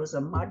where there was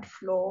a mud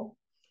floor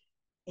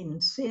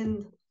in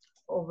Sindh,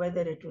 or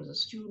whether it was a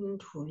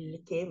student who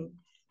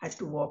had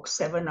to walk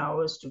 7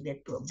 hours to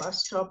get to a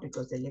bus stop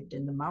because they lived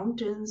in the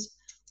mountains,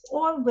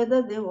 or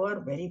whether they were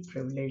very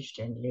privileged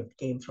and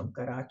came from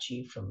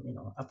Karachi, from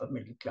upper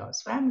middle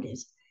class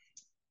families.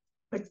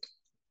 But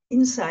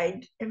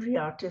inside, every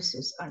artist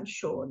is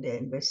unsure. They're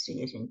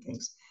investigating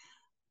things.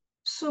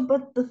 So,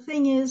 but the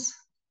thing is,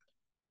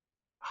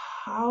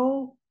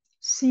 how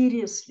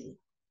seriously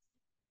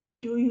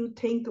do you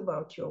think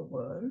about your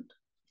world?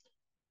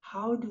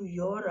 How do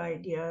your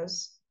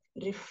ideas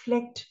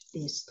reflect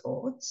these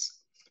thoughts?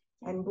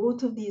 And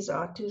both of these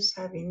artists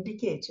have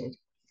indicated,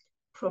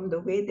 from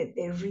the way that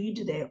they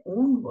read their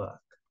own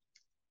work,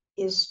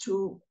 is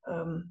to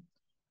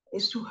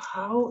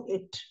how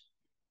it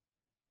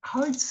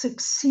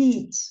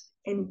succeeds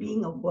in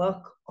being a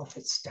work of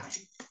its time.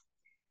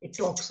 It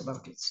talks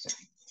about its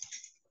time.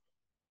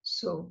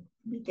 So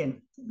we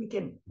can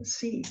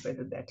see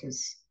whether that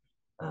is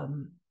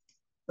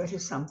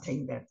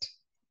something that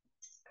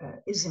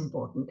is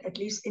important. At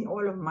least in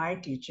all of my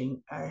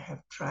teaching, I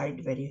have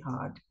tried very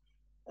hard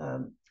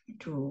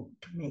to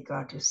make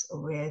artists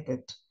aware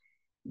that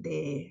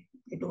they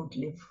don't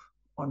live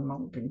on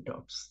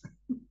mountaintops.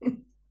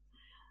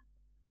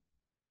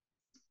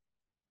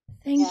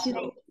 Thank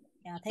you.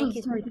 Yeah, thank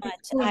you so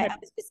much. I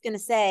was just going to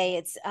say,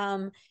 it's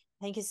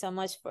thank you so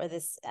much for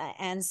this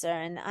answer,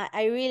 and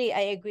I really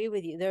agree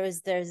with you.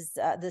 There's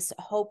this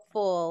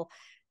hopeful,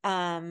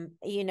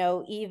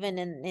 even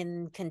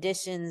in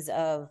conditions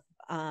of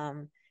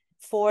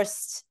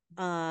forced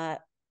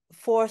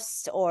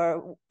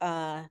or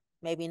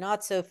maybe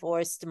not so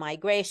forced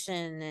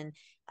migration, and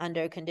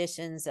under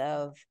conditions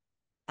of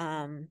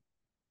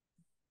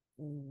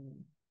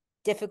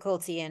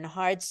difficulty and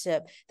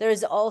hardship, there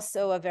is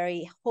also a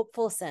very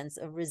hopeful sense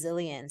of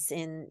resilience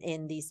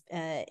in this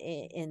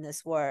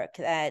work,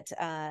 that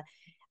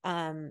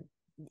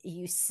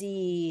you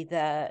see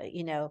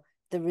the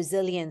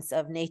resilience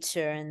of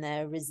nature and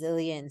the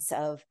resilience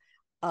of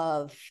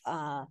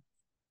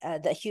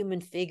the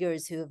human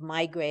figures who have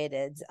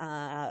migrated,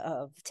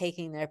 of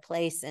taking their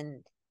place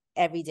in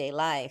everyday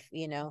life.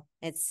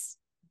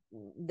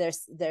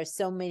 There's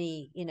so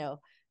many,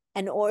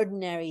 an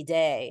ordinary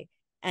day,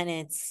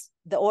 and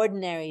the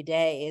ordinary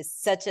day is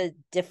such a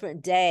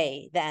different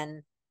day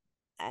than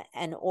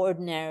an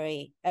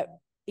ordinary,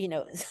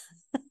 the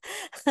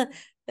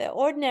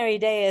ordinary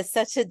day is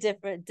such a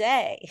different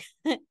day,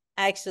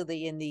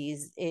 actually, in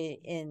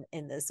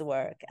this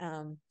work.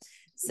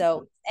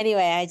 So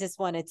anyway, I just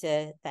wanted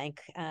to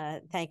thank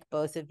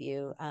both of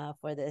you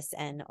for this,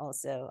 and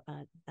also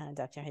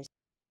Dr. Hashmi.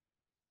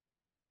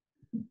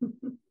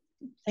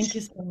 Thank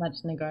you so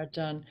much, Negar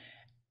John.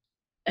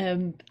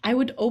 I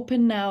would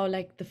open now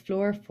the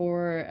floor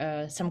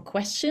for some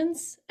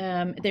questions.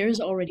 There is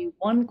already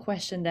one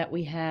question that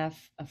we have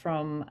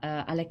from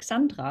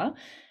Alexandra,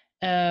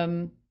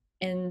 and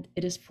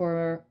it is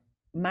for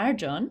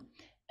Marjan.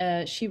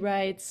 She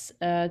writes,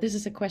 this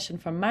is a question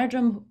from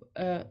Marjan,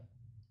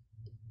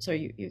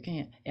 sorry, you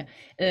can,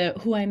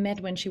 who I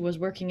met when she was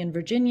working in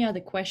Virginia. The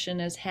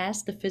question is,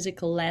 has the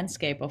physical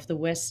landscape of the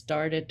West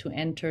started to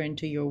enter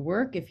into your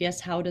work? If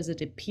yes, how does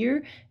it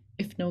appear?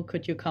 If no,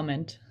 could you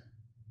comment?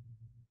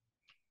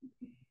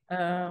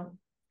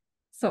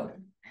 So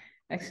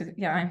actually,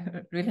 yeah,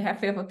 I'm really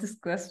happy about this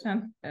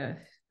question.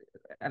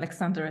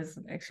 Alexander is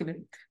actually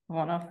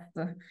one of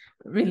the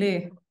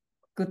really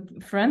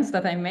good friends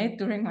that I made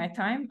during my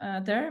time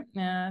there.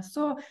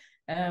 So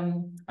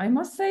I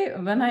must say,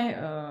 when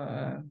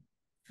I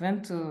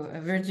went to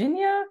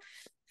Virginia,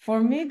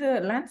 for me,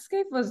 the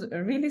landscape was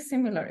really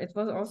similar. It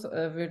was also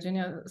a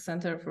Virginia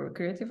Center for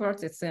Creative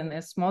Arts. It's in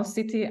a small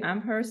city,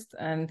 Amherst,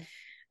 and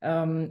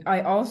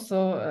I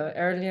also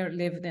earlier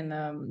lived in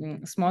a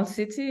small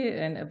city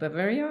in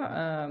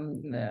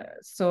Bavaria.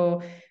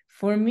 So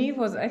for me, it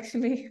was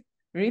actually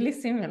really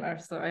similar.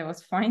 So I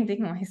was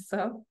finding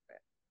myself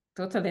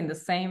totally in the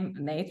same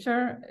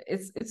nature.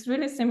 It's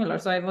really similar.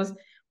 So I was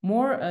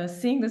more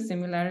seeing the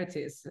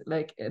similarities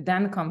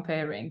than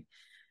comparing.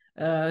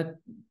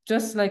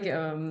 Just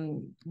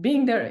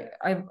being there,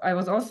 I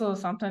was also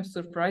sometimes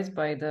surprised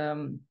by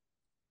the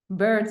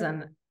birds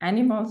and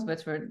animals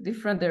which were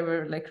different. There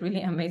were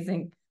really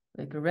amazing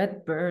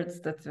red birds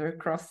that were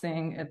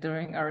crossing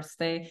during our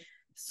stay.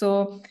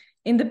 So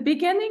in the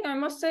beginning, I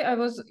must say, I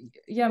was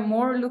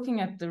more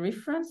looking at the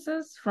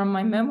references from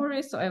my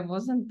memory, so I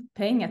wasn't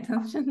paying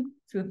attention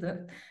to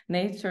the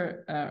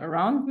nature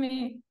around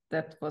me.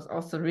 That was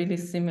also really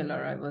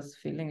similar. I was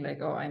feeling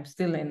oh, I'm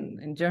still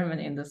in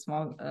Germany, in the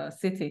small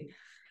city.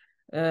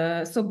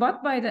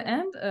 But by the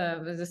end,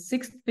 the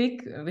sixth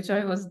peak, which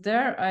I was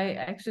there,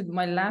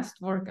 my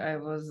last work, I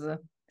was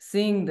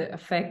seeing the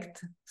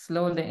effect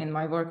slowly in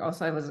my work.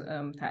 Also,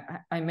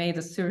 I made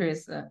a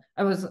series.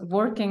 I was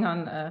working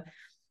on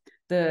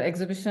the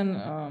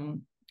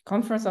exhibition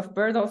Conference of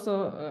Bird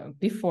also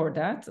before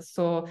that.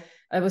 So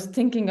I was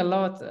thinking a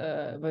lot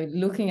by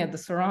looking at the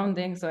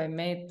surroundings. I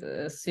made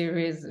a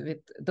series with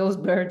those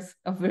birds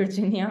of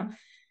Virginia.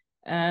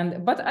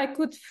 But I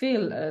could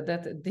feel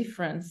that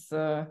difference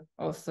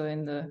also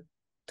in the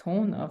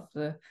tone of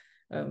the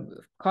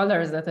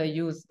colors that I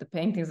used, the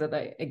paintings that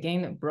I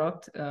again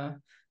brought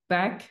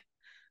back.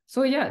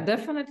 So yeah,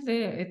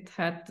 definitely it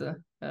had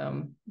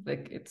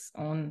like its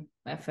own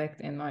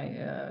effect in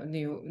my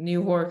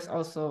new works.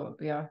 Also,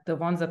 yeah, the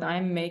ones that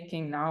I'm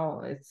making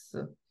now, it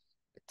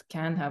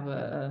can have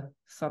a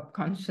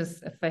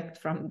subconscious effect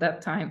from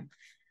that time.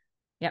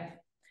 Yeah,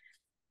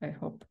 I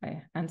hope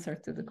I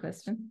answered to the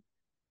question.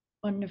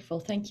 Wonderful.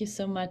 Thank you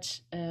so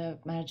much,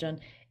 Marjan.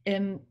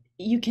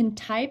 You can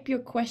type your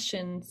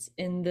questions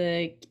in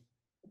the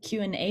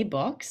Q&A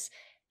box.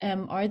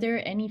 Are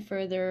there any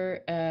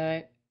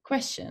further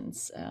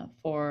questions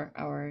for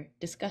our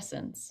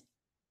discussants?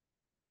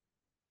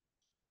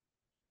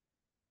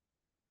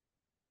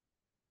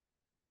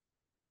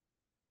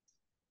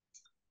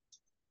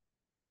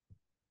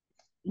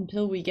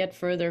 Until we get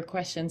further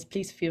questions,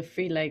 please feel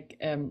free, like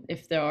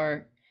if there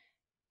are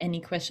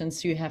any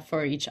questions you have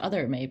for each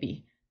other,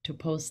 maybe to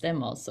post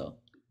them also.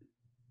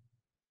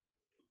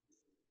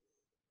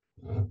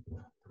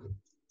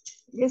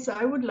 Yes,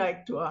 I would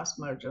like to ask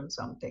Marjan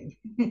something,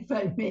 if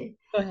I may.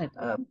 Go ahead.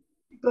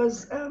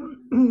 Because,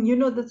 you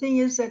know, the thing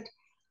is that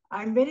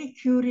I'm very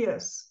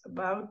curious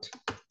about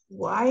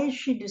why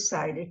she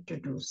decided to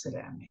do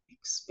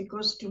ceramics,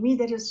 because to me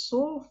that is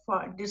so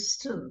far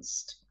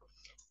distanced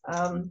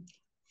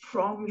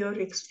from your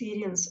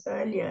experience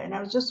earlier. And I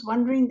was just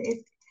wondering if,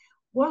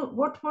 well,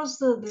 what was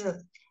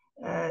the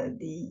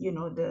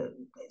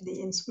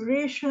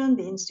inspiration,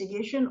 the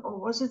instigation, or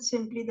was it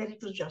simply that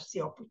it was just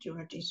the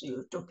opportunity, so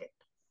you took it?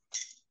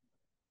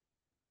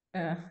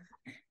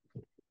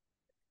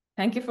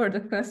 Thank you for the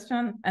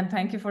question, and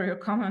thank you for your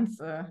comments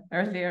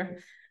earlier.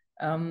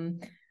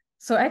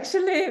 So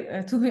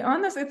actually, to be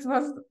honest, it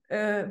was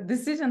a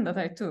decision that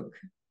I took,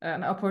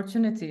 an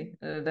opportunity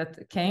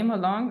that came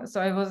along.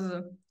 So I was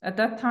at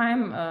that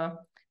time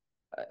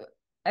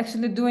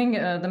actually doing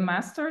the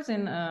master's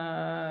in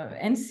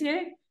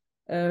NCA,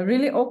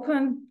 really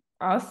opened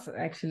us,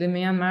 actually,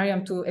 me and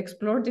Maryam, to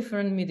explore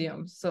different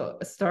mediums. So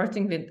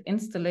starting with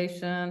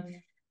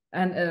installation,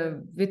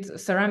 and with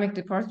ceramic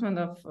department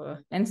of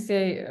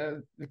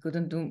NCA, we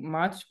couldn't do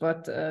much,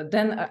 but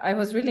then I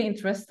was really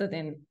interested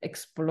in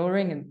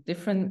exploring in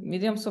different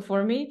mediums. So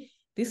for me,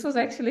 this was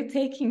actually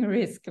taking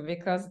risk,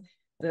 because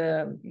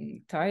the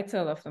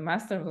title of the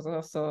master was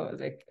also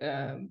like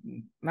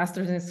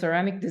Masters in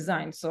Ceramic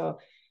Design. So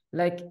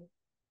like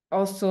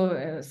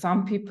also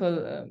some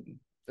people,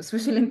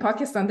 especially in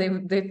Pakistan,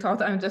 they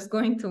thought I'm just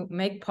going to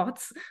make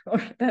pots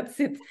or that's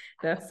it.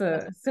 That's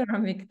a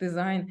ceramic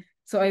design.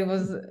 So I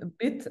was a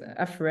bit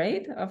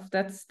afraid of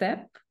that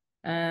step,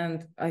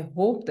 and I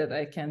hope that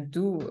I can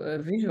do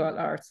visual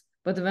arts.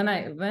 But when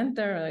I went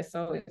there, I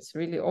saw it's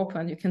really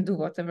open. You can do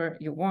whatever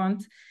you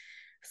want.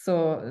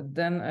 So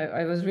then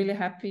I was really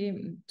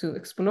happy to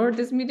explore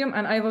this medium.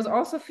 And I was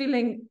also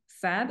feeling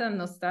sad and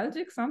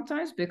nostalgic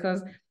sometimes,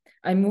 because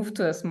I moved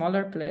to a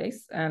smaller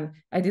place and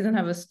I didn't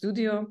have a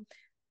studio.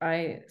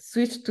 I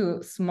switched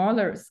to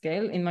smaller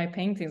scale in my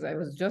paintings. I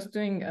was just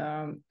doing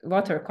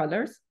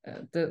watercolors,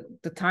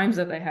 the times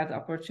that I had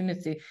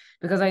opportunity,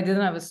 because I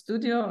didn't have a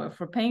studio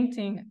for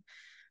painting.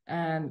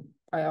 And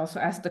I also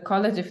asked the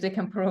college if they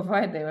can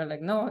provide. They were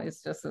like, no,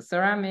 it's just a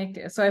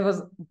ceramic. So I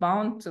was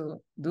bound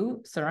to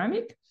do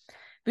ceramic,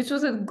 which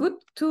was a good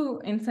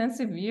 2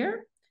 intensive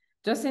year.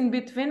 Just in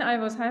between, I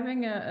was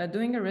having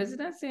doing a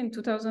residency in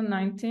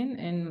 2019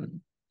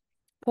 in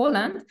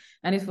Poland,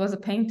 and it was a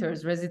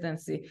painter's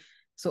residency.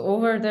 So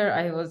over there,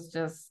 I was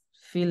just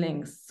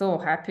feeling so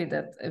happy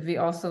that we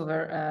also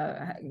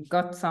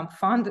got some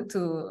fund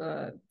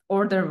to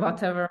order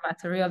whatever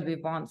material we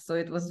want. So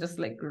it was just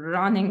like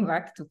running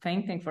back to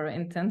painting for an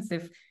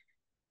intensive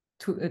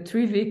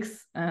 3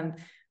 weeks, and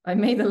I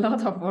made a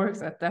lot of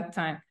works at that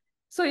time.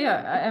 So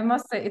yeah, I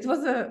must say it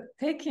was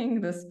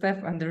taking the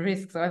step and the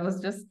risk. So I was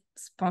just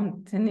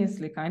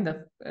spontaneously kind of,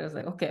 I was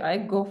like, okay, I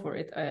go for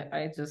it.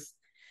 I just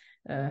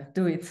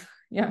do it.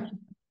 Yeah.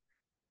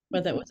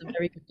 Well, that was a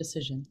very good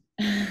decision.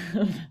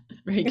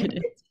 Very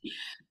good.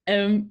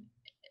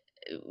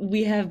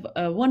 We have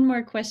one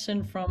more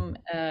question from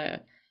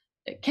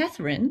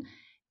Catherine,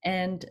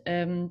 and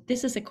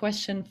this is a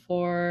question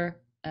for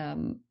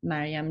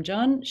Maryam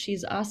John.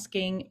 She's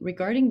asking,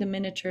 regarding the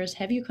miniatures,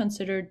 have you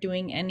considered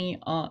doing any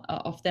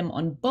of them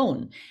on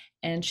bone?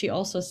 And she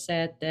also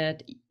said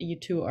that you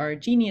two are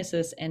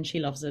geniuses and she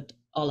loves it,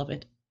 all of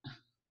it.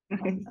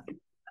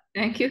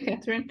 Thank you,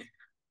 Catherine.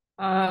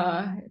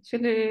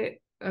 Actually,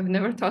 I've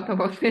never thought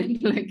about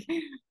it like,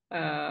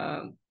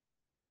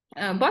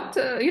 but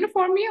you know,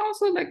 for me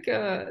also, like,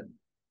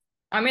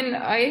 I mean,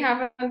 I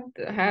haven't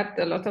had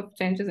a lot of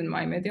changes in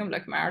my medium,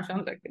 like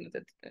Marjan, like, you know,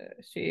 that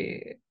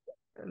she,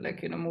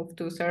 like, you know, moved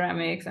to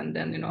ceramics, and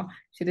then, you know,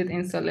 she did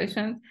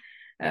installation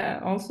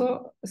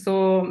also.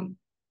 So,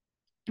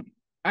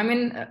 I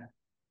mean,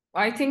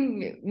 I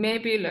think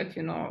maybe, like,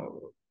 you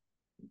know,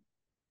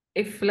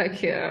 if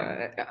like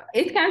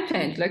it can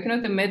change, like, you know,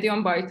 the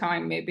medium by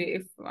time. Maybe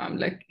if I'm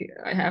like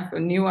I have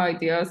new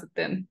ideas,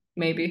 then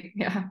maybe,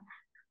 yeah.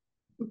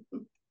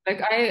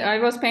 Like I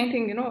was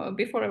painting, you know,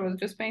 before I was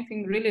just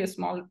painting really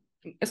small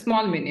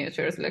small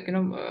miniatures, like, I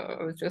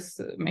was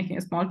just making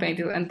small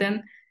paintings. And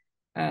then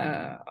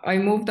I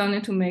moved on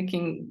into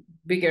making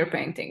bigger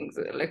paintings.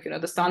 Like,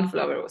 the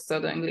sunflower was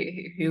suddenly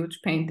a huge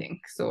painting.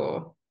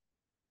 So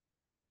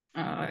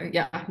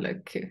yeah,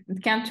 like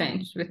it can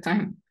change with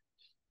time.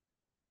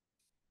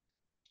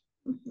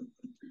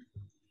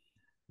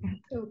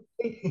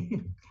 Okay.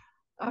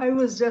 I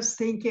was just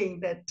thinking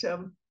that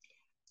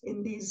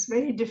in these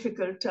very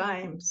difficult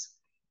times,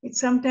 it's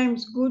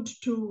sometimes good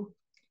to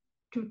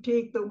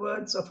take the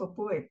words of a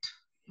poet.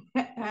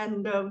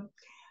 And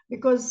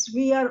because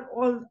we are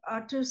all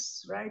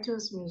artists,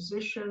 writers,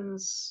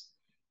 musicians,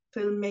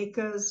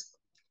 filmmakers,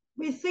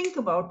 we think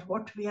about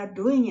what we are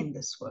doing in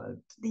this world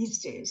these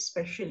days,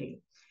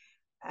 especially.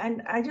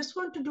 And I just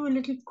want to do a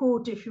little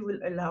quote, if you will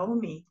allow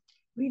me.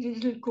 Read a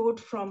little quote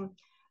from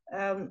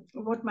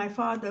what my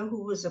father,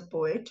 who was a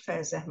poet,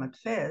 Faiz Ahmad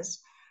Faiz,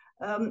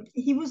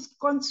 he was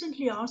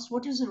constantly asked,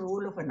 what is the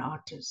role of an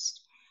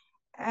artist?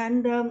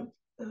 And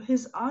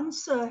his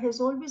answer has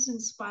always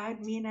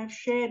inspired me, and I've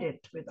shared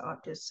it with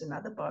artists in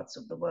other parts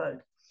of the world.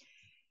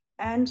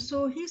 And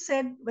so he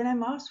said, when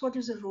I'm asked what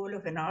is the role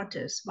of an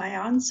artist, my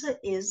answer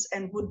is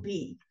and would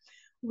be,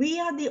 we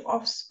are the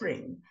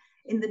offspring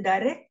in the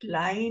direct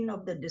line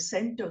of the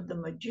descent of the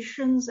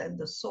magicians and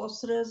the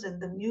sorcerers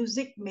and the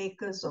music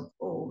makers of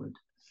old.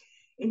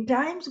 In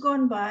times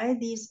gone by,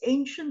 these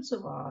ancients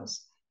of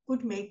ours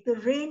could make the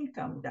rain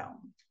come down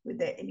with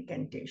their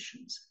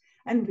incantations,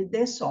 and with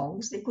their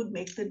songs, they could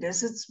make the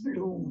deserts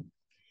bloom.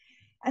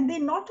 And they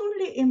not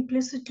only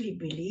implicitly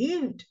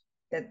believed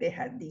that they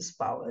had these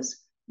powers,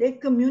 their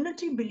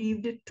community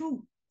believed it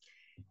too.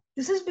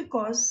 This is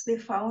because they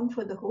found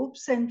for the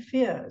hopes and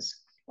fears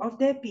of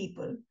their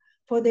people,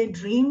 for their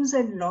dreams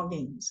and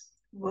longings,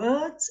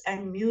 words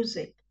and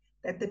music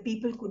that the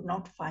people could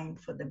not find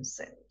for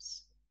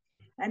themselves.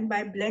 And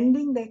by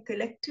blending their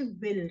collective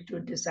will to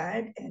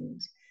desired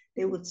ends,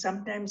 they would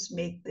sometimes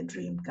make the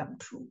dream come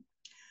true.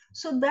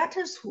 So that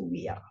is who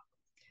we are.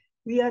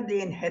 We are the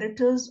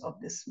inheritors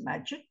of this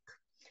magic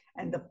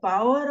and the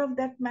power of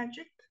that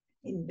magic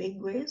in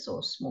big ways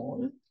or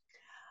small.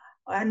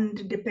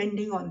 And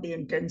depending on the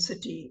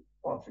intensity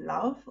of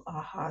love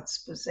our hearts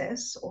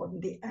possess, on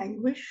the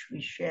anguish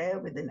we share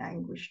with an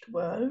anguished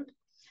world,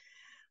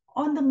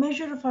 on the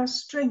measure of our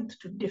strength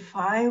to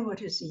defy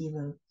what is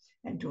evil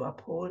and to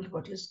uphold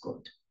what is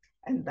good.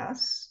 And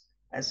thus,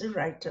 as a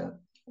writer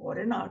or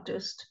an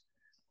artist,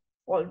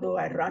 although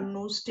I run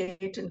no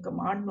state and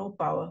command no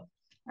power,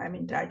 I'm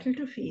entitled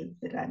to feel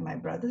that I'm my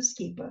brother's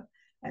keeper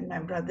and my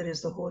brother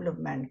is the whole of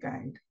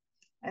mankind.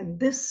 And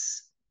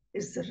this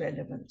is the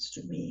relevance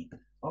to me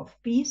of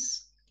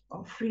peace,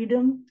 of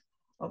freedom,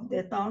 of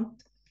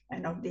détente,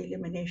 and of the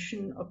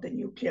elimination of the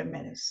nuclear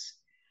menace.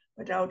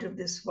 But out of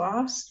this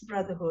vast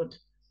brotherhood,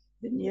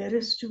 the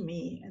nearest to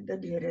me and the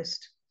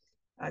dearest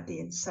are the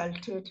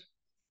insulted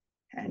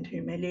and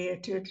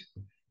humiliated,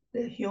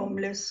 the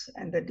homeless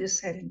and the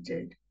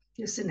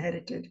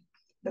disinherited,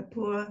 the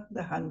poor,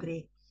 the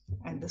hungry,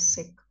 and the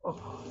sick of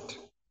heart.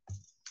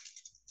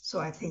 So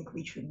I think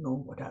we should know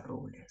what our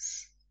role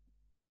is.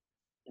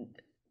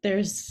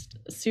 There's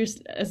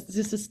seriously,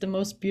 this is the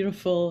most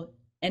beautiful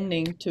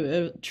ending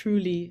to a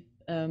truly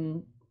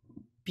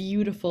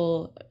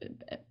beautiful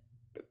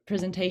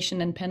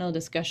presentation and panel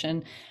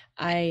discussion.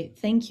 I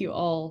thank you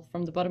all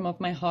from the bottom of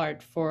my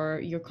heart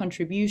for your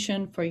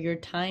contribution, for your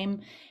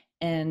time,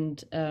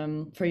 and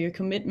for your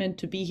commitment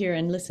to be here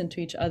and listen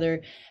to each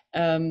other.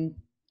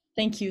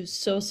 Thank you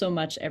so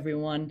much,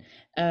 everyone.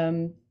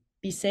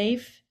 Be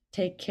safe,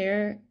 take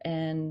care,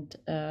 and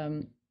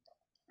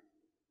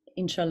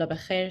inshallah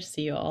bakhair.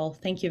 See you all.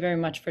 Thank you very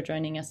much for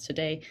joining us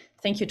today.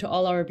 Thank you to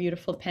all our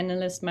beautiful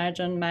panelists,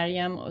 Marjan,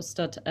 Maryam,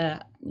 Ustad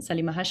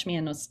Salima Hashmi,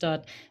 and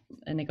Ustad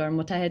Negar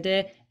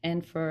Mottahedeh,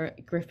 and for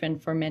Griffin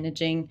for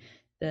managing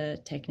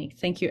the technique.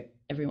 Thank you,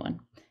 everyone.